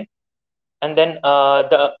right time, and then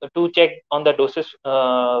to check on the dosage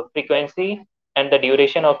frequency and the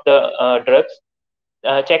duration of the drugs,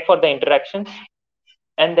 check for the interactions,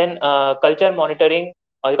 and then culture monitoring,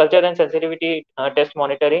 culture and sensitivity test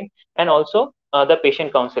monitoring, and also the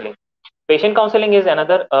patient counseling. Patient counseling is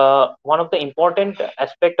another one of the important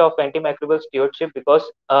aspect of antimicrobial stewardship, because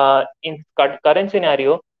in current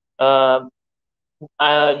scenario, uh,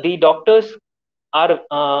 the doctors are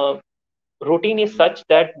routine is such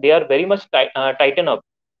that they are very much tighten up,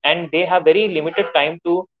 and they have very limited time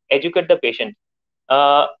to educate the patient.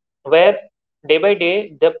 Where day by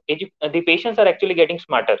day the patients are actually getting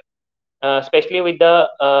smarter, especially with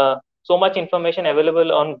the so much information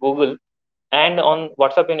available on Google and on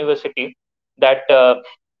WhatsApp University, that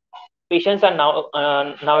patients are now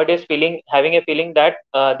nowadays having a feeling that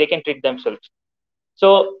they can treat themselves.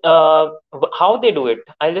 So how they do it,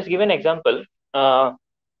 I'll just give an example.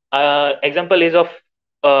 Example is of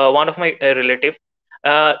one of my relative.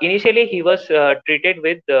 Initially he was treated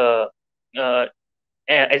with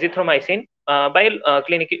azithromycin by a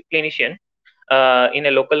clinician in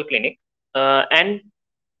a local clinic, and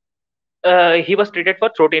he was treated for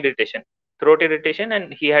throat irritation,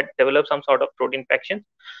 and he had developed some sort of throat infection,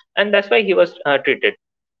 and that's why he was treated.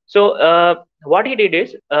 So what he did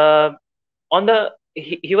is, on the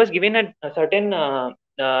he was given a certain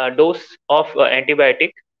dose of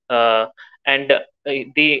antibiotic, uh, and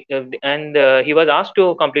he was asked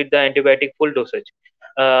to complete the antibiotic full dosage,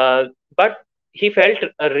 but he felt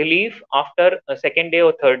a relief after a second day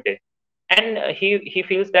or third day, and he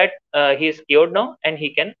feels that he is cured now, and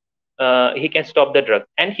he can stop the drug,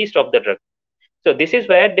 and he stopped the drug. So this is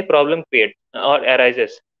where the problem creates or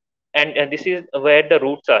arises, and this is where the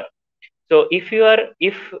roots are. So if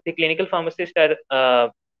the clinical pharmacists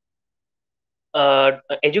are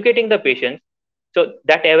educating the patients, so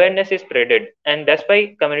that awareness is spreaded, and that's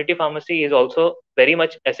why community pharmacy is also very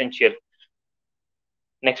much essential.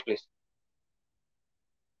 Next please.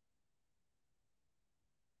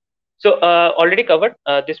 So already covered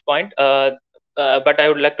this point, but I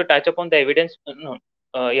would like to touch upon the evidence. No,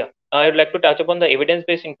 yeah, I would like to touch upon the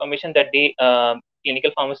evidence-based information that the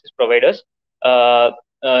clinical pharmacists provide us,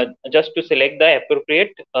 just to select the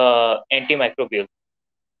appropriate antimicrobial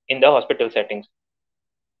in the hospital settings.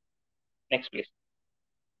 Next, please.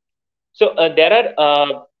 So there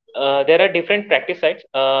are different practice sites,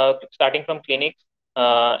 starting from clinics,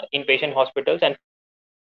 inpatient hospitals, and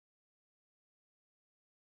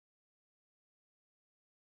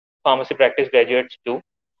pharmacy practice graduates too.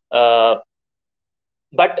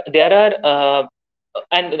 But there are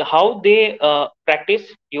and how they practice,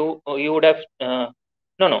 you would have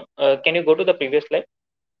no, can you go to the previous slide?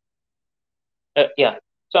 Yeah.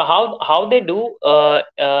 So how they do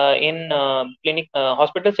in clinic,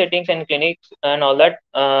 hospital settings and clinics and all that,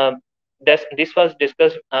 this was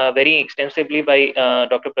discussed very extensively by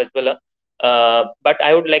Dr. Prajwala, but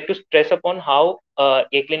I would like to stress upon how a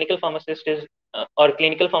clinical pharmacist is or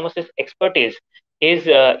clinical pharmacist expertise is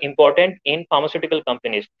important in pharmaceutical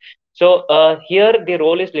companies. So here the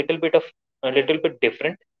role is little bit of a little bit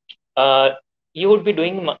different. You would be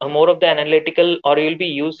doing more of the analytical, or you'll be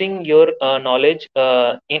using your knowledge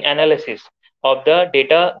in analysis of the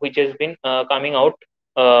data which has been coming out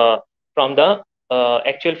from the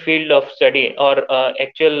actual field of study, or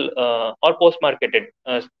actual or post-marketed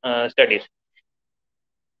studies.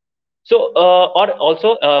 So, or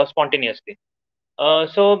also spontaneously.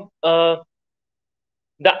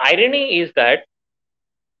 The irony is that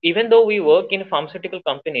even though we work in pharmaceutical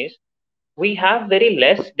companies, we have very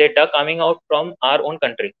less data coming out from our own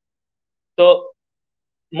country. So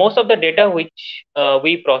most of the data which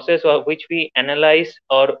we process, or which we analyze,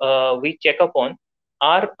 or we check upon,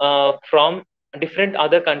 are from different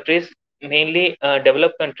other countries, mainly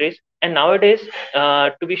developed countries. And nowadays,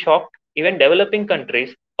 to be shocked, even developing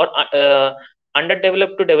countries, or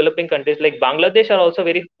underdeveloped to developing countries like Bangladesh, are also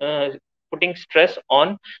very putting stress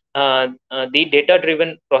on the data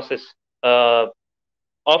driven process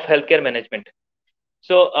of healthcare management.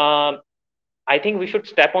 So I think we should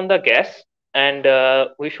step on the gas, and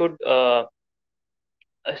we should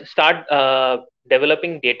start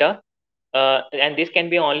developing data, and this can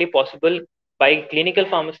be only possible by clinical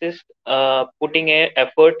pharmacists putting a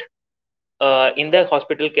effort in the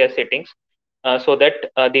hospital care settings, so that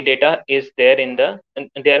the data is there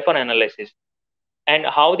there for analysis. And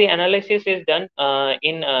how the analysis is done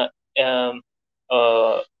in um,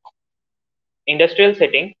 uh, industrial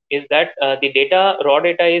setting is that the raw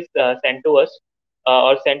data is sent to us,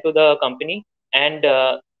 or sent to the company, and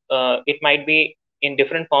it might be in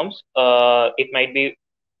different forms. It might be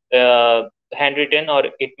handwritten, or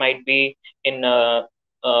it might be in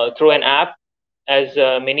through an app, as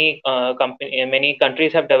many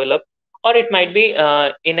countries have developed, or it might be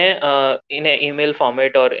in a email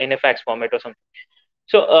format, or in a fax format, or something.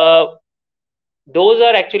 So those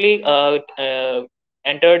are actually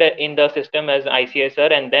entered in the system as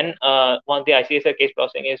ICSR, and then once the ICSR case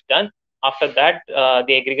processing is done, after that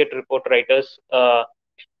the aggregate report writers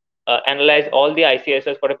analyze all the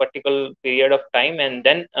ICSs for a particular period of time, and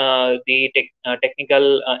then the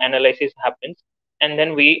technical analysis happens, and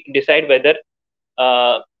then we decide whether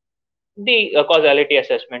the causality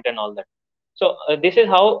assessment and all that. So this is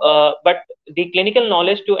how, but the clinical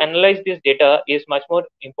knowledge to analyze this data is much more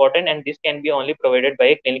important, and this can be only provided by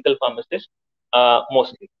a clinical pharmacist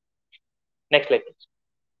mostly. Next slide, please.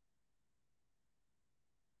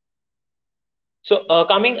 So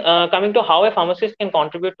coming to how a pharmacist can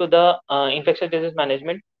contribute to the infectious disease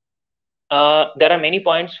management, there are many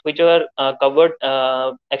points which are covered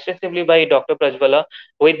extensively by Dr. Prajwala,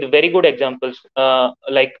 with very good examples,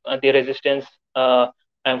 like the resistance,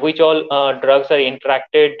 and which all drugs are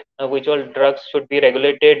interacted, which all drugs should be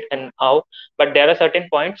regulated, and how. But there are certain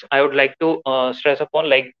points I would like to stress upon,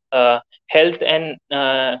 like health,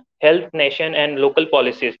 nation, and local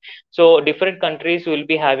policies. So different countries will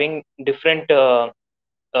be having different health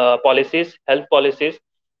policies,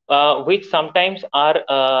 which sometimes are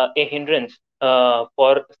a hindrance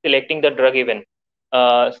for selecting the drug even.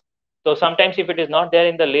 So sometimes if it is not there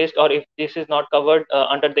in the list, or if this is not covered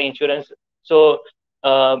under the insurance, so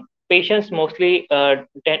patients mostly are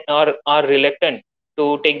reluctant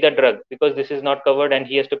to take the drug, because this is not covered and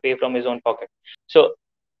he has to pay from his own pocket. So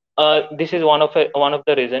this is one of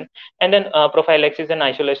the reason. And then prophylaxis and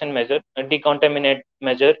isolation measure, decontaminate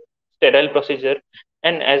measure, sterile procedure,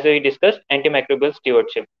 and as we discussed, antimicrobial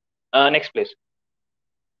stewardship. Next, please.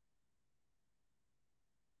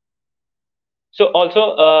 So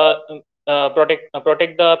also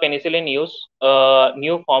protect the penicillin use,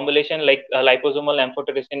 new formulation like liposomal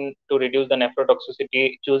amphotericin to reduce the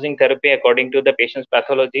nephrotoxicity, choosing therapy according to the patient's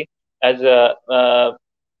pathology, as Dr.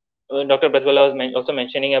 Bradwala was also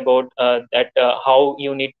mentioning about that how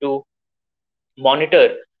you need to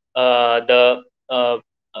monitor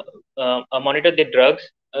monitor the drugs,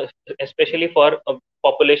 especially for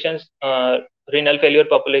populations, renal failure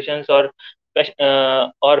populations, or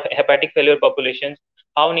hepatic failure populations.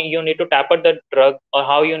 How you need to taper the drug, or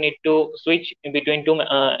how you need to switch in between two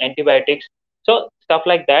antibiotics. So stuff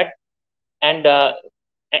like that. And a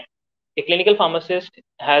clinical pharmacist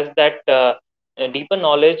has that a deeper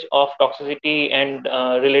knowledge of toxicity and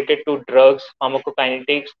related to drugs,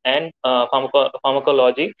 pharmacokinetics, and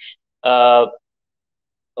pharmacology, uh,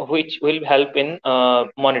 which will help in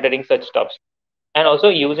monitoring such stuffs. And also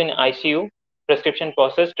using ICU, prescription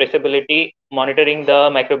process, traceability, monitoring the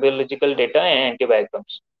microbiological data, and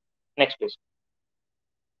antibiotics. Next, please.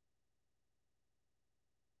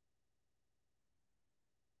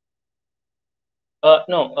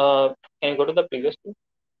 No, can you go to the previous one?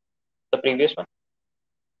 The previous one?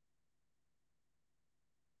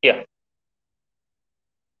 Yeah.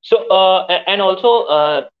 So, and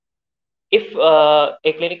also if a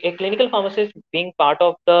clinical pharmacist being part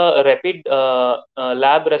of the rapid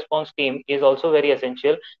lab response team is also very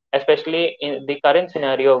essential, especially in the current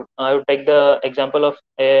scenario. I would take the example of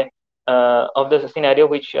the scenario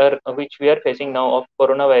which we are facing now of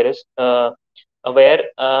coronavirus, where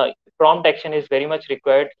prompt action is very much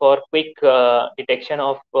required for quick detection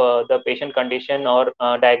of the patient condition or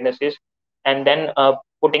diagnosis, and then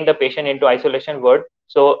putting the patient into isolation ward.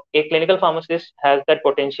 So a clinical pharmacist has that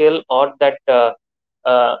potential or that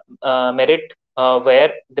merit,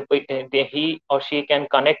 where he or she can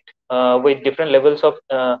connect with different levels of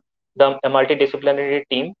the multidisciplinary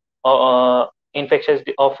team infectious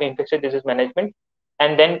disease management,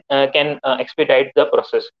 and then can expedite the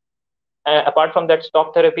process. Apart from that,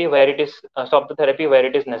 stop the therapy where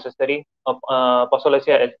it is necessary,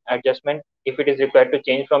 posology adjustment if it is required to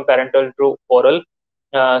change from parenteral to oral.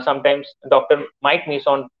 Sometimes doctor might miss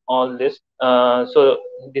on all this, so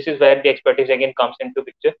this is where the expertise again comes into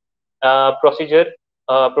picture. Procedure,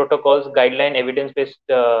 protocols, guideline, evidence-based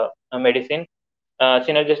medicine,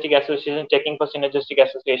 synergistic association, checking for synergistic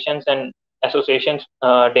associations and associations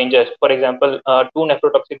dangers. For example, two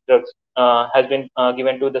nephrotoxic drugs has been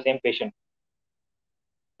given to the same patient.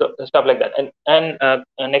 So stuff like that. And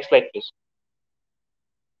next slide, please.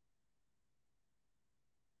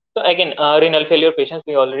 So again, renal failure patients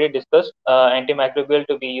we already discussed. Antimicrobial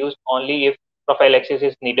to be used only if prophylaxis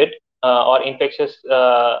is needed, or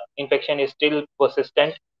infection is still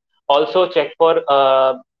persistent. Also check for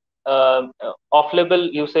off-label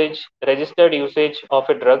usage, registered usage of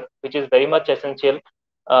a drug, which is very much essential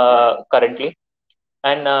currently.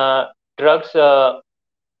 And drugs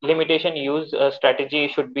limitation use strategy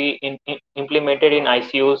should be implemented in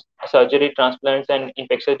ICUs, surgery, transplants, and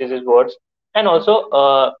infectious disease wards, and also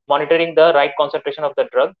monitoring the right concentration of the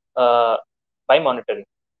drug by monitoring.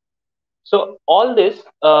 So all this,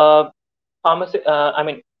 a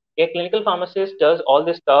clinical pharmacist does all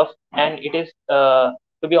this stuff, and it is,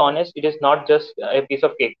 to be honest, it is not just a piece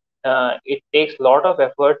of cake. It takes a lot of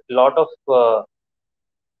effort, lot of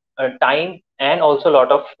time, and also a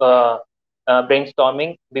lot of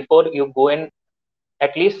brainstorming before you go and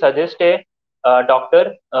at least suggest a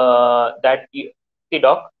doctor that see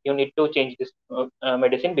doc, you need to change this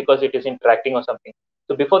medicine because it is interacting or something.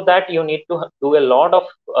 So before that, you need to do a lot of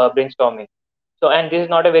brainstorming. So, and this is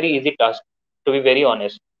not a very easy task, to be very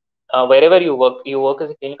honest. Wherever you work as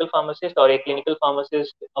a clinical pharmacist or a clinical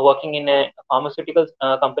pharmacist working in a pharmaceutical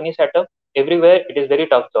company setup. Everywhere it is very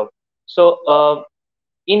tough job. So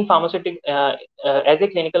in pharmaceutical, as a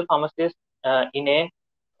clinical pharmacist in a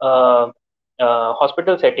uh,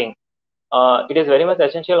 hospital setting, it is very much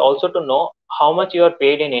essential also to know how much you are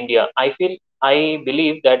paid in India. I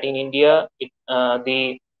believe that in India,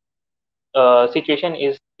 the situation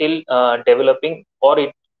is still developing, or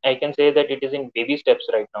I can say that it is in baby steps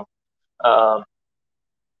right now.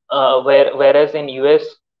 Uh, whereas in US,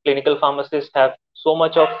 clinical pharmacists have so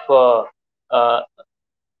much of uh,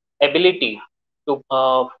 ability to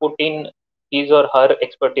put in his or her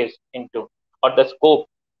expertise into, or the scope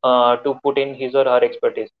to put in his or her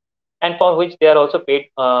expertise, and for which they are also paid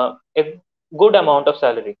a good amount of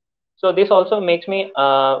salary. So this also makes me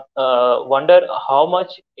wonder how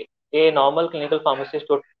much a normal clinical pharmacist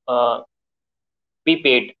would be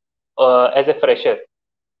paid as a fresher.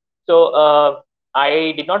 So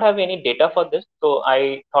I did not have any data for this, so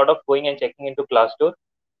I thought of going and checking into Glassdoor.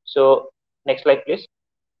 So next slide, please.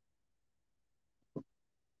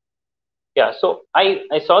 Yeah, so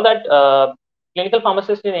I saw that clinical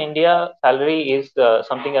pharmacist in India salary is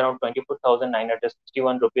something around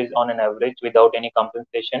 24,961 rupees on an average without any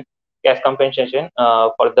compensation, cash compensation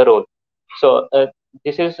for the role. So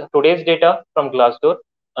this is today's data from Glassdoor.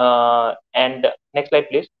 And next slide,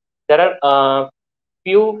 please. There are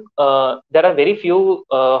very few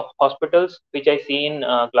hospitals which I see in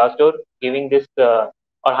Glassdoor giving this or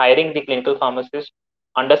hiring the clinical pharmacist,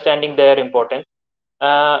 understanding their importance.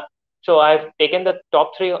 So I've taken the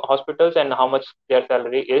top three hospitals and how much their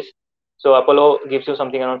salary is. So Apollo gives you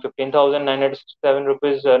something around 15,907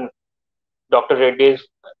 rupees, and Dr. Reddy's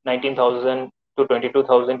 19,000 to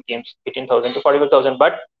 22,000, KIMS 18,000 to 45,000.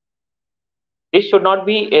 But this should not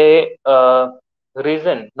be a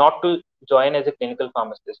reason not to join as a clinical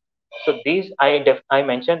pharmacist. So these I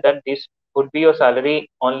mentioned that this would be your salary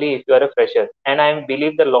only if you are a fresher, and I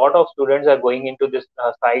believe that a lot of students are going into this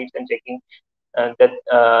sites and checking that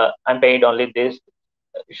I'm paid only this.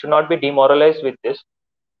 You should not be demoralized with this.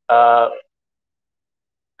 Uh,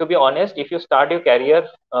 to be honest, if you start your career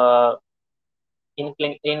in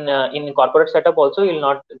corporate setup, also you'll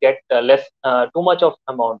not get less too much of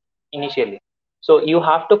amount initially. So you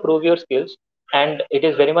have to prove your skills. and it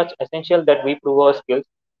is very much essential that we prove our skills.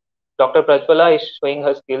 Dr. Prajwala is showing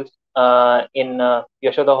her skills in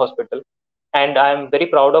Yashoda Hospital, and I'm very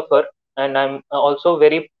proud of her. And I'm also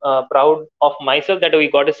very proud of myself that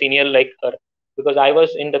we got a senior like her, because I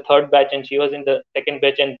was in the third batch and she was in the second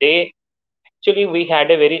batch, and they actually we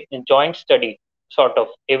had a very joint study sort of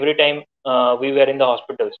every time we were in the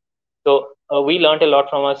hospitals. So we learned a lot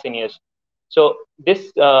from our seniors. So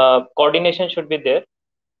this coordination should be there,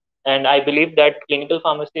 and I believe that clinical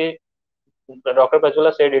pharmacy, Dr.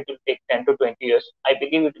 Bajula said it will take 10 to 20 years. I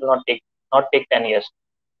believe it will not take 10 years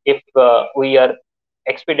if we are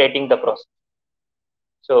expediting the process.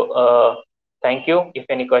 So thank you. If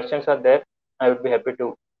any questions are there, I would be happy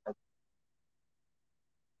to.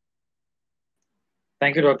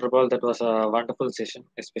 Thank you, Dr. Paul. That was a wonderful session,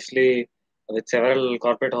 especially with several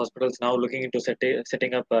corporate hospitals now looking into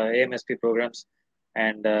setting up AMSP programs,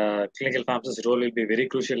 and clinical pharmacist role will be very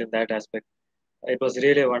crucial in that aspect. It was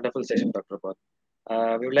really a wonderful session, Dr. Paul.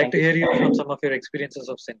 We would like Thank to you hear so you much. from some of your experiences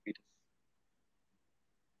of St. Peter.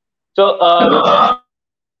 So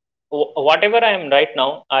whatever I am right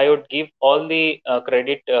now, I would give all the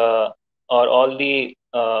credit or all the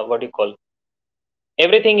what do you call,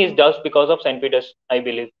 everything is just because of St. Peter's, I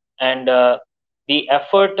believe, and the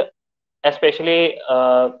effort, especially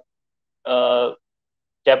uh,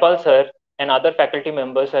 Japal sir and other faculty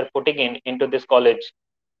members are putting in into this college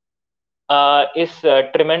is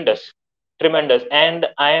tremendous, and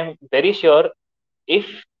I am very sure if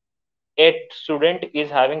a student is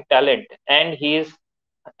having talent and he is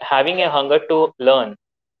having a hunger to learn,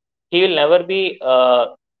 he will never be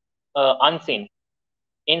unseen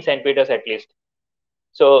in St. Peter's at least.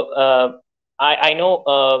 So I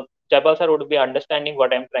know Jabal sir would be understanding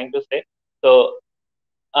what I'm trying to say. So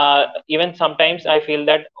even sometimes I feel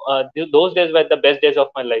that those days were the best days of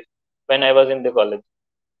my life when I was in the college.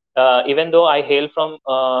 Even though I hail from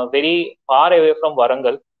very far away from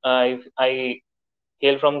Warangal, I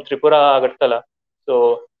hail from Tripura, Agartala.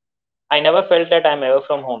 So I never felt that I'm ever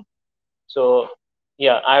from home. So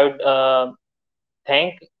yeah, I would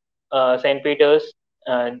thank St. Peter's,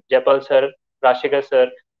 Japal sir, Rashika sir,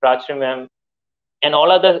 Rajshri ma'am, and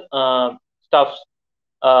all other staffs,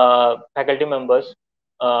 faculty members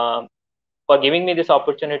for giving me this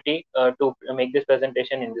opportunity to make this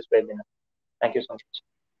presentation in this webinar. Thank you so much.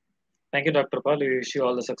 Thank you, Dr. Paul. We wish you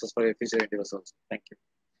all the success for your future endeavors also. Thank you.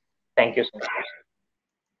 Thank you so much.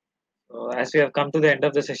 So, as we have come to the end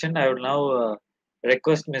of the session, I will now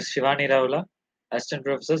request Ms. Shivani Raula, Assistant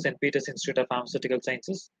Professor, St. Peter's Institute of Pharmaceutical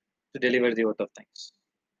Sciences, to deliver the vote of thanks.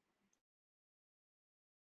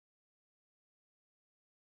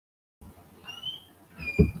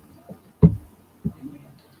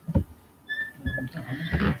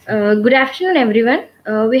 Good afternoon, everyone.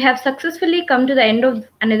 We have successfully come to the end of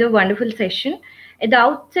another wonderful session. At the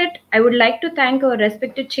outset, I would like to thank our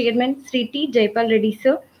respected chairman, Sri T. Jaipal Reddy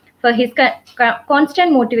sir, for his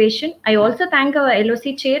constant motivation. I also thank our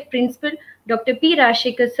LOC chair, Principal Dr. P.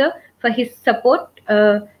 Rashekar sir, for his support.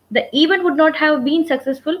 The event would not have been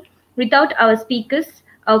successful without our speakers,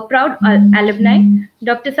 our proud alumni,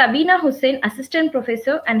 Dr. Sabina Hussain, Assistant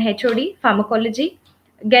Professor and HOD, Pharmacology,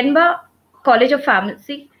 Genba College of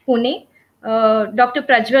Pharmacy, Pune, Dr.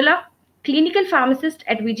 Prajwala, Clinical Pharmacist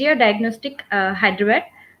at Vijaya Diagnostic, Hyderabad,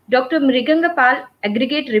 Dr. Mriganga Pal,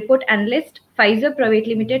 Aggregate Report Analyst, Pfizer Private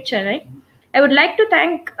Limited, Chennai. I would like to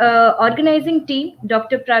thank organizing team,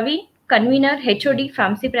 Dr. Praveen, Convener, HOD,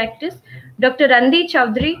 Pharmacy Practice, Dr. Randi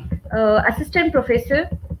Chowdhury, Assistant Professor,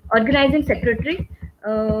 Organizing Secretary,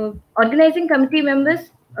 Organizing Committee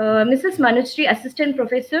members, Mrs. Manujri, Assistant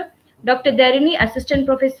Professor, Dr. Dharini, Assistant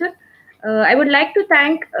Professor. I would like to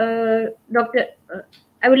thank Dr.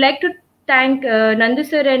 I would like to thank Nandu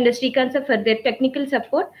sir and Srikanth sir for their technical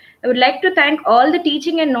support. I would like to thank all the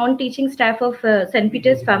teaching and non-teaching staff of St.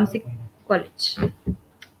 Peter's Pharmacy College.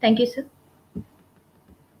 Thank you, sir.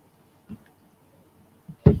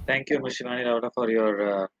 Thank you, Ms. Shivani Raula, for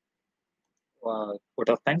your vote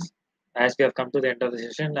of thanks. As we have come to the end of the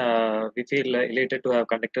session, we feel elated to have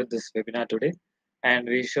conducted this webinar today, and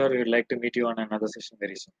we sure we would like to meet you on another session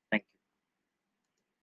very soon. Thank you.